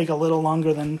we may take a little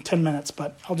longer than 10 minutes,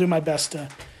 but I'll do my best to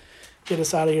get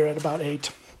us out of here at about 8.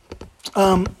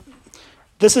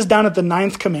 This is down at the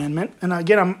 9th commandment, and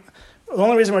again, the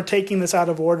only reason we're taking this out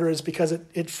of order is because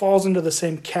it falls into the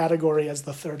same category as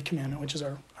the 3rd commandment, which is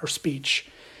our speech.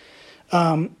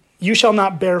 You shall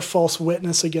not bear false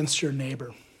witness against your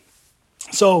neighbor.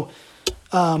 So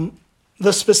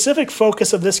the specific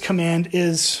focus of this command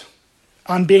is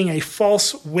on being a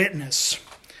false witness.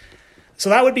 So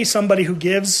that would be somebody who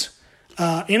gives,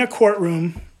 in a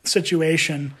courtroom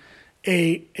situation,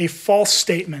 a false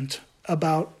statement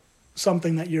about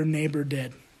something that your neighbor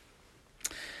did.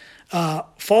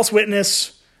 False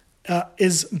witness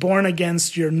is borne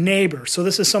against your neighbor. So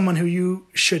this is someone who you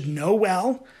should know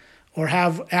well or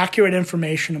have accurate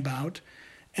information about.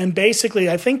 And basically,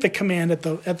 I think the command at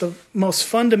the most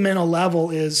fundamental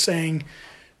level is saying,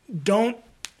 don't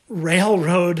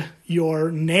railroad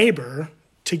your neighbor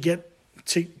to get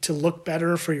to look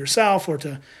better for yourself or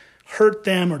to hurt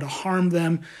them or to harm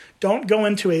them. Don't go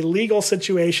into a legal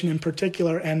situation in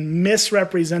particular and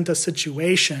misrepresent a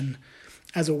situation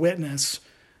as a witness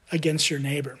against your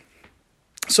neighbor.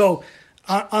 So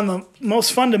on the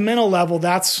most fundamental level,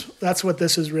 that's what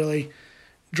this is really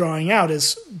drawing out,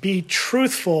 is be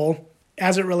truthful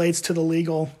as it relates to the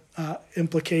legal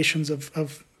implications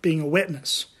of being a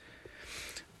witness.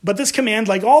 But this command,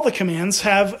 like all the commands,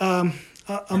 have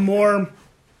a more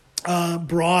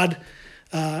broad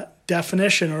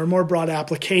definition or a more broad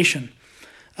application.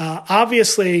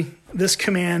 Obviously, this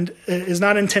command is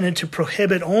not intended to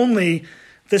prohibit only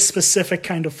this specific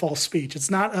kind of false speech. It's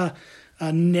not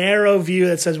a narrow view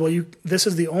that says, well, this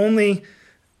is the only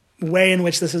way in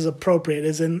which this is appropriate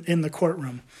is in the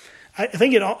courtroom. I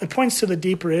think it points to the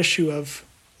deeper issue of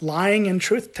lying and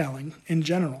truth-telling in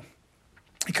general.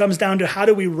 It comes down to how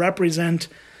do we represent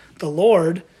the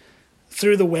Lord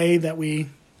through the way that we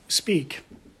speak.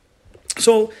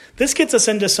 So this gets us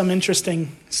into some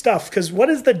interesting stuff, because what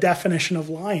is the definition of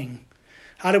lying?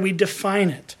 How do we define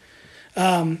it?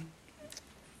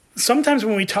 Sometimes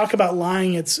when we talk about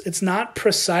lying, it's not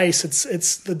precise.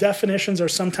 It's the definitions are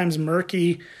sometimes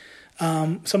murky.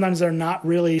 Sometimes they're not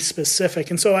really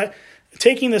specific. And so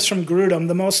taking this from Grudem,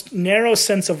 the most narrow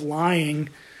sense of lying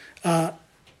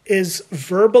is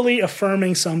verbally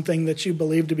affirming something that you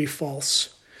believe to be false.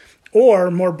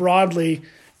 Or more broadly,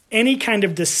 any kind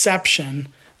of deception,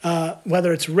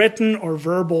 whether it's written or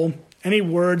verbal, any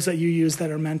words that you use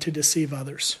that are meant to deceive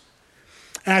others.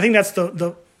 And I think that's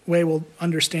the way we'll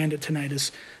understand it tonight,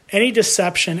 is any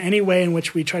deception, any way in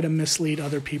which we try to mislead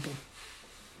other people.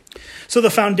 So the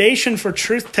foundation for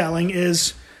truth-telling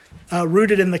is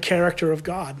rooted in the character of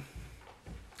God.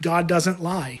 God doesn't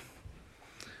lie.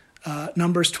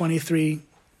 Numbers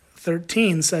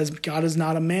 23:13 says, God is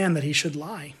not a man that he should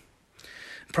lie.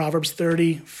 Proverbs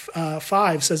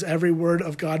 30:5 says, every word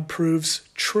of God proves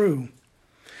true.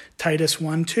 Titus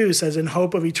 1:2 says, in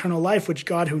hope of eternal life, which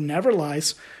God, who never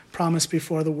lies, promised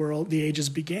before the ages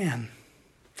began.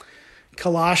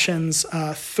 Colossians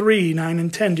 3:9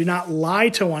 and 10, do not lie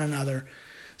to one another,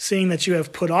 seeing that you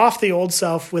have put off the old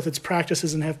self with its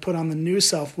practices and have put on the new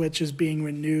self, which is being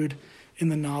renewed in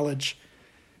the knowledge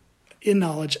in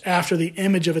knowledge after the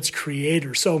image of its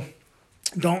creator. So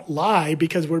don't lie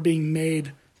because we're being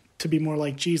made to be more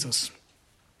like Jesus.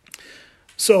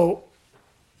 So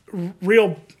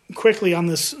real quickly on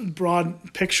this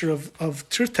broad picture of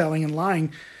truth-telling and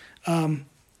lying,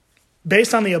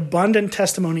 based on the abundant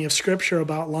testimony of Scripture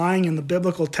about lying and the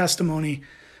biblical testimony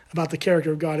about the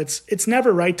character of God, it's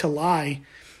never right to lie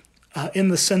in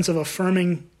the sense of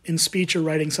affirming in speech or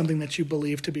writing something that you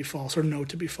believe to be false or know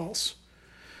to be false.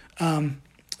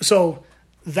 So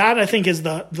that, I think, is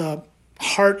the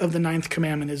heart of the 9th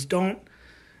commandment, is don't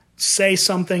say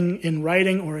something in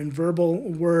writing or in verbal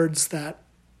words that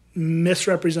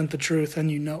misrepresent the truth, and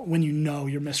when you know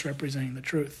you're misrepresenting the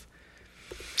truth.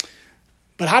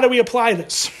 But how do we apply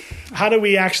this? How do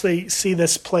we actually see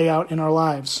this play out in our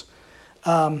lives?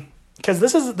 Because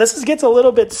this gets a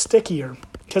little bit stickier,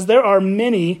 because there are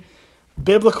many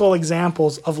biblical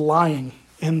examples of lying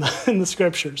in the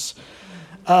Scriptures.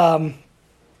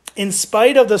 In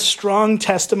spite of the strong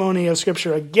testimony of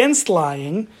Scripture against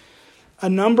lying, a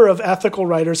number of ethical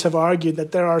writers have argued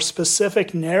that there are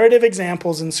specific narrative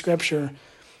examples in Scripture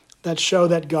that show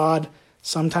that God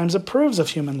sometimes approves of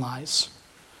human lies,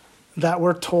 that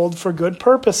were told for good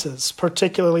purposes,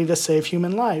 particularly to save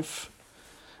human life,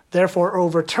 therefore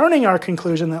overturning our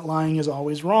conclusion that lying is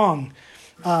always wrong.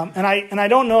 And I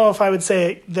don't know if I would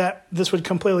say that this would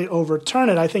completely overturn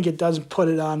it. I think it does put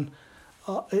it on,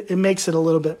 it makes it a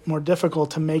little bit more difficult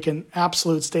to make an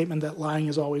absolute statement that lying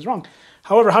is always wrong.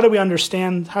 However, how should we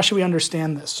understand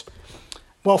this?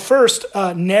 Well, first,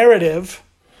 narrative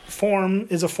form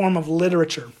is a form of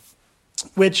literature,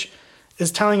 which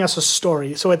is telling us a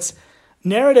story. So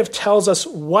narrative tells us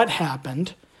what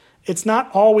happened. It's not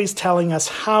always telling us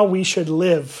how we should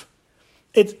live.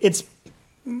 It's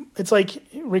like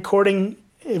recording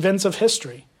events of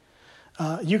history.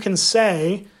 You can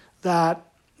say that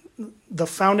the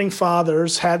founding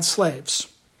fathers had slaves.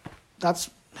 That's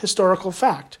historical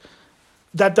fact.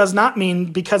 That does not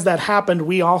mean because that happened,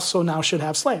 we also now should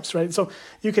have slaves, right? So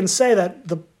you can say that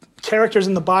the characters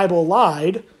in the Bible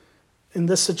lied in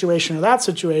this situation or that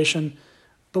situation,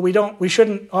 but we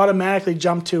shouldn't automatically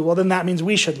jump to, well, then that means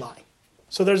we should lie.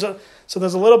 So there's a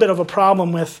little bit of a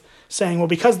problem with saying, well,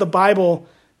 because the Bible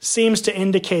seems to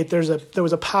indicate there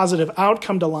was a positive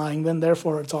outcome to lying, then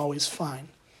therefore it's always fine.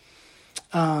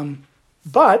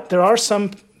 But there are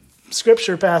some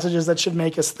Scripture passages that should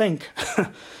make us think.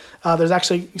 There's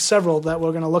actually several that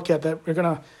we're going to look at that are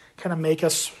going to kind of make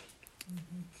us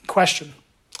question.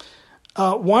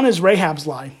 One is Rahab's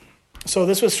lie. So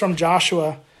this was from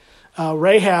Joshua.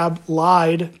 Rahab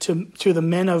lied to the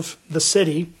men of the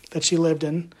city that she lived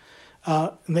in.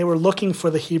 And they were looking for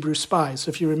the Hebrew spies.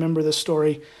 If you remember this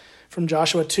story from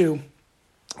Joshua 2.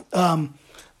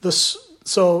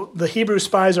 So the Hebrew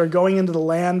spies are going into the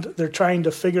land. They're trying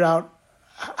to figure out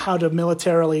how to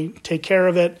militarily take care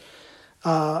of it.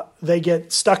 They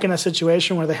get stuck in a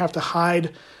situation where they have to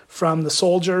hide from the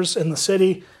soldiers in the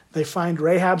city. They find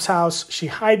Rahab's house. She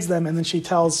hides them, and then she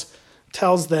tells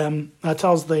the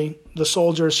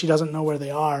soldiers she doesn't know where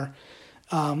they are,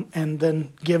 and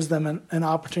then gives them an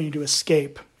opportunity to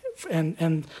escape.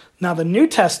 And now the New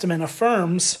Testament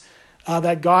affirms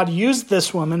that God used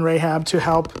this woman, Rahab, to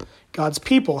help God's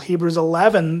people. Hebrews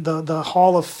 11, the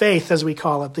hall of faith, as we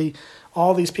call it,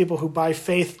 all these people who by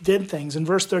faith did things. And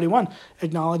verse 31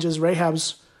 acknowledges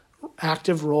Rahab's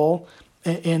active role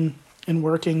in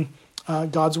working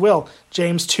God's will.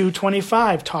 James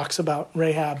 2:25 talks about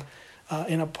Rahab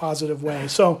in a positive way.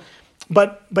 So,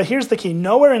 but here's the key.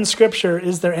 Nowhere in Scripture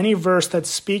is there any verse that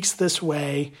speaks this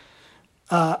way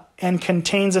and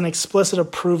contains an explicit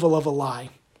approval of a lie,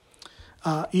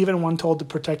 even one told to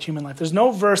protect human life. There's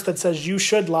no verse that says you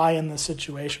should lie in this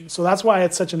situation. So that's why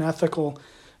it's such an ethical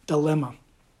dilemma.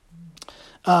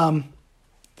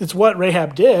 It's what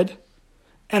Rahab did,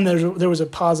 and there was a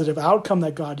positive outcome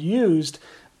that God used,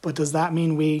 but does that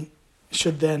mean we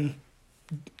should then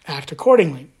act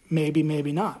accordingly? Maybe,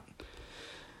 maybe not.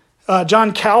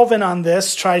 John Calvin on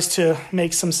this tries to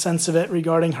make some sense of it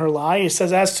regarding her lie. He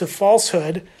says, as to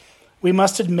falsehood, we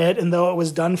must admit, and though it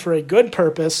was done for a good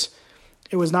purpose,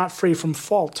 it was not free from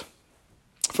fault.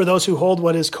 For those who hold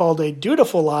what is called a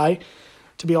dutiful lie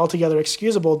to be altogether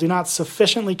excusable do not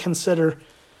sufficiently consider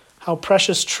how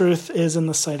precious truth is in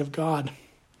the sight of God.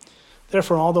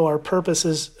 Therefore, although our purpose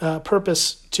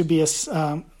to be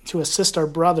to assist our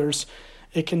brothers,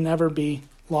 it can never be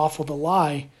lawful to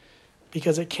lie,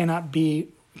 because it cannot be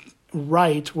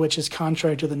right, which is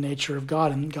contrary to the nature of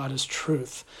God, and God is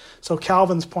truth. So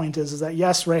Calvin's point is that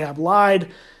yes, Rahab lied,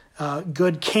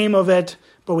 good came of it,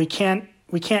 but we can't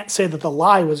say that the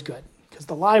lie was good, because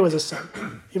the lie was a sin.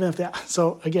 Even if that,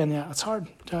 so again, yeah, it's hard.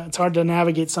 It's hard to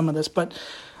navigate some of this. But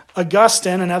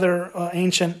Augustine, another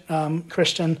ancient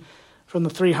Christian from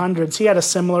the 300s, he had a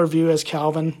similar view as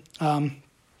Calvin.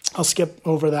 I'll skip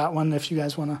over that one. If you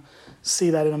guys want to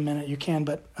see that in a minute, you can,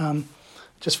 but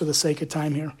just for the sake of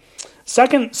time here.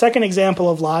 Second example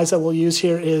of lies that we'll use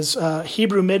here is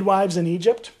Hebrew midwives in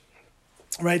Egypt.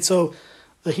 Right, so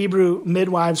the Hebrew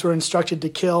midwives were instructed to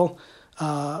kill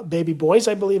baby boys,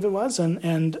 I believe it was,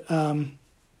 and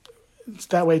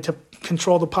that way to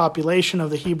control the population of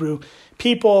the Hebrew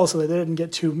people so that they didn't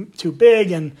get too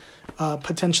big and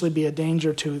potentially be a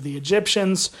danger to the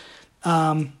Egyptians.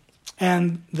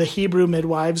 And the Hebrew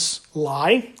midwives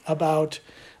lie about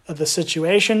the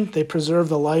situation. They preserve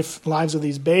the lives of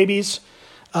these babies.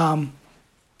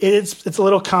 It's a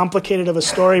little complicated of a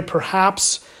story.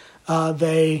 Perhaps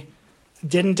they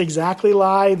didn't exactly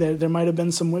lie. There might have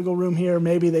been some wiggle room here.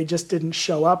 Maybe they just didn't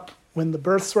show up when the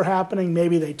births were happening.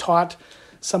 Maybe they taught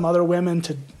some other women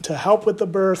to help with the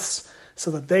births so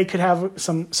that they could have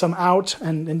some out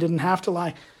and didn't have to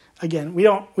lie. Again, we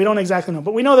don't exactly know,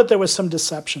 but we know that there was some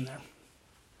deception there.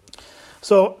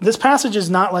 So this passage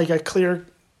is not like a clear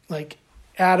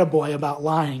attaboy about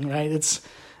lying, right? It's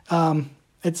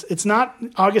not.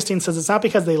 Augustine says it's not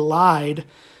because they lied,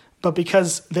 but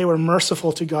because they were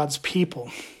merciful to God's people.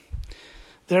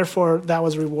 Therefore, that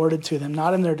was rewarded to them,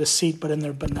 not in their deceit, but in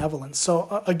their benevolence.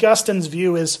 So Augustine's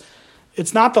view is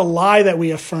it's not the lie that we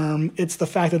affirm, it's the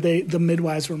fact that the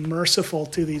midwives were merciful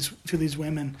to these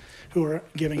women who were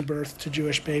giving birth to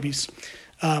Jewish babies.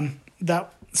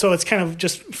 So it's kind of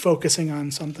just focusing on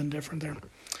something different there.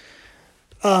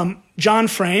 John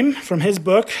Frame, from his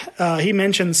book, he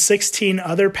mentions 16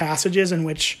 other passages in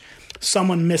which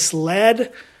someone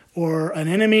misled or an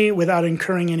enemy without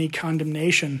incurring any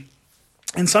condemnation,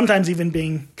 and sometimes even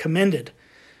being commended.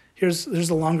 There's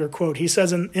a longer quote. He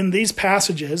says, in these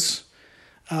passages,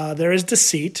 there is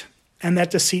deceit, and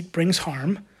that deceit brings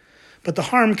harm, but the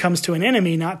harm comes to an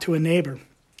enemy, not to a neighbor.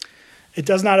 It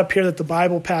does not appear that the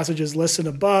Bible passages listed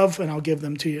above, and I'll give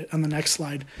them to you on the next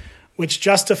slide, which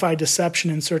justify deception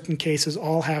in certain cases,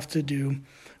 all have to do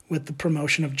with the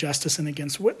promotion of justice and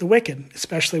against the wicked,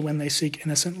 especially when they seek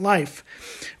innocent life.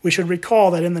 We should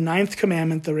recall that in the 9th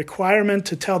commandment, the requirement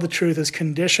to tell the truth is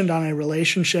conditioned on a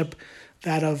relationship,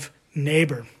 that of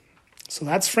neighbor. So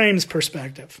that's Frame's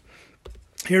perspective.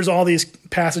 Here's all these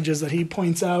passages that he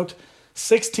points out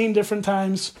 16 different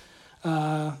times.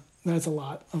 That's a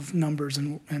lot of numbers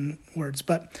and words.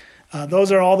 But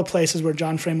those are all the places where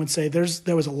John Frame would say there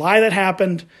was a lie that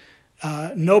happened.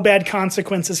 No bad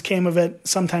consequences came of it.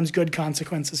 Sometimes good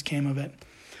consequences came of it.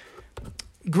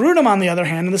 Grudem, on the other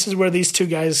hand, and this is where these two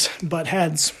guys butt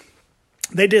heads,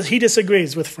 he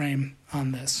disagrees with Frame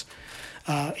on this.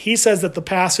 He says that the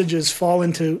passages fall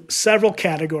into several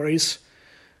categories,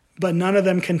 but none of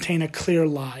them contain a clear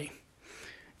lie,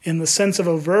 in the sense of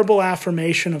a verbal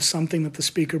affirmation of something that the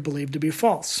speaker believed to be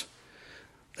false.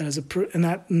 That is and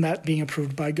that being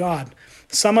approved by God.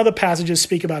 Some of the passages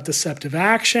speak about deceptive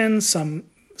actions, some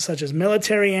such as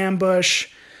military ambush,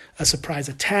 a surprise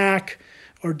attack,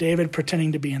 or David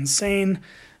pretending to be insane.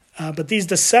 But these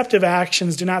deceptive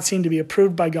actions do not seem to be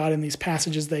approved by God in these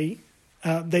passages. They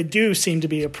do seem to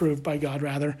be approved by God,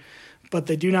 rather, but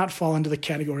they do not fall into the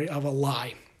category of a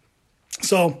lie.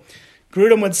 So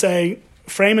Grudem would say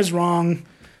Frame is wrong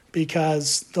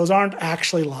because those aren't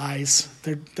actually lies.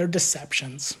 They're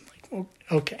deceptions. Like,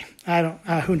 okay, I don't.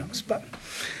 Who knows? But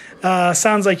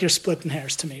sounds like you're splitting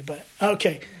hairs to me. But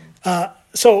okay.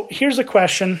 So here's a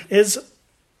question: Is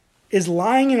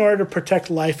lying in order to protect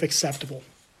life acceptable?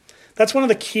 That's one of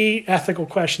the key ethical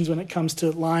questions when it comes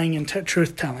to lying and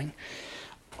truth-telling.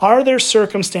 Are there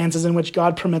circumstances in which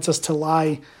God permits us to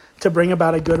lie to bring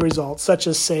about a good result, such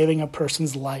as saving a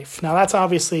person's life? Now, that's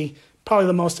obviously probably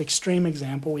the most extreme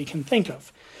example we can think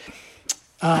of.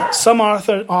 Some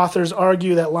authors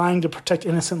argue that lying to protect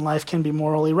innocent life can be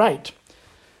morally right.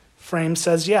 Frame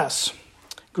says yes.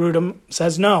 Grudem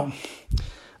says no.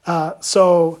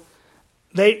 So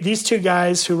these two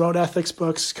guys who wrote ethics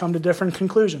books come to different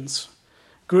conclusions.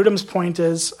 Grudem's point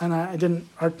is, and I didn't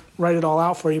write it all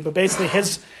out for you, but basically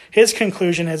his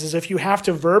conclusion is if you have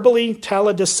to verbally tell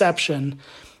a deception,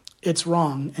 it's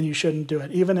wrong and you shouldn't do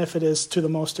it, even if it is to the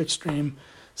most extreme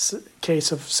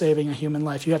case of saving a human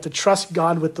life. You have to trust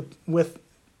God with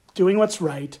doing what's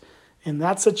right in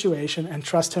that situation and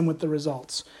trust him with the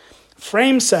results.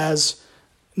 Frame says,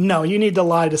 no, you need to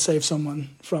lie to save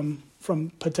someone from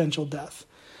potential death.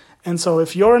 And so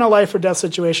if you're in a life or death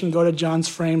situation, go to John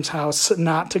Frame's house,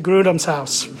 not to Grudem's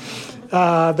house.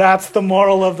 That's the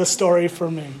moral of the story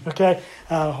for me, okay?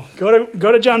 Go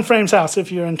to John Frame's house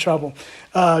if you're in trouble,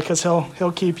 because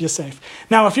he'll keep you safe.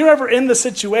 Now, if you're ever in the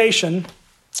situation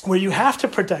where you have to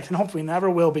protect, and hopefully never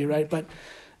will be, right? But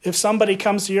if somebody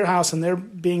comes to your house and they're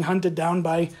being hunted down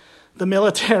by the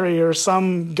military or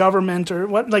some government or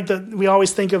what, we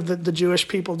always think of the Jewish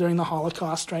people during the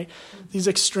Holocaust, right? These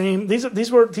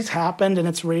happened and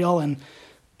it's real, and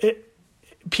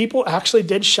people actually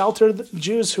did shelter the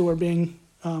Jews who were being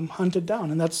hunted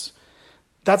down, and that's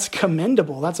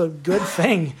commendable. That's a good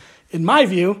thing in my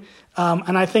view.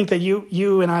 And I think that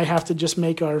you and I have to just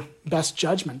make our best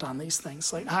judgment on these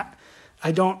things. Like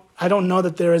I don't know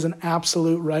that there is an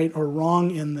absolute right or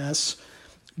wrong in this,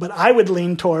 but I would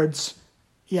lean towards,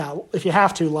 if you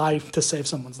have to lie to save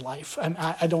someone's life. And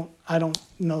I don't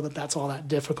know that that's all that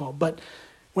difficult. But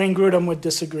Wayne Grudem would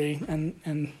disagree,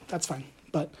 and that's fine.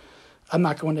 But I'm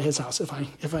not going to his house if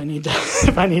I need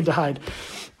to hide.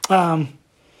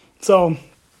 So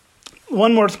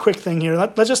one more quick thing here.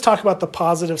 Let's just talk about the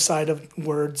positive side of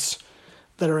words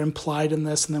that are implied in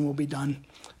this, and then we'll be done.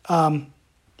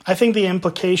 I think the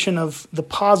implication of the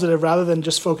positive, rather than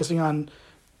just focusing on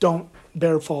don't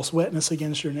bear false witness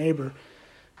against your neighbor,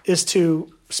 is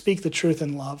to speak the truth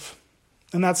in love.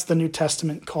 And that's the New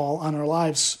Testament call on our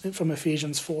lives from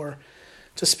Ephesians 4,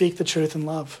 to speak the truth in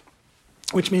love,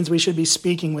 which means we should be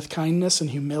speaking with kindness and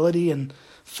humility and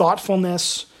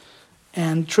thoughtfulness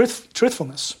and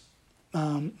truthfulness.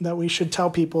 That we should tell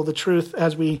people the truth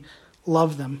as we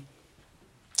love them.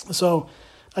 So,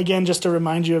 again, just to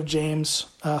remind you of James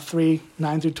 3,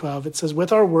 9 through 12, it says,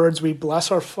 with our words we bless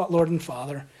our Lord and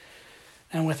Father,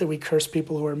 and with it we curse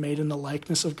people who are made in the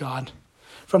likeness of God.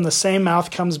 From the same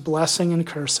mouth comes blessing and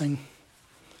cursing.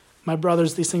 My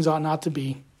brothers, these things ought not to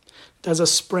be. Does a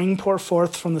spring pour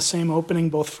forth from the same opening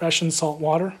both fresh and salt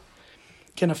water?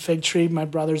 Can a fig tree, my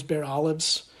brothers, bear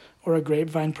olives, or a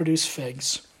grapevine produce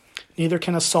figs? Neither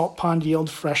can a salt pond yield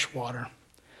fresh water.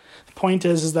 The point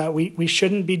is that we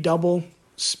shouldn't be double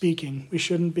speaking. We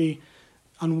shouldn't be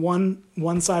on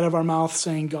one side of our mouth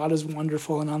saying God is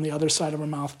wonderful, and on the other side of our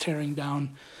mouth tearing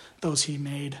down those he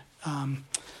made.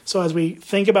 So as we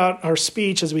think about our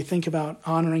speech, as we think about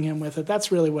honoring him with it,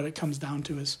 that's really what it comes down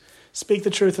to, is speak the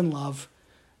truth in love.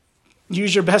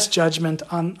 Use your best judgment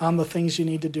on the things you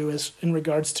need to do as in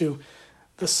regards to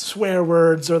the swear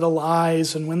words or the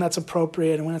lies, and when that's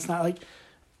appropriate and when it's not. Like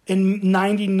in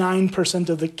 99%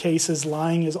 of the cases,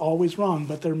 lying is always wrong,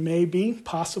 but there may be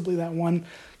possibly that one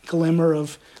glimmer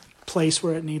of place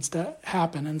where it needs to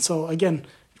happen. And so again,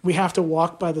 we have to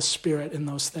walk by the Spirit in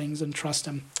those things and trust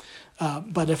him.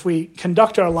 But if we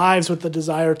conduct our lives with the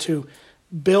desire to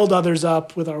build others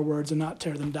up with our words and not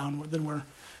tear them down, then we're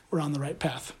on the right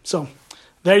path. So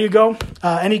there you go.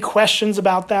 Any questions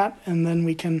about that? And then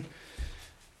we can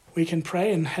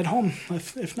pray and head home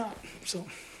if not. So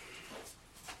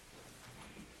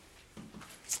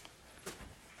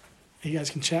you guys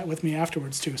can chat with me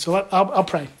afterwards too. So I'll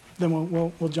pray. Then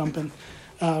we'll jump in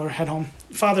or head home.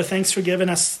 Father, thanks for giving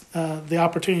us the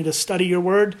opportunity to study your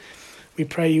word. We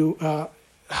pray you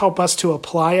help us to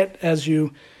apply it as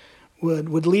you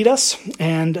would lead us,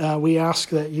 and we ask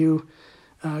that you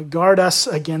guard us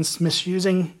against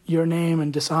misusing your name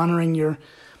and dishonoring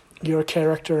your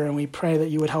character, and we pray that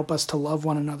you would help us to love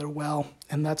one another well.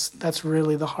 And that's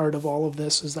really the heart of all of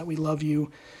this, is that we love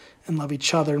you and love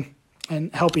each other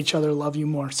and help each other love you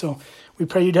more. So we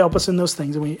pray you'd help us in those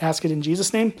things, and we ask it in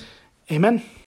Jesus' name. Amen.